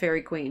with the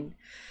Fairy Queen,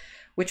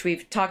 which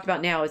we've talked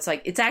about now. It's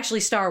like, it's actually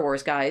Star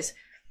Wars, guys.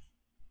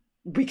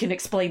 We can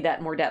explain that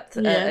in more depth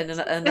in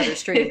another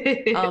stream.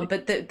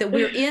 But that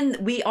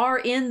we are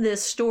in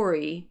this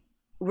story,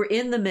 we're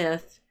in the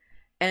myth,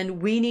 and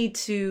we need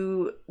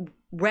to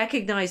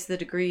recognize the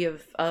degree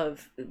of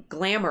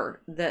glamour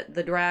that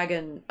the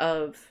dragon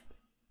of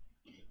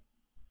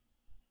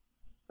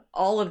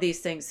all of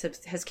these things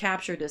has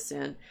captured us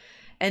in.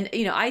 And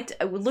I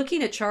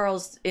looking at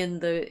Charles in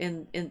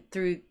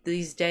through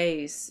these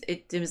days,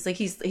 it was like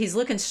he's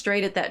looking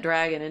straight at that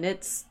dragon, and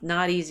it's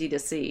not easy to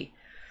see.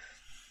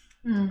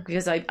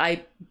 Because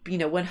I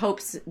one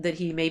hopes that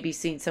he may be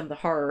seeing some of the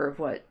horror of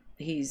what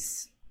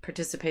he's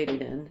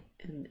participated in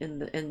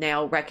and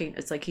now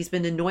it's like he's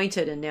been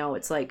anointed, and now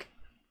it's like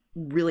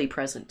really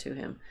present to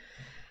him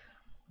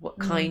what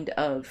kind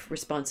of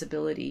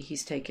responsibility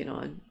he's taken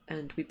on.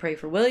 And we pray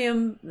for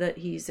William that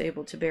he's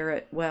able to bear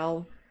it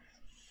well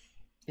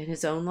in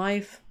his own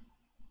life.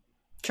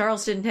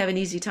 Charles didn't have an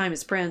easy time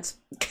as prince.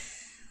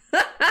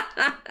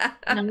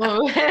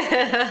 No.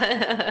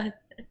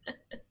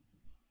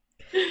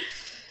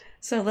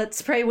 So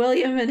let's pray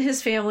William and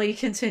his family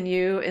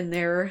continue in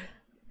their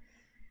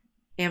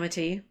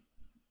amity.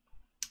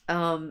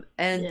 And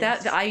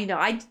yes.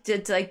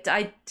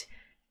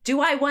 Do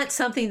I want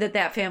something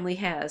that family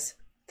has?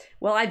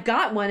 Well, I've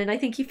got one, and I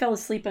think he fell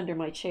asleep under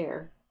my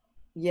chair.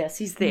 Yes,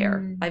 he's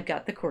there. I've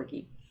got the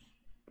corgi.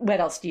 What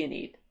else do you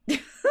need?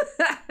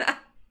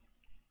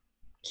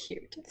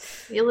 Cute.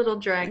 Your little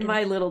dragon.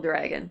 My little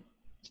dragon.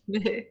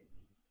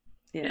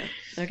 Yeah.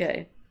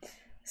 Okay.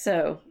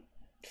 So,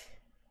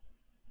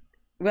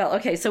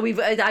 so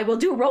I will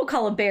do a roll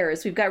call of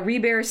bears. We've got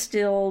Rebear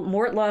still,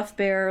 Mortloff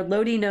Bear,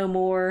 Lodi No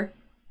More,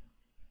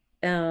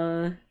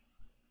 and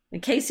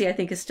Casey I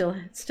think is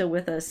still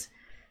with us,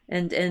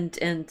 and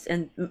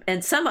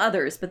some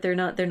others, but they're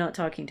not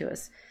talking to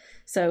us.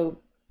 So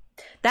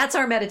that's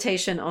our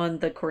meditation on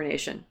the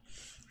coronation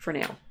for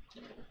now.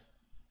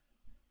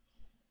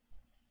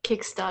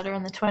 Kickstarter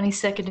on the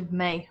 22nd of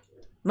May.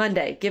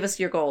 Monday. Give us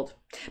your gold.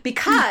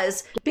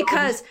 Because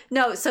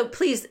no, so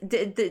please,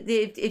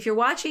 if you're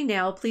watching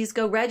now, please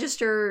go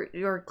register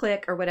or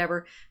click or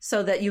whatever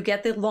so that you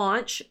get the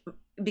launch,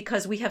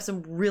 because we have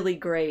some really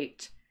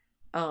great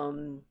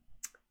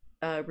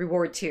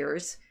reward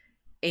tiers,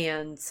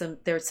 and some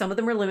of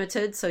them are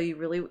limited, so you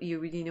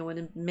really want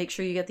to make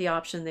sure you get the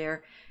option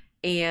there.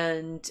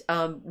 And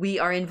we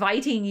are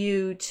inviting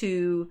you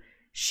to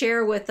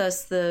share with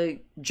us the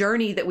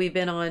journey that we've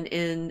been on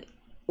in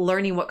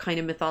learning what kind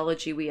of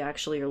mythology we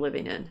actually are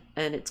living in,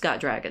 and it's got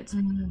dragons.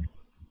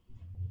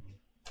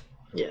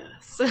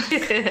 Yes.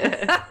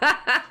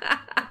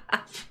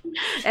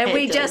 And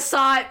we just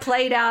saw it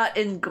played out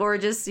in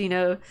gorgeous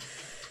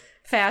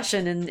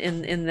fashion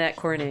in that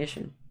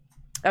coronation.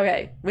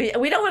 Okay, we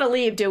don't want to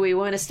leave, do we? We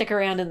want to stick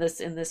around in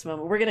this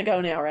moment. We're gonna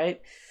go now,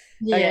 right?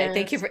 Yeah. Okay,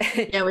 thank you for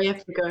yeah, we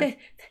have to go.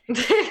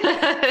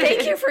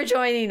 Thank you for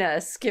joining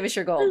us. Give us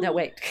your gold. No,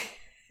 wait.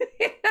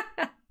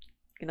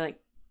 Good night.